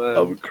funny, man.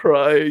 I'm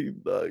crying.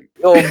 Dog.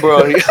 Oh,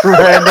 bro.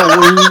 Randall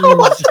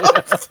Weems.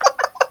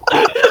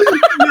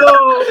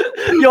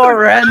 Yo,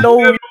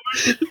 Randall.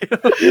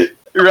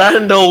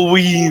 Randall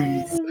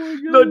Weems.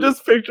 No,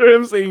 just picture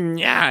him saying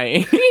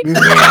 "nyai."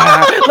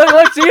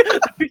 Look, see the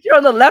picture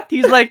on the left.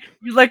 He's like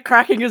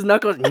cracking his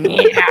knuckles.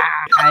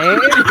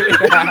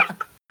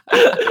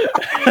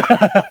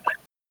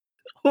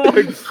 Oh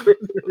my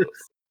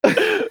goodness.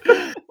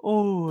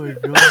 Oh my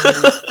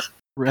god.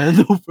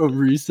 Randall from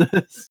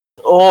Recess.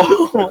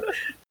 Oh,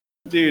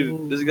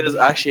 dude, this guy's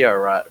actually a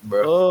rat,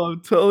 bro. Oh,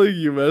 I'm telling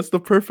you, man, it's the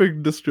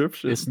perfect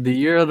description. It's the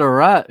year of the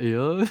rat,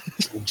 yo. The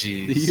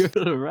Jeez. year of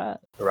the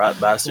rat. Rat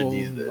bastard Oh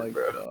these my days,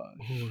 bro. God.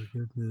 Oh my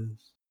goodness.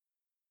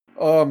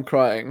 Oh, I'm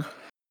crying.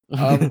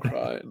 I'm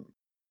crying.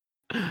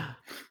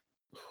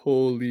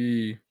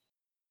 Holy.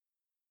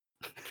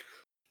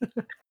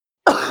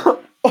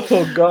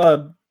 Oh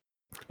God.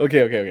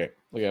 Okay.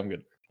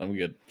 I'm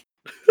good.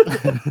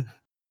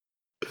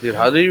 Dude,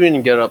 how did you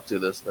even get up to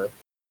this, man?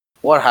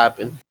 What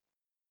happened?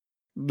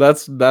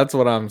 That's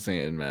what I'm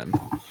saying, man.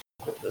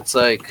 It's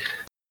like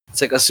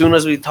as soon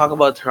as we talk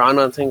about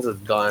Toronto and things, it's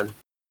gone.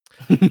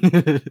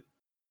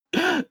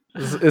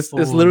 It's Oh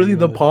literally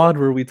the God. pod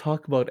where we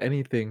talk about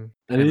anything.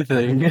 and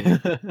Anything.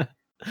 everything.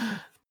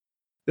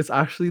 It's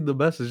actually the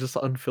best. It's just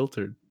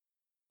unfiltered,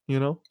 you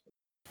know.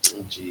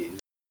 Jeez.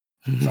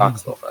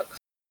 Facts though, facts.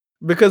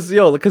 Because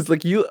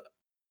like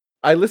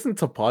I listen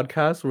to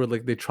podcasts where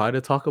like they try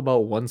to talk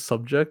about one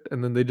subject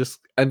and then they just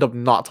end up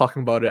not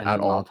talking about it And at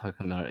I'm all. not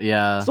talking about it.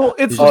 Yeah. So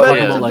it's They just better talk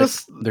yeah. to about, like,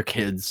 just their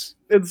kids.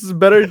 it's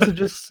better to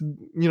just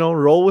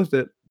roll with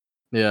it.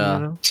 Yeah.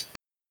 You know? It's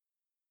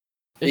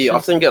You just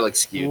often get like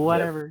skewed.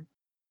 whatever.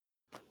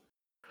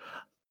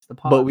 It's the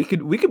But pod. we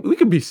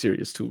could be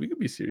serious too. We could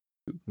be serious.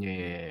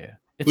 Yeah.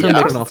 We It's can a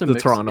mix. turn off It's a the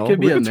mix. Toronto. It could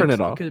be We a can mix. turn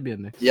it off. It could be a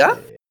mix. Yeah?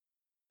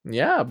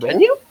 Yeah, bro.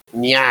 Can you?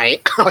 Yeah.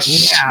 Oh,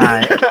 shit.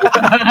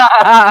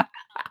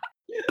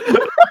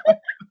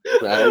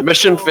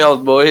 Mission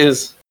failed,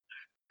 boys.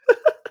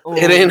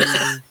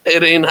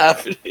 It ain't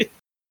happening.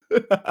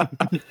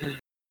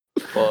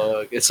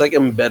 Fuck. It's like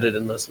embedded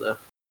in us now.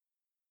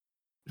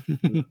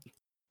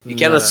 You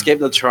can't Nah. escape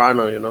the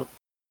Toronto, you know?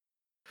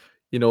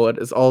 You know what?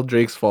 It's all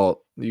Drake's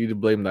fault. You need to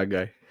blame that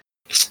guy.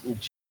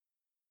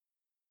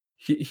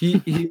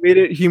 He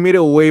made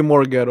it way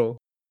more ghetto.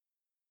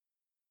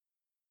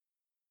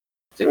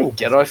 It's even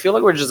ghetto. I feel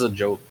like we're just a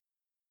joke.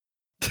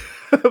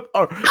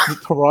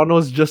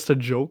 Toronto's just a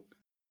joke.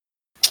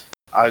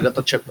 I got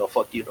the chip though.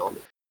 Fuck you, know.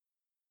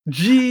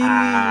 Gee.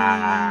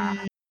 I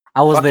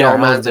was Fuck there. y'all, I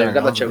man. was there. We got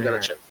I the was chip, got there.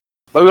 the chip.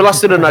 But we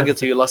lost to the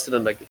Nuggets. We lost to the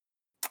Nuggets.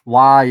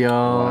 Wow, yo.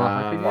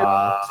 How could you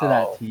Wow. lose to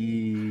that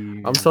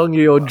team? I'm telling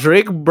you, yo,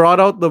 Drake brought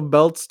out the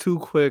belts too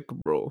quick,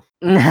 bro.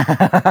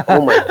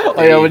 Oh my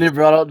Oh yeah, when he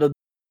brought out the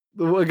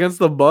Against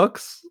the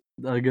Bucks,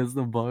 against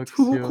the Bucks.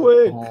 too yo.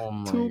 quick, Oh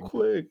my too God.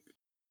 quick.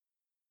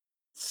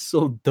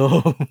 So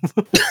dumb.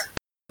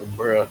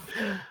 Bruh.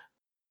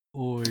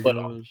 Oh my But,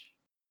 gosh.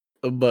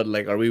 But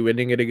like, are we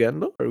winning it again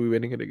though? Are we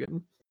winning it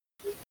again?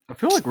 I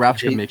feel like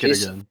Raps can J- make it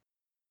Jason- again.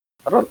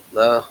 I don't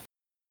know.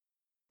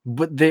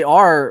 But they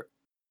are,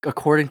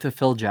 according to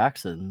Phil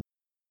Jackson,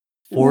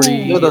 40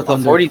 Yo, the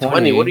under 40-20.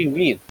 20. What do you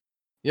mean?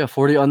 Yeah,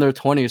 40 under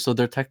 20, so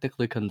they're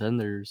technically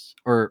contenders.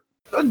 Or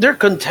They're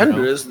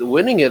contenders.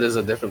 Winning it is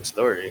a different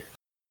story.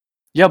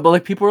 yeah, but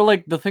like people are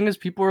like the thing is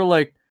people are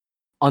like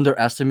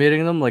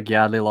underestimating them. Like,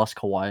 yeah, they lost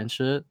Kawhi and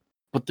shit,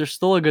 but they're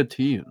still a good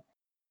team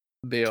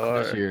They this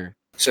are. year.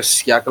 It's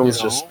just Siakam's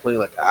You just know? playing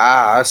like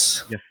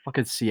ass. Yeah,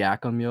 fucking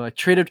Siakam, yo.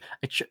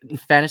 In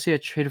fantasy, I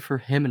traded for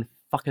him and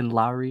fucking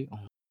Lowry.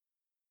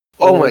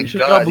 Oh my you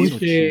should've god, got he's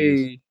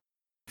Boucher.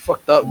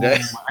 fucked up, Oh guy.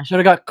 my- I should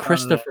have got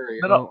Christopher.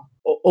 no, no.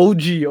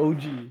 OG.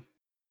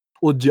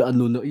 Oh,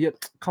 no. Yeah,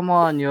 come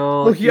on,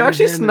 yo. Look, he Even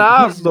actually him,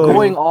 snapped, he's though.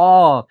 going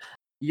off.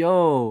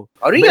 Yo.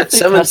 How do you But get if they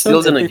 7 test him-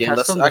 steals in if a they game? test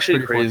That's him, that's actually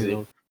pretty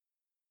funny,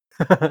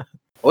 crazy. though.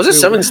 Was it Wait,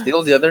 7 what?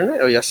 steals the other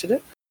night or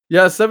yesterday?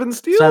 Yeah, 7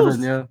 steals.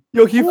 7, yeah.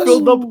 Yo, he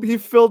filled up. Ooh. He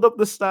filled up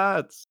the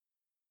stats.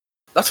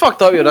 That's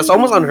fucked up, yo. That's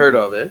almost unheard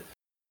of, eh?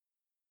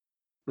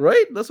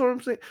 Right? That's what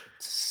I'm saying.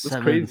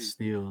 7 crazy.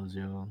 steals,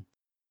 yo.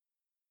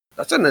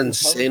 That's an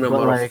insane But,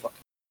 amount like, of fuck.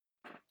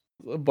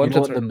 A You bunch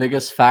know of what the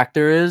biggest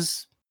factor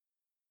is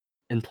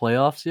in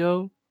playoffs,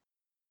 yo?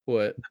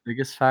 what? The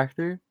biggest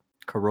factor?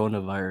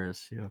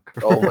 Coronavirus, yo.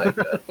 Oh my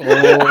god.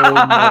 Oh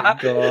my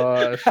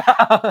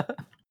gosh.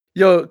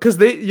 Yo, cause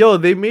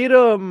they made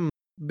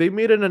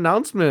an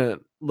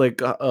announcement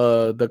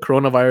the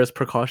coronavirus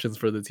precautions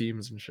for the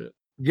teams and shit.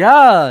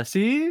 Yeah,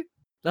 see,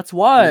 that's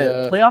why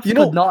Yeah. playoffs You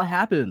know- could not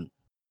happen.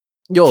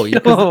 Yo, yeah,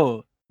 'cause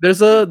Yo,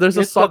 there's a it's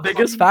the soccer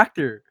biggest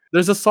factor.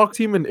 There's a soccer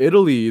team in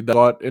Italy that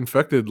got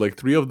infected, like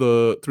 3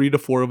 to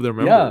 4 of their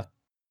members. Yeah,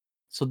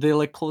 so they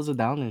like close it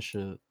down and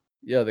shit.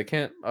 Yeah, they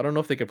can't. I don't know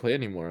if they can play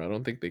anymore. I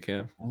don't think they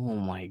can. Oh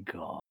my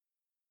god.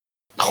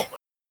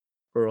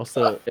 Or else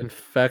they'll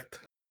infect.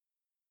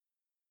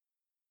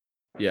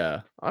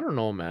 Yeah, I don't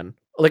know, man.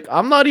 Like,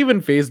 I'm not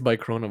even phased by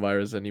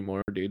coronavirus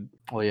anymore, dude.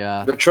 Oh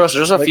yeah. But trust,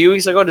 just a Like- few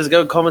weeks ago, this guy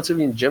would come to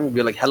me in the gym and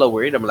be like, hella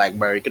worried. I'm like,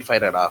 bro, you can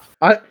fight it off.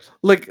 I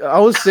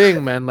was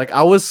saying, man. Like,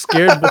 I was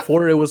scared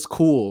before it was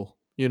cool.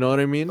 You know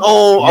what I mean?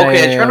 Oh, Yeah, okay.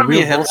 yeah, Trying yeah, to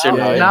be a we were both- hipster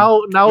yeah, now. yeah.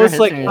 Now You're it's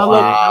like hitting hella,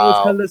 it.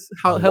 now it's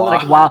hella Wow.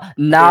 Like wow,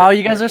 now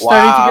you guys are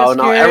starting to Wow, get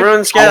no, scared.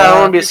 everyone's scared. I don't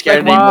want to be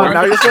scared like, wow, anymore.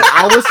 now you're scared.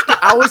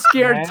 I was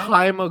scared Right?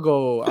 time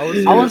ago. I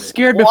was I was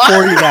scared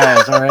before you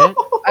guys. All right.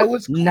 I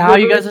was Now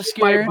you guys quivering are in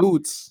scared? my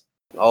boots.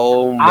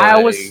 Oh my.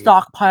 I was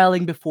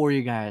stockpiling before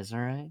you guys. All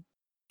right.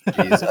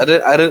 Jeez. I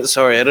didn't.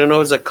 Sorry, I didn't know it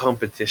was a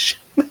competition.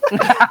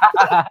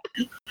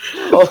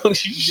 Holy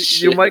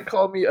shit. You might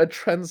call me a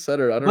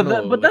trendsetter. I don't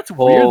know. But that's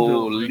weird though.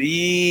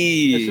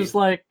 Holy. It's just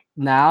like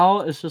now.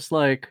 It's just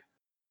like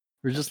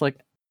we're just like,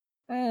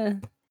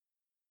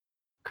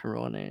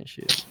 Corona and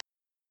shit.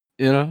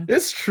 You know?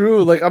 It's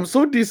true. Like, I'm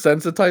so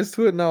desensitized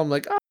to it now. I'm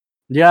like,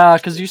 Yeah,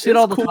 because you see it It's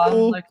all the time.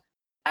 cool. Like,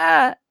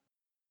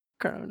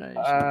 Corona.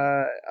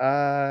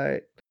 And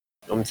shit.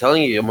 I'm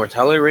telling you, your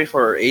mortality rate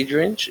for our age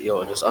range,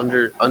 yo, just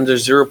under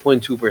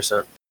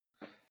 0.2%.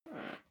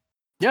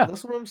 Yeah.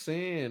 That's what I'm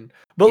saying.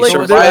 But You like,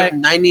 survive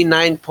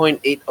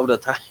 99.8 of the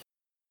time.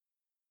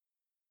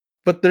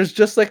 but there's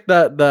just like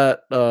that the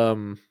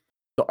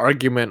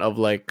argument of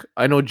like,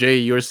 I know Jay,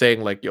 you were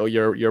saying like, yo,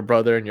 your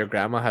brother and your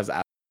grandma has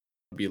asthma,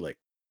 be like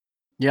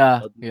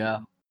Yeah, yeah.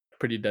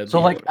 pretty deadly. So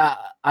like,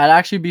 I'd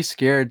actually be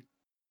scared.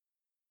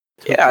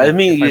 Yeah, I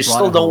mean, if I you brought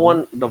still it don't home.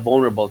 want the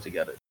vulnerable to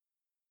get it.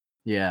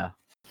 Yeah,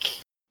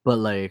 but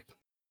like,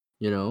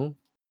 you know,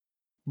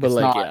 but it's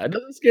like, not- yeah, it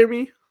doesn't scare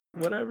me.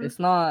 Whatever. it's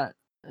not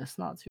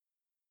too.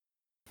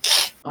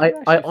 I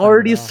actually find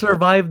already it out.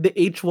 survived the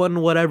H1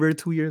 whatever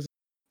 2 years.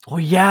 Oh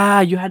yeah,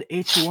 you had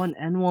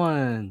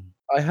H1N1,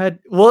 I had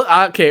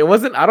okay, it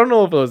wasn't. I don't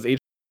know if it was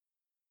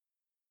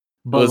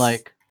but was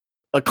like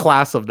a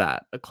class of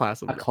that. A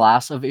class of a that.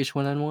 class of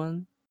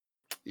H1N1.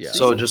 Yeah.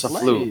 So just a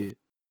flu. Slay.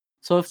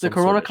 So if the Some sort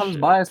corona of comes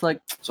shit. by, it's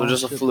like, So oh,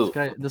 just a shit, flu.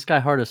 This guy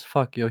hard as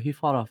fuck, yo. He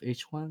fought off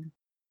H1.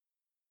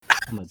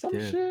 I'm a Some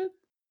dead. shit.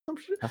 Some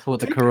shit. That's what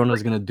the They-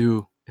 corona's gonna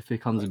do if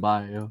it comes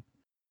by, yo.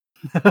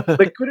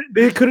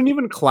 They couldn't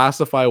even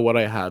classify what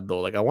I had though.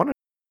 Like, I want to,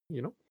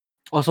 you know.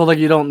 Also, like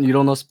you don't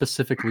know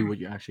specifically what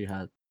you actually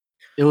had.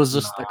 It was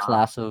just a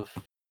class of.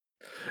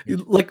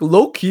 Like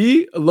low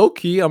key,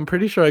 I'm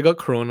pretty sure I got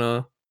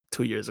corona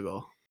 2 years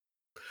ago.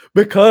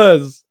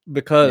 Because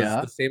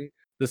Yeah.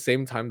 the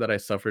same time that I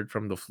suffered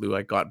from the flu,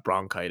 I got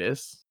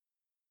bronchitis.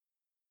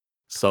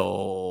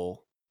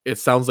 So it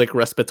sounds like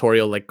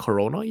respiratory, like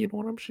corona. You know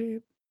what I'm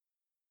saying?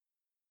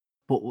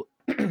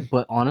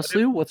 But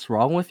honestly, what's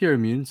wrong with your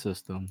immune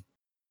system?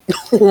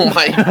 Oh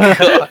my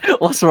god.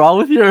 What's wrong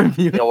with your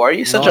immune? Yo, why are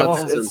you such No, a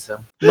it's-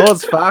 peasant, Tim? No,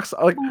 it's facts.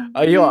 Like,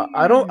 I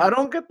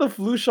don't get the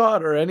flu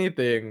shot or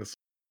anything. So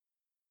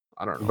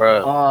I don't know.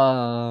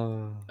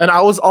 Bro. And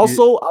I was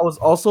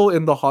also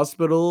in the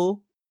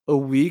hospital a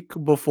week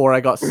before I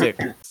got sick.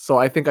 So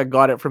I think I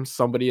got it from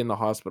somebody in the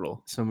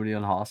hospital. Somebody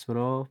in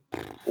hospital.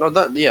 No,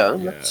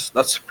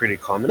 that's pretty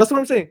common. That's what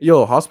I'm saying.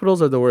 Yo,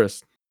 hospitals are the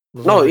worst.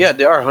 That's what No, I'm yeah,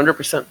 they are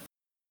 100%.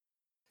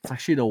 It's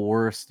actually the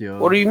worst, yo.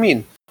 What do you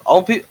mean?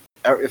 All people,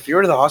 if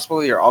you're in the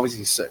hospital, you're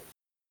obviously sick.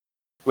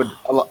 With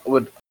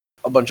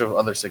a bunch of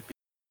other sick people.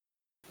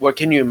 What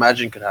can you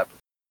imagine could happen?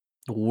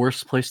 The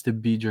worst place to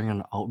be during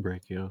an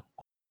outbreak, yo.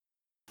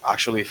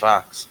 Actually,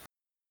 facts.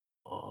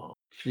 Oh.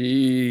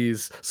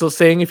 Jeez. So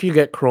saying if you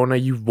get corona,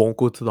 you won't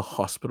go to the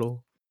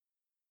hospital?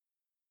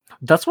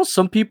 That's what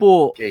some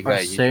people Okay, are guy,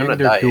 you're saying gonna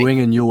they're die. doing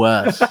in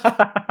US. Man,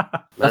 That's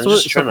I'm what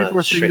just some trying people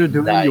are to saying they're straight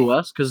doing die. in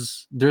US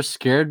because they're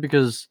scared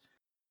because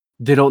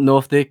they don't know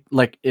if they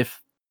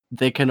if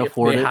they can If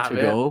afford they it have to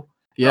it. go.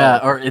 Yeah,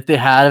 okay. or if they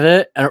have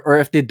it, or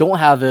if they don't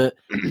have it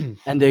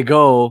and they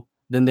go,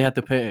 then they have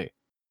to pay.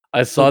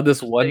 I So saw this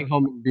staying one.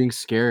 home and being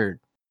scared.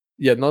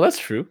 Yeah, no, that's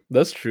true.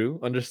 That's true.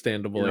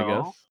 Understandable, You I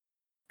know? guess.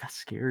 That's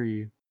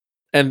scary.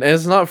 And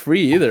it's not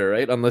free either,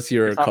 right? Unless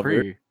you're It's not covered.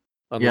 free.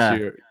 Unless Yeah.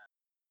 you're.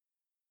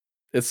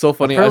 It's so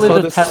funny. Apparently I saw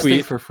they're this testing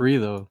tweet. for free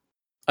though.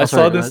 I Oh,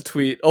 sorry, saw go this ahead.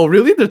 tweet. Oh,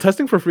 really? They're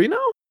testing for free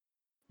now?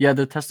 Yeah,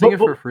 they're testing it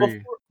for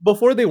free.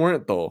 Before they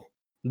weren't though.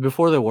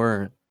 Before they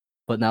weren't,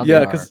 but now Yeah,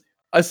 they are. because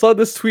I saw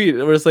this tweet.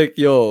 It was like,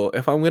 "Yo,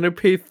 if I'm gonna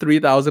pay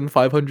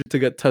 3,500 to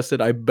get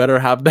tested, I better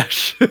have that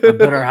shit. I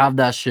better have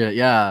that shit.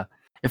 Yeah.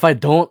 If I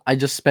don't, I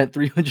just spent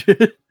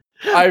 300.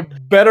 I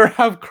better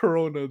have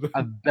Corona. Then.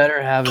 I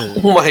better have it.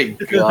 Oh my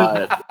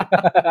god.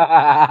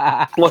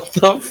 What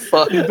the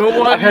fuck?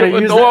 Don't I gotta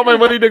use want my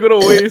money to go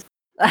to waste.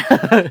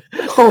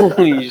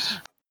 Holy sh-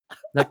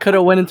 That could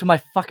have went into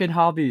my fucking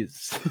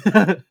hobbies.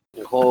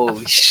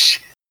 Holy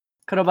shit.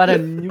 Could have bought a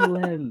new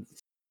lens.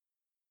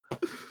 Oh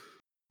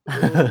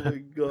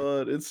my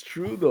god, it's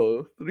true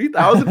though.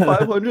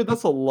 3,500.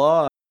 That's a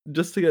lot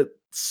just to get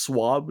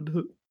swabbed.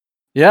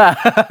 Yeah.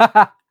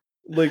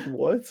 Like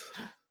what?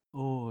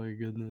 Oh my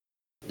goodness.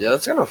 Yeah,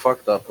 that's kind of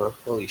fucked up, huh?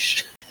 Holy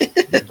shit.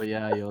 But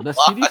yeah, yo, the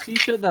CDC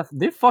shit, that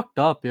they fucked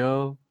up,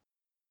 yo.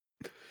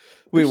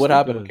 Wait, They're what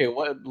happened? stupid. Okay,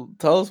 what?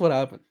 Tell us what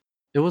happened.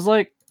 It was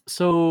like,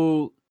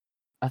 so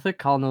I think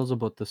Kyle knows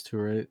about this too,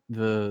 right?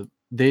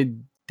 They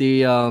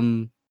they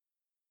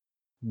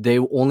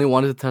only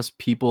wanted to test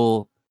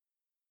people,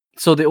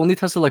 so they only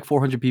tested like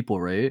 400 people,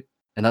 right?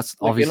 And that's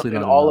Like obviously in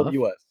not all of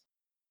enough. US.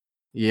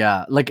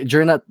 Yeah, like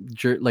during that,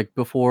 like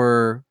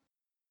before,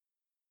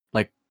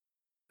 like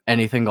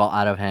anything got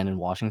out of hand in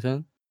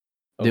Washington,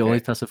 they only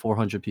Okay. tested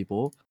 400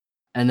 people,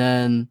 and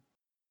then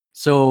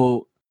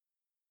so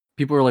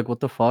people were like, "What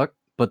the fuck?"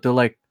 But they're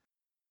like,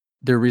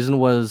 their reason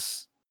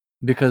was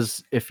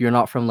because if you're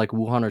not from like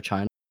Wuhan or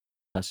China,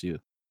 that's you.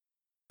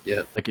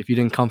 Yeah. Like if you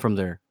didn't come from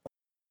there,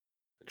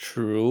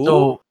 True.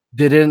 so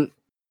they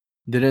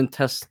didn't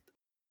test.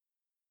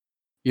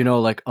 You know,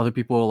 like other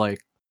people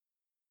like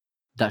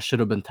that should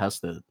have been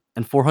tested,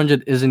 and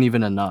 400 isn't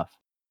even enough.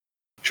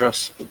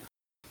 Trust.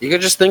 You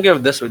could just think of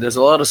it this way. There's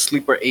a lot of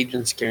sleeper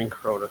agents carrying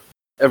corona.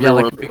 Yeah,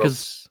 Everyone like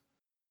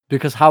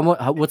because how much?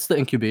 What's the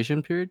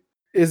incubation period?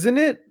 Isn't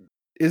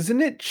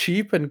it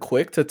cheap and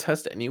quick to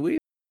test anyway?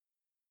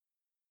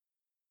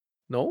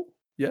 No?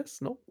 Yes?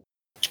 No?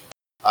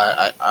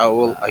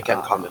 I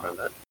can't comment on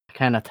that.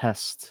 Kind of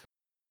test.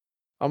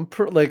 I'm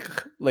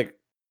like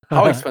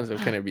how expensive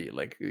can it be?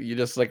 Like you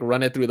just like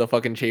run it through the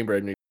fucking chamber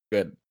and you're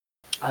good.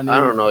 I mean, I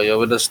don't know, yo.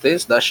 With the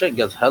states, that shit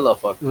gets hella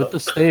fucked with up. the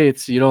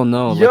states, you don't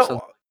know. Yeah.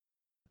 Like,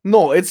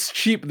 No, it's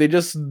cheap. They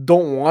just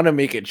don't want to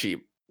make it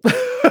cheap.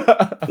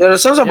 Yeah, that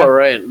sounds about Yeah.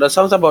 right. That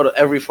sounds about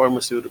every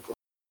pharmaceutical.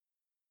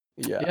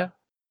 Yeah. yeah,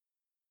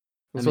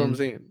 That's I what I'm mean-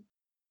 saying.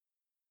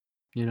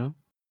 you know.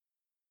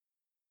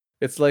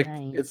 It's like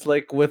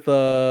with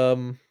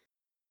the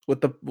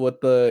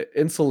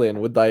insulin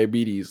with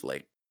diabetes,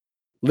 like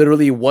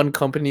literally one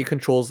company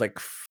controls like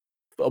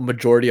a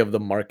majority of the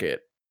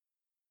market.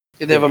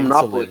 They have a with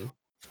monopoly.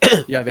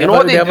 insulin. Yeah, You know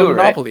what they have do, a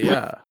right? monopoly,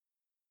 yeah.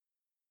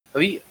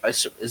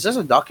 Is this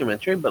a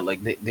documentary? But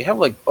like they have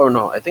like, or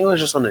no, I think it was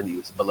just on the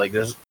news. But like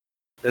there's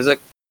like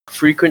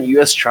frequent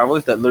U.S.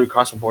 travelers that literally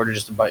cross the border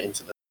just to buy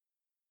insulin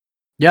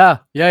Yeah.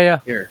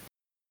 here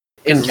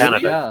in Really?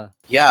 Canada. Yeah.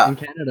 Yeah, In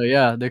Canada,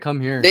 yeah, they come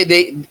here.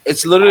 they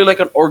it's literally like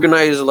an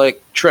organized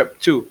like trip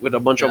too with a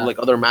bunch of Yeah. like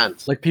other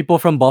mans. Like people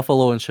from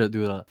Buffalo and shit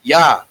do that.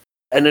 Yeah,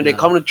 and then they Yeah.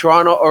 come to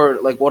Toronto or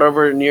like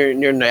whatever near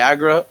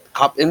Niagara,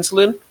 cop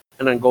insulin,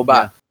 and then go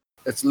back.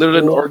 It's literally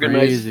an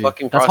organized Crazy.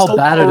 fucking That's how process.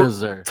 bad it is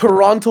there.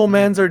 Toronto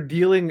mans are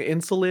dealing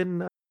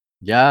insulin.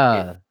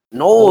 Yeah.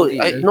 No, Holy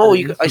no,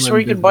 insulin I swear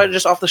you can buy it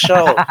just off the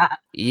shelf.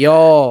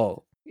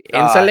 Yo.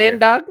 Insulin,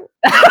 dog?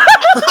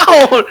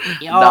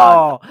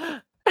 Yo.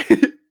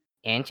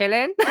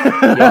 Insulin?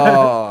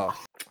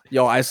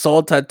 Yo, I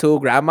sold to 2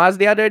 grandmas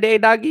the other day,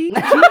 doggy.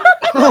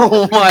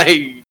 Oh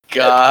my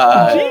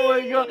god! Oh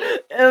my god!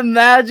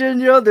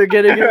 Imagine, yo, they're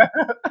getting it.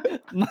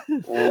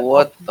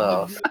 What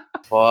the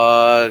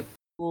fuck?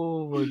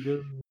 Oh my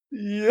god!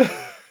 Yeah.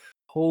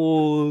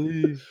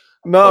 Holy.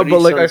 No, What but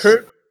like I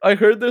reasons?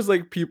 heard there's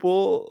like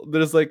people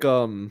there's like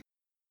a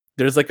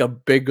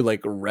big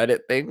like Reddit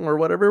thing or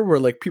whatever where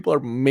like people are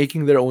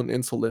making their own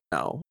insulin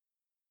now.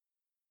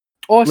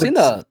 Oh, I've Like, seen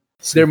that.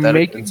 They're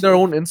Synthetic making their insulin.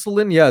 own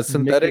insulin, yeah,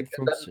 synthetic,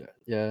 Making from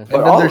yeah, and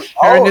But then they're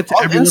sharing it to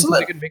all everyone so insulin-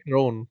 they can make their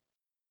own.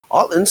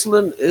 All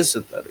insulin is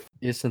synthetic.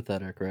 it's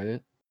synthetic, right?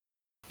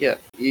 Yeah,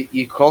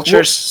 you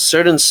culture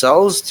certain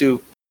cells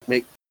to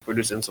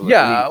produce insulin.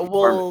 Yeah, You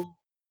farm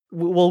it.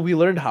 well, we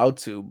learned how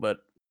to,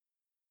 but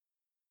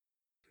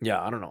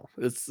yeah, I don't know.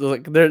 It's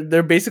like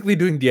they're basically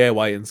doing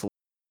DIY insulin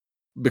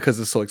because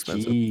it's so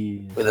expensive.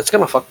 Jeez. Wait, that's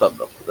kind of fucked up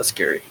though. That's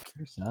scary.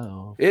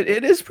 So.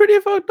 It is pretty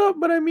fucked up,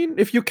 but I mean,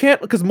 if you can't,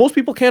 because most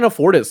people can't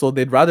afford it, so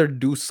they'd rather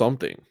do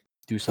something.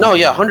 Do something. No,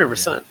 yeah, about it,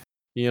 100%.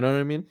 You know what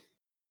I mean?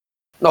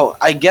 No,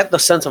 I get the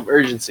sense of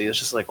urgency. It's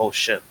just like, oh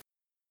shit.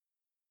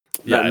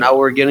 Yeah, Now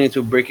we're getting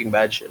into Breaking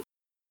Bad shit.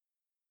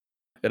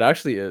 it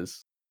actually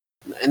is.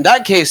 In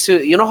that case,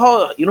 too, you know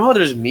how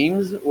there's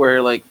memes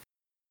where like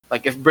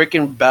if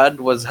Breaking Bad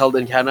was held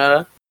in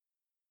Canada,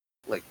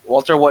 like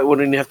Walter White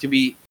wouldn't have to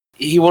be.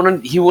 He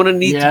wouldn't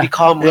need to Yeah.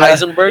 become Yeah.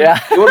 Heisenberg. Yeah.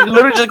 He would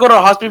literally just go to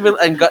a hospital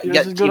and get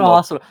Just go to chemo.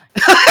 hospital.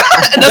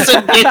 And that's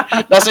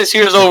it. That's it.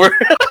 Here's over.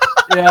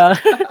 Yeah,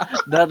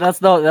 that's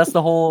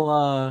the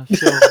whole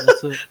show.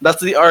 That's it.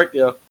 That's the arc,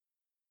 yeah.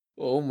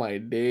 Oh my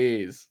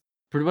days!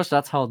 Pretty much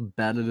that's how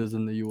bad it is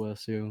in the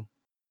US, yo.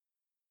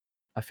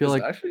 I feel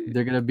It's like actually-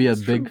 they're gonna be a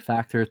it's big true.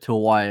 factor to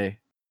why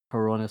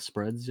Corona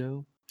spreads,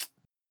 yo.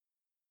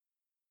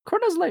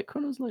 Corona's light.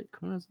 Corona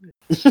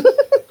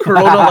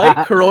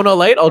light, Corona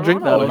light. I'll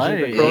drink that. Corona I'll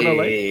drink the Light.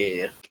 Corona light.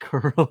 Yeah.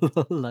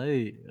 Corona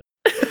light.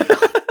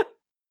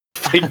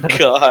 Thank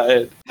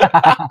God.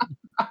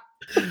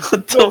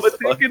 What No, the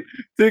but fuck?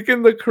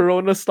 thinking the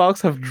Corona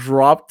stocks have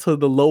dropped to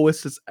the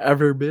lowest it's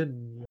ever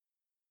been.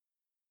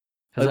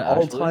 Has An it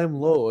actually? all-time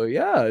low.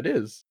 Yeah, it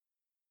is.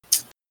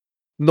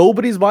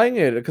 Nobody's buying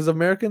it because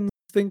Americans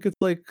think it's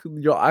like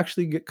you'll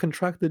actually get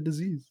contracted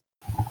disease.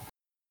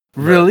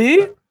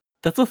 Really?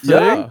 That's a thing?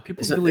 Yeah.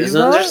 People Isn't believe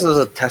isn't this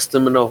that? a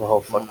testament of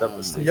how fucked up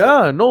this thing is?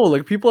 Yeah, no,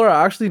 like people are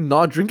actually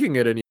not drinking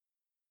it anymore.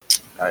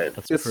 Alright.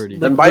 That's It's pretty.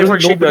 Then like, buy it for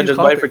literally cheap, bro. nobody's Just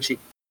buy it for popping. cheap.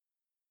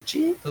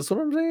 Cheap? That's what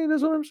I'm saying.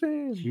 That's what I'm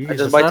saying. Jeez, just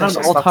that's buy not an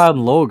Tesla all-time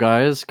low,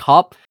 guys.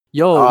 Cop,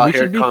 yo, Oh, we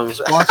here should it be comes.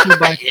 sponsored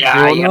by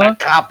Yeah, you got a Corona,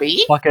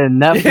 copy. fucking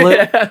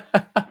Netflix.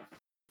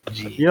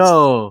 Jeez.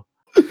 Yo,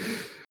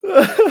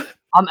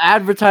 I'm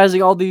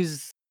advertising all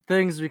these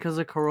things because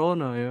of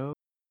Corona, yo.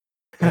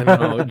 I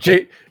don't know.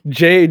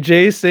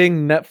 Jay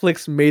saying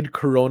Netflix made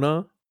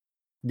Corona,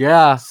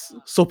 Yeah,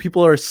 so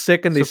people are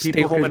sick and they So stay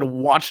people home could- and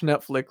watch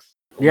Netflix.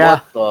 yeah.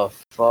 What the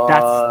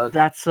fuck?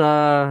 That's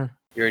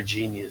You're a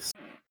genius.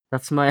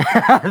 that's my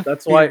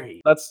That's why.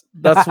 theory. That's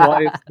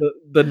why it's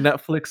the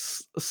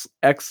Netflix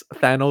X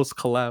Thanos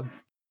collab.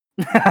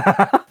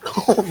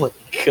 Oh my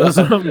That's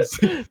god. what I'm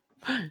saying.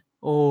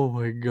 Oh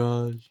my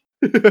gosh.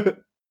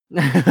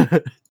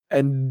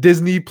 And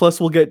Disney Plus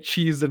will get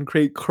cheese and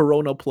create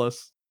Corona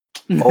Plus.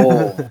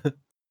 Oh.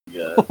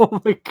 Yeah.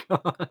 Oh my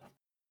god.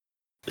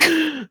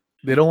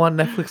 They don't want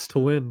Netflix to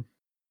win.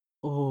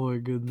 Oh my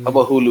goodness. How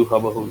about Hulu? How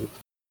about Hulu?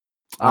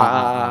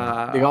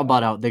 They got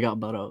bought out. They got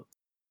bought out.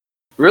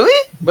 Really?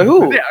 By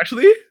who? Did they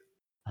actually?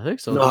 I think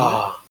so.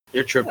 Nah,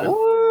 you're tripping.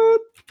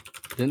 What?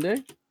 Didn't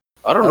they?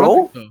 I don't I know.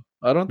 don't think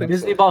so. I don't think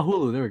Disney so. bought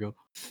Hulu. There we go.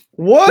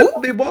 What?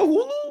 Who? They bought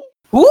Hulu?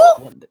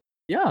 Who?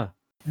 Yeah.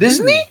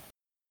 Disney?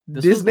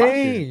 This was last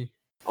year. Disney.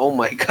 Oh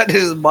my god,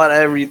 this is about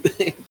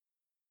everything.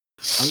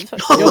 I'm just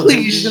Holy yo,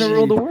 Disney's gonna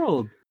rule the shit.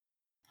 world.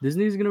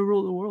 Disney's gonna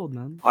rule the world,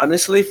 man.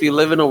 Honestly, if you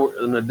live in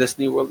a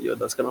Disney world, yo,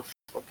 that's gonna.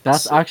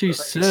 That's suck. actually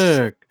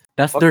sick.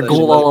 That's Fuck their that goal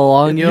shit. all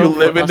along, You yo.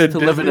 live for in us a to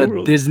live in Disney a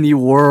world. Disney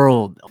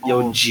world. Yo,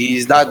 Oh,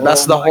 jeez, that's Oh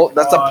the my whole.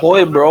 That's the God.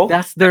 point, bro.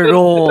 that's their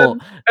goal.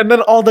 And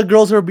then all the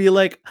girls will be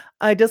like,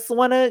 I just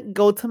want to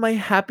go to my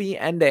happy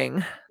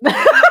ending.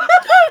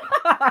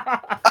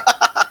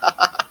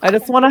 I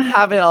just want to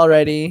have it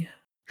already.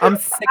 I'm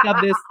sick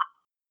of this.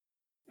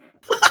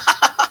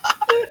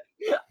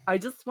 I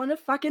just want to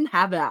fucking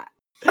have it.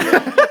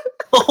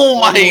 Oh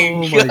my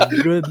Oh god. my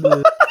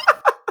goodness.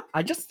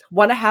 I just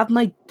want to have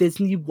my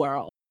Disney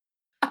World.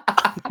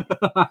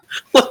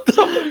 What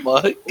the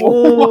fuck?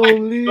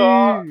 Holy.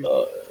 Uh,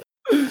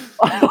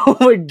 Oh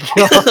my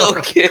god.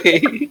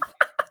 okay.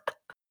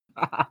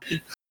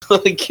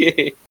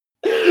 Okay.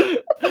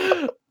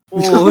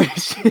 Holy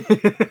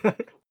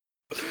shit.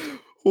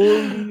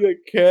 Holy, I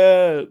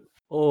can't.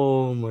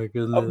 Oh my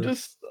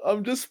goodness.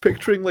 I'm just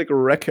picturing like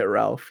Wreck-It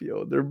Ralph,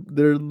 yo.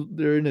 They're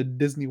in a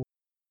Disney.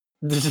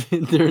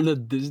 They're in a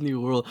Disney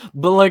World.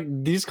 But like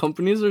these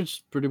companies are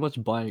just pretty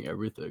much buying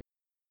everything.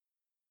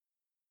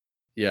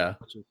 Yeah,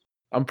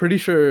 I'm pretty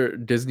sure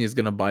Disney is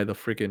gonna buy the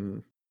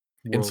freaking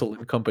World.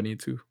 insulin company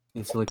too.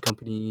 Insulin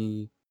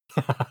company.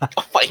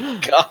 Oh my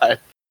god.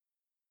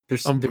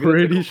 I'm They're gonna take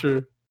pretty over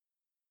sure.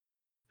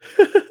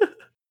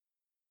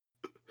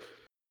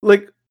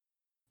 Like,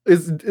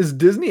 is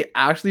Disney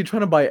actually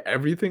trying to buy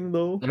everything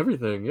though?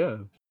 everything, yeah.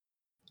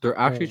 They're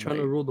actually Oh trying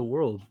to my- rule the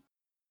world.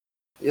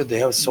 Yeah, they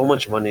have so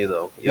much money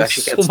though. You There's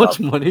actually so can't much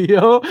stop. money,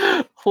 yo.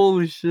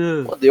 Holy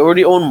shit. What, they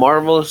already own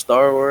Marvel,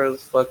 Star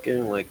Wars,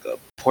 fucking like a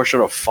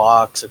portion of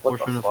Fox. Like, what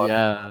Portion the of fuck?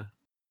 yeah.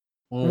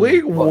 Oh my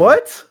Wait, God.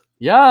 what?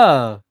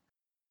 Yeah.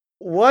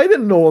 Well, I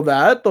didn't know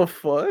that. The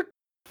fuck?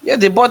 Yeah,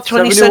 they bought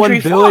 20th 71 Century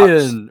Fox.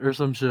 billion or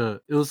some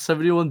shit. It was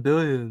 71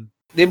 billion.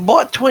 They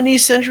bought 20th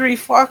Century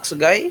Fox,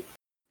 guy.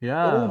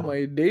 Yeah. Oh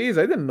my days!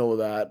 I didn't know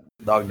that.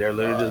 Dog, they're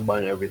literally just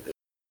buying everything.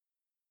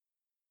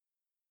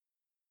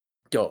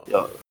 Yo,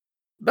 Yo,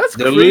 that's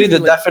they're crazy. literally the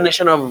like,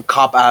 definition of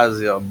cop ass,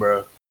 yo,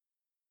 bro.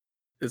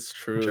 it's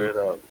true. Straight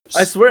up.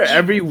 I swear,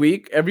 every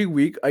week,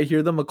 I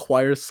hear them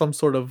acquire some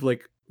sort of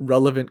like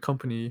relevant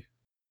company.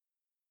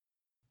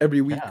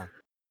 Every week, Yeah.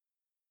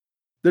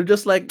 they're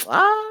just like,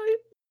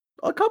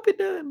 I'll copy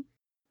them.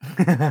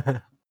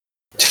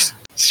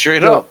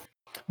 Straight Yo, up.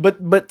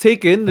 But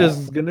take in,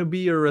 there's gonna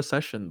be a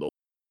recession though,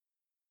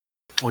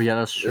 Oh yeah,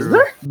 that's true. Is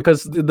there?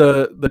 because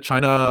the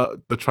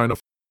China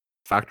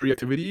factory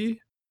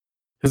activity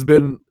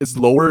is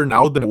lower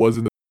now than it was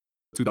in the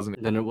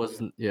 2008. Then it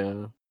wasn't.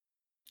 Yeah.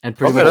 And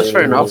pretty Okay, much that's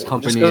fair enough. most Just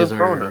 'cause companies of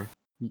Corona. are.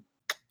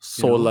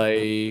 So know?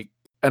 like,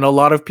 and a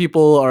lot of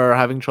people are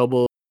having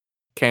trouble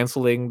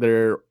canceling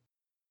their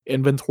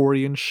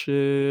inventory and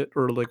shit,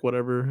 or like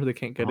whatever, they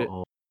can't get it.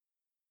 Uh-oh.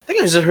 I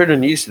think I just heard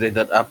on news today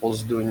that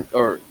Apple's doing,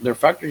 or their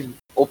factory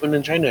open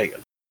in China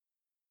again.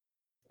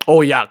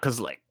 Oh yeah, because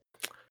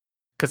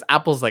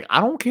Apple's like, I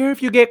don't care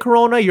if you get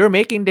corona, you're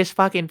making this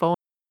fucking phone.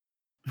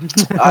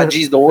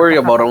 Geez, don't worry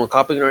about it. I'm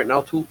copying right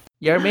now too.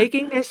 You're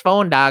making this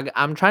phone, dog.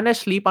 I'm trying to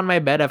sleep on my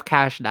bed of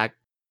cash, dog.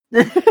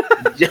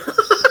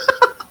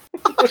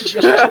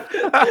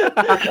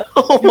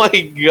 Oh my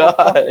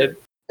god.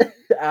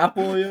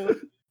 Apple, yeah.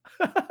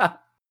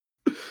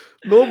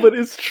 No, but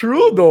it's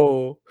true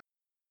though.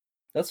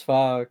 That's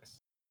facts.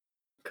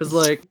 Cause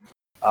like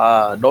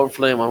Don't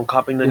flame. I'm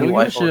copying the They new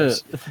don't give a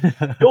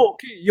iPhones.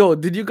 shit. Yo,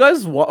 did you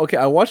guys okay,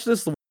 I watched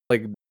this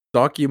like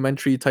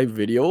documentary type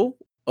video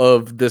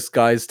of this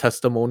guy's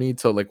testimony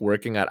to like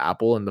working at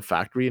Apple in the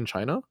factory in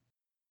China.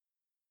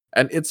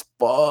 And it's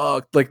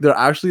fucked. Like they're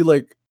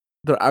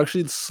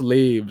actually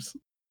slaves.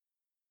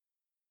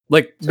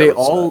 Like they Sounds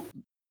all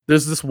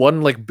there's this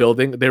one like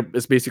building there,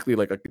 it's basically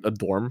like a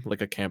dorm,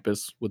 like a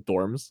campus with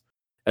dorms.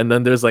 And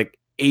then there's like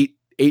eight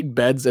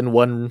beds in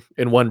one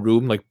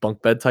room, like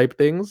bunk bed type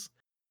things.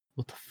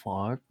 What the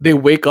fuck? They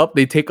wake up,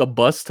 they take a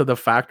bus to the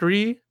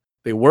factory,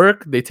 they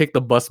work, they take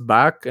the bus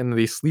back, and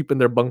they sleep in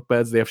their bunk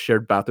beds. They have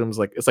shared bathrooms,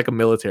 like it's like a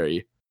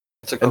military.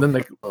 It's like And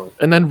then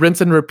and then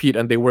rinse and repeat,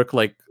 and they work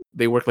like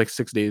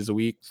 6 days a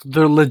week.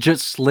 They're legit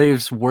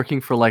slaves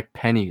working for like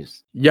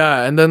pennies.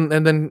 Yeah, and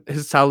then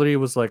his salary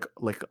was like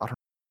I don't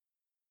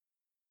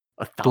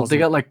know, Don't they 1,000.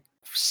 got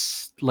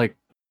like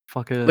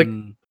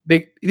fucking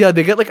They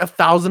get like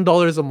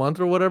 $1,000 a month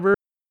or whatever,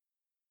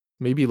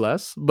 maybe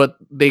less, but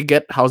they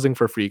get housing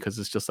for free because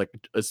it's just like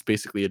it's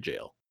basically a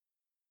jail.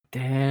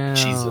 damn.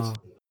 Jesus.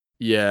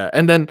 Yeah,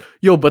 and then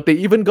but they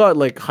even got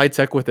like high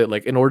tech with it.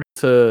 Like in order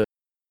to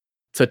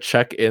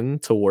check in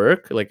to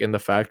work, like in the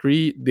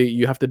factory,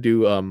 you have to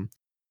do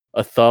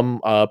a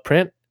thumb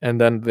print, and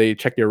then they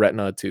check your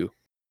retina too.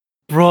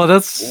 Bro,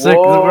 that's sick.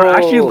 We're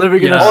actually Whoa.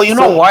 living in Yeah. a Oh, you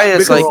know why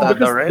it's Because, like that,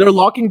 because though, right? they're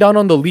locking down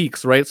on the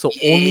leaks, right? So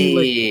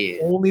Yeah.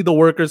 only the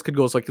workers could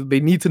go. So like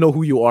they need to know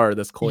who you are.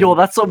 That's cool. Yo,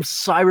 that's some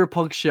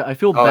cyberpunk shit. I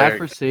feel Oh, bad yeah.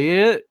 for saying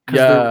it because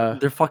Yeah.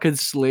 they're fucking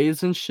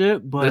slaves and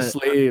shit. But They're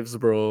slaves,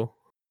 bro.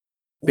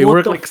 They what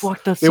work the like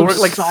fuck? That's they some work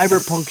like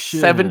cyberpunk shit.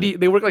 70.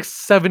 They work like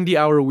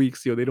 70-hour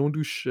weeks, yo. They don't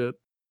do shit.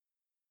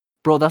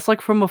 Bro, that's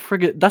like from a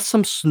friggin' that's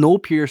some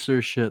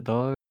Snowpiercer shit,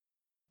 dog.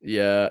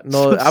 Yeah,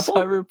 no, Some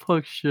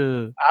cyberpunk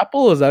shit.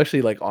 Apple is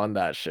actually like on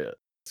that shit.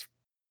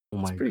 Oh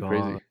It's my pretty god.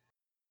 crazy.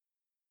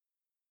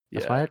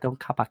 That's Yeah, why I don't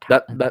cop a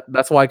cat.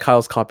 that's why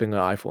Kyle's copying an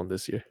iPhone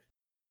this year.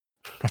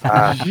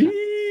 Ah.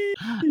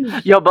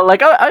 Jeez. Yo, but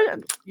like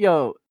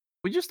yo,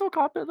 would you still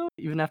cop it though,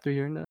 even after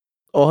hearing that?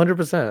 Oh,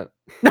 100%.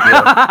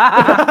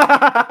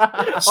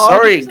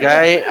 Sorry,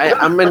 guy.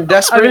 I'm in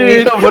desperate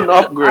need of an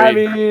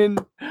upgrade.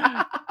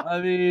 I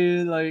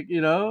mean, like,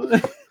 you know,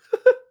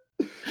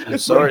 I'm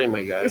sorry,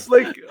 my guy. It's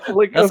like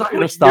that's not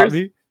gonna stop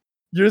me.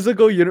 years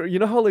ago. You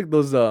know how like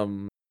those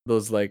docu-series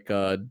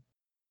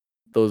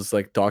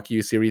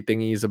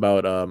thingies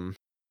about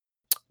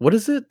what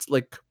is it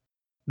like?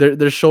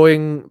 They're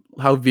showing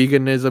how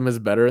veganism is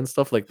better and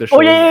stuff. Like they're Oh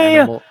showing yeah.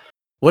 animal.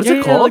 What is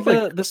it called?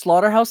 Like the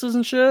slaughterhouses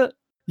and shit.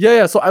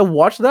 Yeah. So I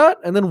watched that,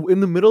 and then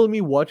in the middle of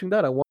me watching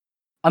that,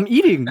 I'm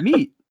eating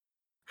meat.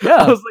 I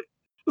Yeah, was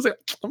like,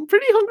 I'm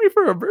pretty hungry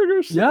for a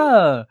burger. So.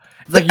 yeah.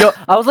 It's like yo,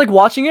 I was like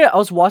watching it. I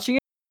was watching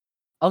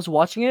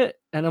it,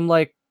 and I'm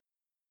like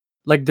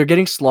they're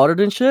getting slaughtered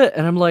and shit,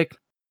 and I'm like,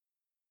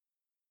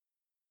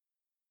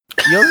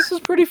 yo, this is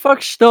pretty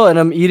fucked still. And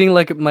I'm eating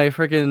like my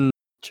freaking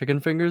chicken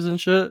fingers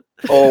and shit.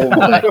 Oh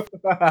my god.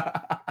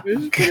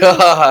 I'm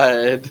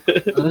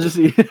just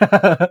eating.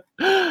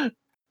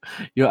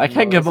 Yo, I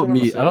can't No, give that's up what I'm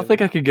meat. I don't saying.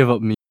 think I could give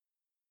up meat.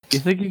 You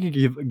think you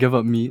could give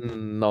up meat?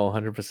 No,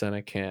 100%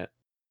 I can't.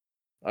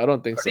 I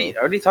don't think so. I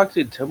already talked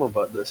to Tim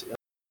about this. Yeah.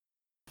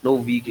 No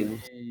vegan.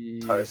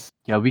 Jeez.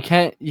 Yeah, we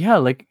can't. Yeah,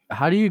 like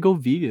how do you go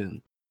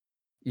vegan?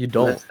 You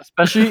don't.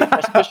 Especially if you're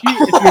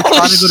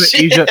trying to go to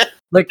Asia.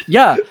 Like,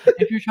 yeah,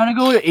 if you're trying to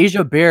go to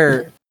Asia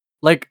bare,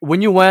 like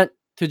when you went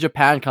to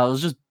Japan, Kyle, it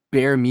was just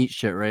bare meat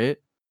shit, right?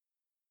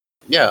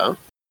 Yeah.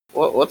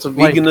 What's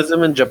Like,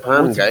 veganism in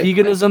Japan, What's guy?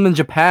 veganism in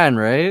Japan,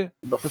 right?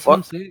 The That's what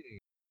I'm fuck? saying.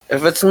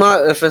 If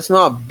it's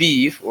not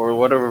beef or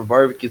whatever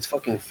barbecue, it's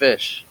fucking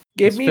fish.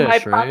 Give It's me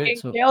fish, my right? fucking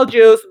So- kale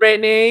juice,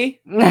 Brittany.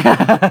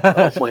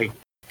 Oh my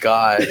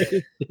god.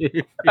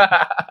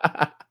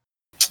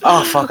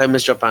 Oh fuck, I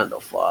miss Japan though.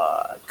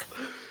 Fuck.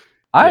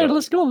 Alright, Yeah.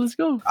 let's go. Let's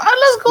go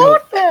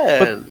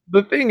then.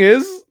 The thing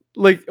is,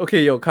 like,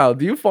 okay, yo, Kyle,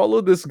 do you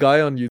follow this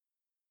guy on YouTube?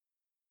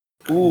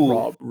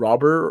 Ooh,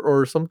 Robber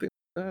or something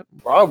like that?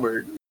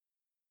 Robert.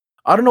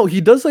 I don't know.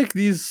 He does like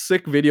these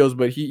sick videos,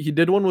 but he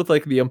did one with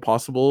like the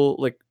impossible,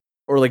 like,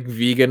 or like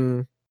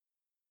vegan,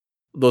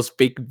 those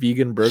fake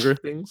vegan burger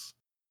things.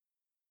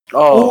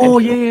 Oh,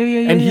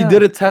 yeah. And he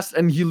did a test,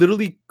 and he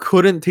literally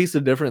couldn't taste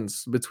the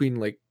difference between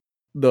like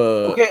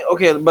the.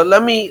 okay, but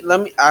let me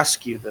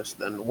ask you this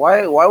then.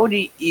 Why would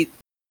he eat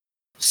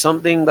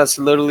something that's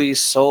literally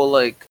so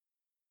like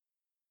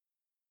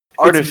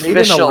It's made in a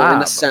artificial in a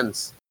lab.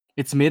 sense?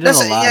 It's made in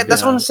That's a lab. yeah,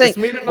 that's what I'm It's saying.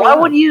 made in a Why lab.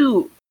 would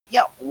you?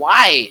 Yeah,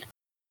 why?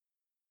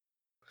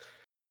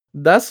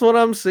 That's what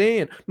I'm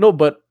saying. No,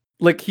 but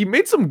like he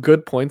made some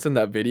good points in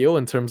that video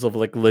in terms of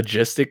like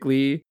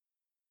logistically,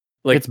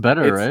 like It's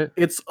better, right?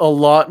 It's a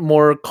lot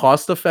more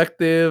cost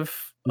effective,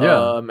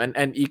 Yeah.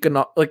 and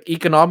economical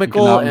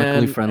Economically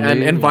and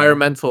friendly, yeah.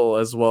 environmental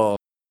as well.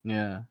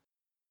 Yeah.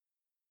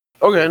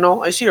 Okay,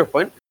 no, I see your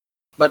point.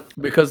 But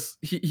Because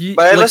he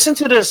I like, listened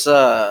to this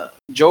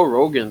Joe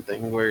Rogan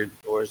thing where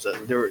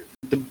they were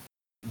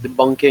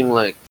debunking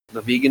like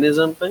the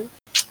veganism thing.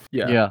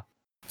 yeah. Yeah.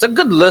 It's a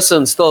good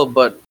listen still,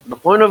 but the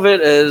point of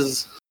it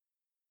is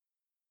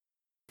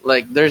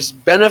Like, there's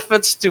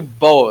benefits to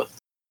both,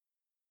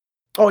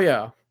 Oh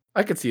yeah,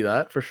 I could see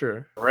that for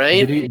sure.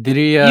 right? Did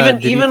he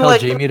Even tell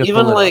like Jamie to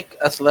even pull it like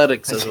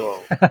athletics as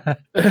well. up?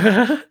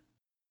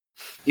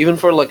 Even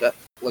for like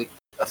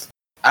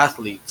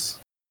athletes.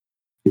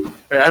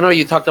 I know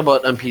you talked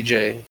about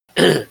MPJ.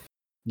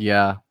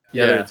 Yeah,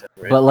 The other Yeah, time,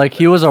 right? but like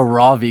he was a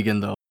raw vegan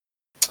though.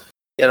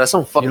 Yeah, that's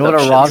some fucked You know what up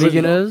a shit. raw He was-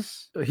 vegan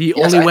is? he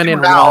Yes, only I went do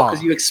in now raw.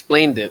 because you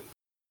explained it.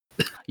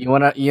 You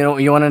wanna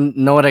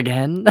know it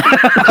again?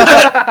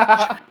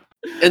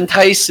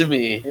 Entice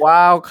me.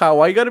 Wow, Kyle,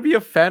 why you gotta be a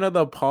fan of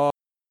the pod?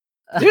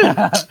 Dude,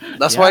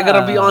 That's why I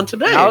gotta be on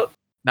today.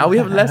 Now we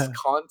have less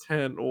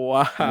content.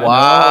 Wow.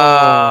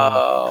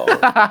 Wow.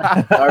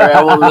 Alright,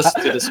 I want to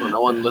listen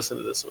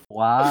to this one.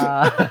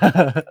 Wow.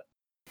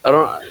 I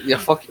don't. Yeah,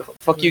 fuck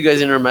you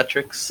guys,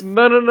 Intermetrics.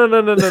 No.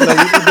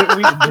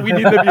 We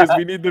need the views.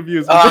 We need the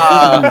views.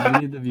 We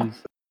need the views.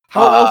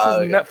 How else is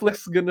okay.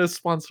 Netflix gonna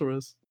sponsor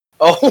us?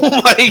 Oh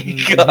my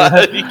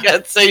god, you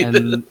can't say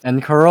this.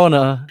 And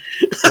Corona,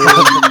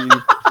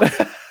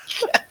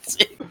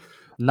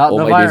 not Oh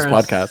the my days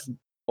virus. podcast.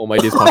 Oh my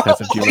days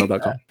podcast at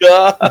gmail.com.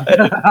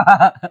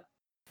 God.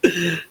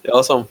 Yeah,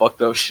 also some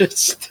fucked up shit.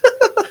 Still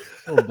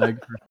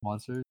beg for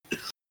sponsors.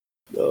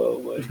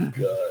 Oh my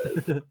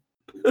god.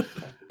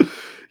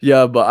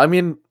 Yeah, but I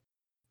mean,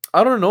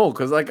 I don't know,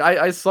 cause like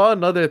I saw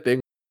another thing.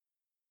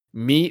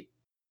 Meat,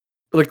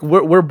 like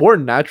we're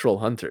born natural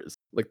hunters.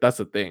 Like that's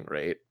the thing,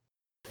 right?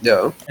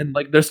 Yeah. And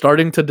like they're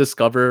starting to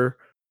discover,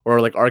 or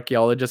like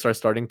archaeologists are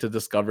starting to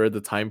discover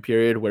the time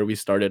period where we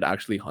started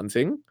actually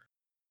hunting.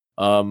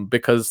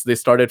 Because they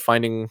started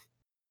finding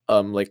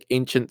like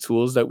ancient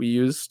tools that we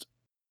used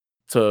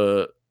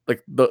to,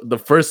 like the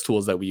first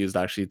tools that we used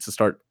actually to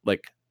start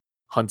like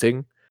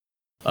hunting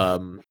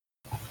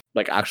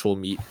like actual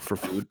meat for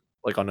food,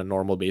 like on a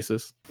normal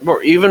basis.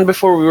 Or even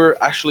before we were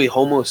actually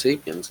Homo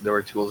sapiens, there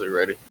were tools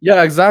already.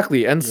 Yeah,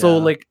 exactly. And so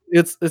Yeah. like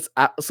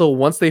so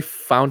once they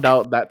found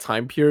out that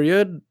time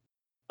period,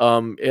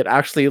 it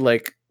actually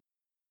like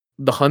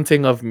the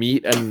hunting of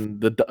meat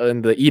and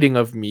the eating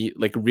of meat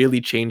like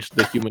really changed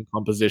the human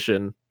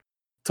composition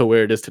to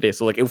where it is today.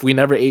 So like if we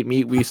never ate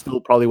meat, we still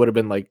probably would have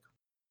been like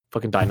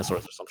fucking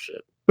dinosaurs or some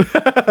shit.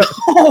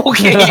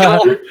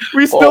 Okay.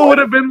 We still would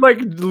have been like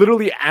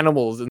literally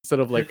animals instead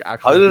of like How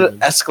actual did it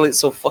humans. escalate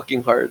so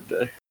fucking hard?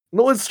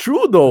 No, it's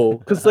true though,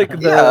 because like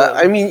Yeah,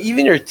 I mean,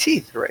 even your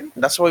teeth, right?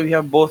 That's why we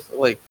have both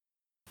like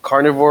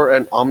carnivore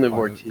and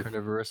omnivore teeth.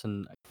 Carnivorous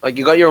and Like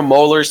you got your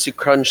molars to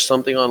crunch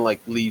something on like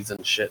leaves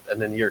and shit,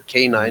 and then your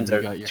canines you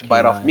are got your to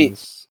bite off meat.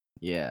 canines.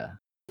 Yeah.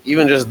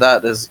 Even just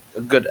that is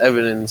a good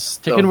evidence.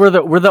 Chicken, of-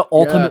 we're the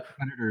ultimate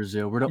predators,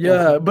 yo. We're the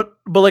yeah, ultimate.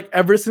 but like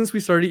ever since we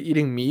started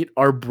eating meat,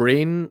 our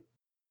brain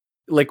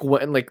like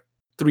went like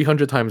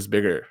 300 times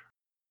bigger,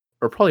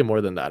 or probably more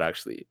than that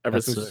actually. Ever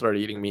That's since we sick. started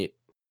eating meat,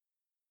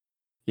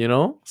 you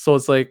know. So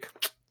it's like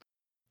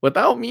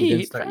without We didn't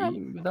meat, start fam,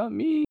 eating without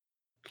me.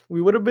 we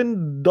would have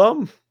been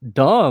dumb.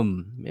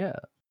 Dumb, yeah.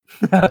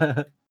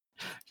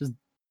 Just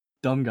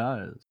dumb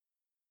guys.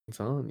 I'm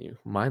telling you,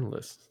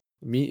 mindless.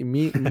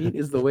 Meat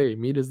is the way.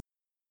 Meat is.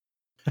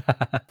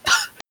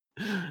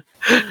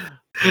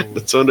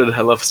 That sounded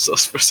hella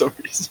sus for some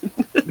reason.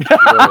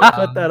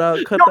 Cut that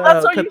out. Cut that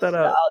out. Cut that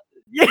out.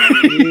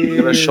 You're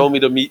gonna show me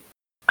the meat.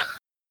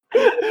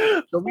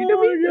 Show me the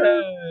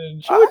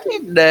meat.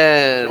 Alright,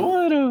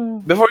 then.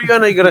 Before you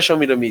gotta show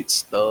me the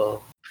meats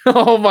though.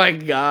 Oh my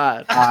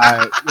god.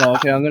 Alright, well,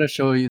 okay, I'm gonna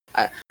show you.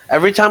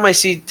 Every time I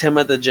see Tim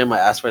at the gym, I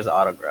ask for his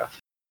autograph.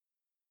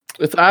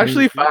 It's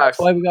actually That's facts.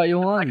 why we got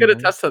you on. I could man.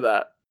 attest to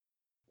that.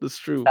 That's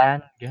true.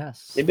 Fan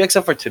guess. Maybe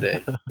except for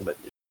today. But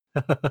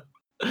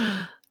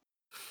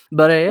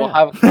But yeah.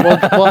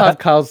 We'll have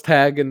Kyle's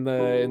tag in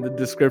the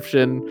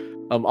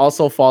description.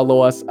 Also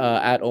follow us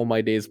at Oh My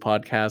Days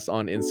Podcast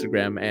on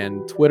Instagram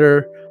and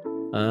Twitter.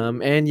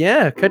 And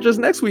yeah, catch us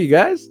next week,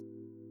 guys.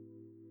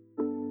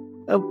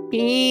 Oh,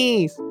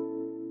 peace.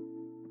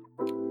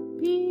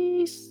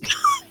 Peace.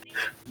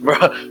 bro,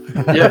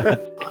 yeah.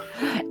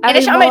 And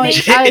it's only me.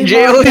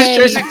 Jay always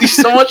tries to do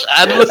so much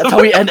ad-lib. That's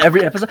how we end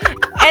every episode.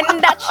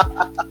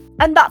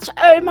 And that's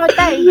oh my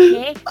days,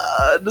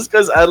 yeah. This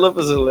guy's ad-lib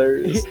is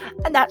hilarious.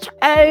 And that's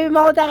oh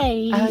my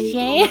days,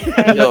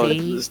 yeah. Yo,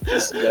 this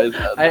guy's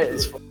ad-lib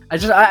is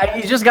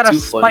You just gotta Too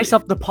spice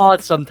funny. up the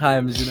pod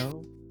sometimes, you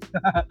know.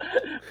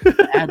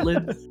 Ad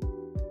libs.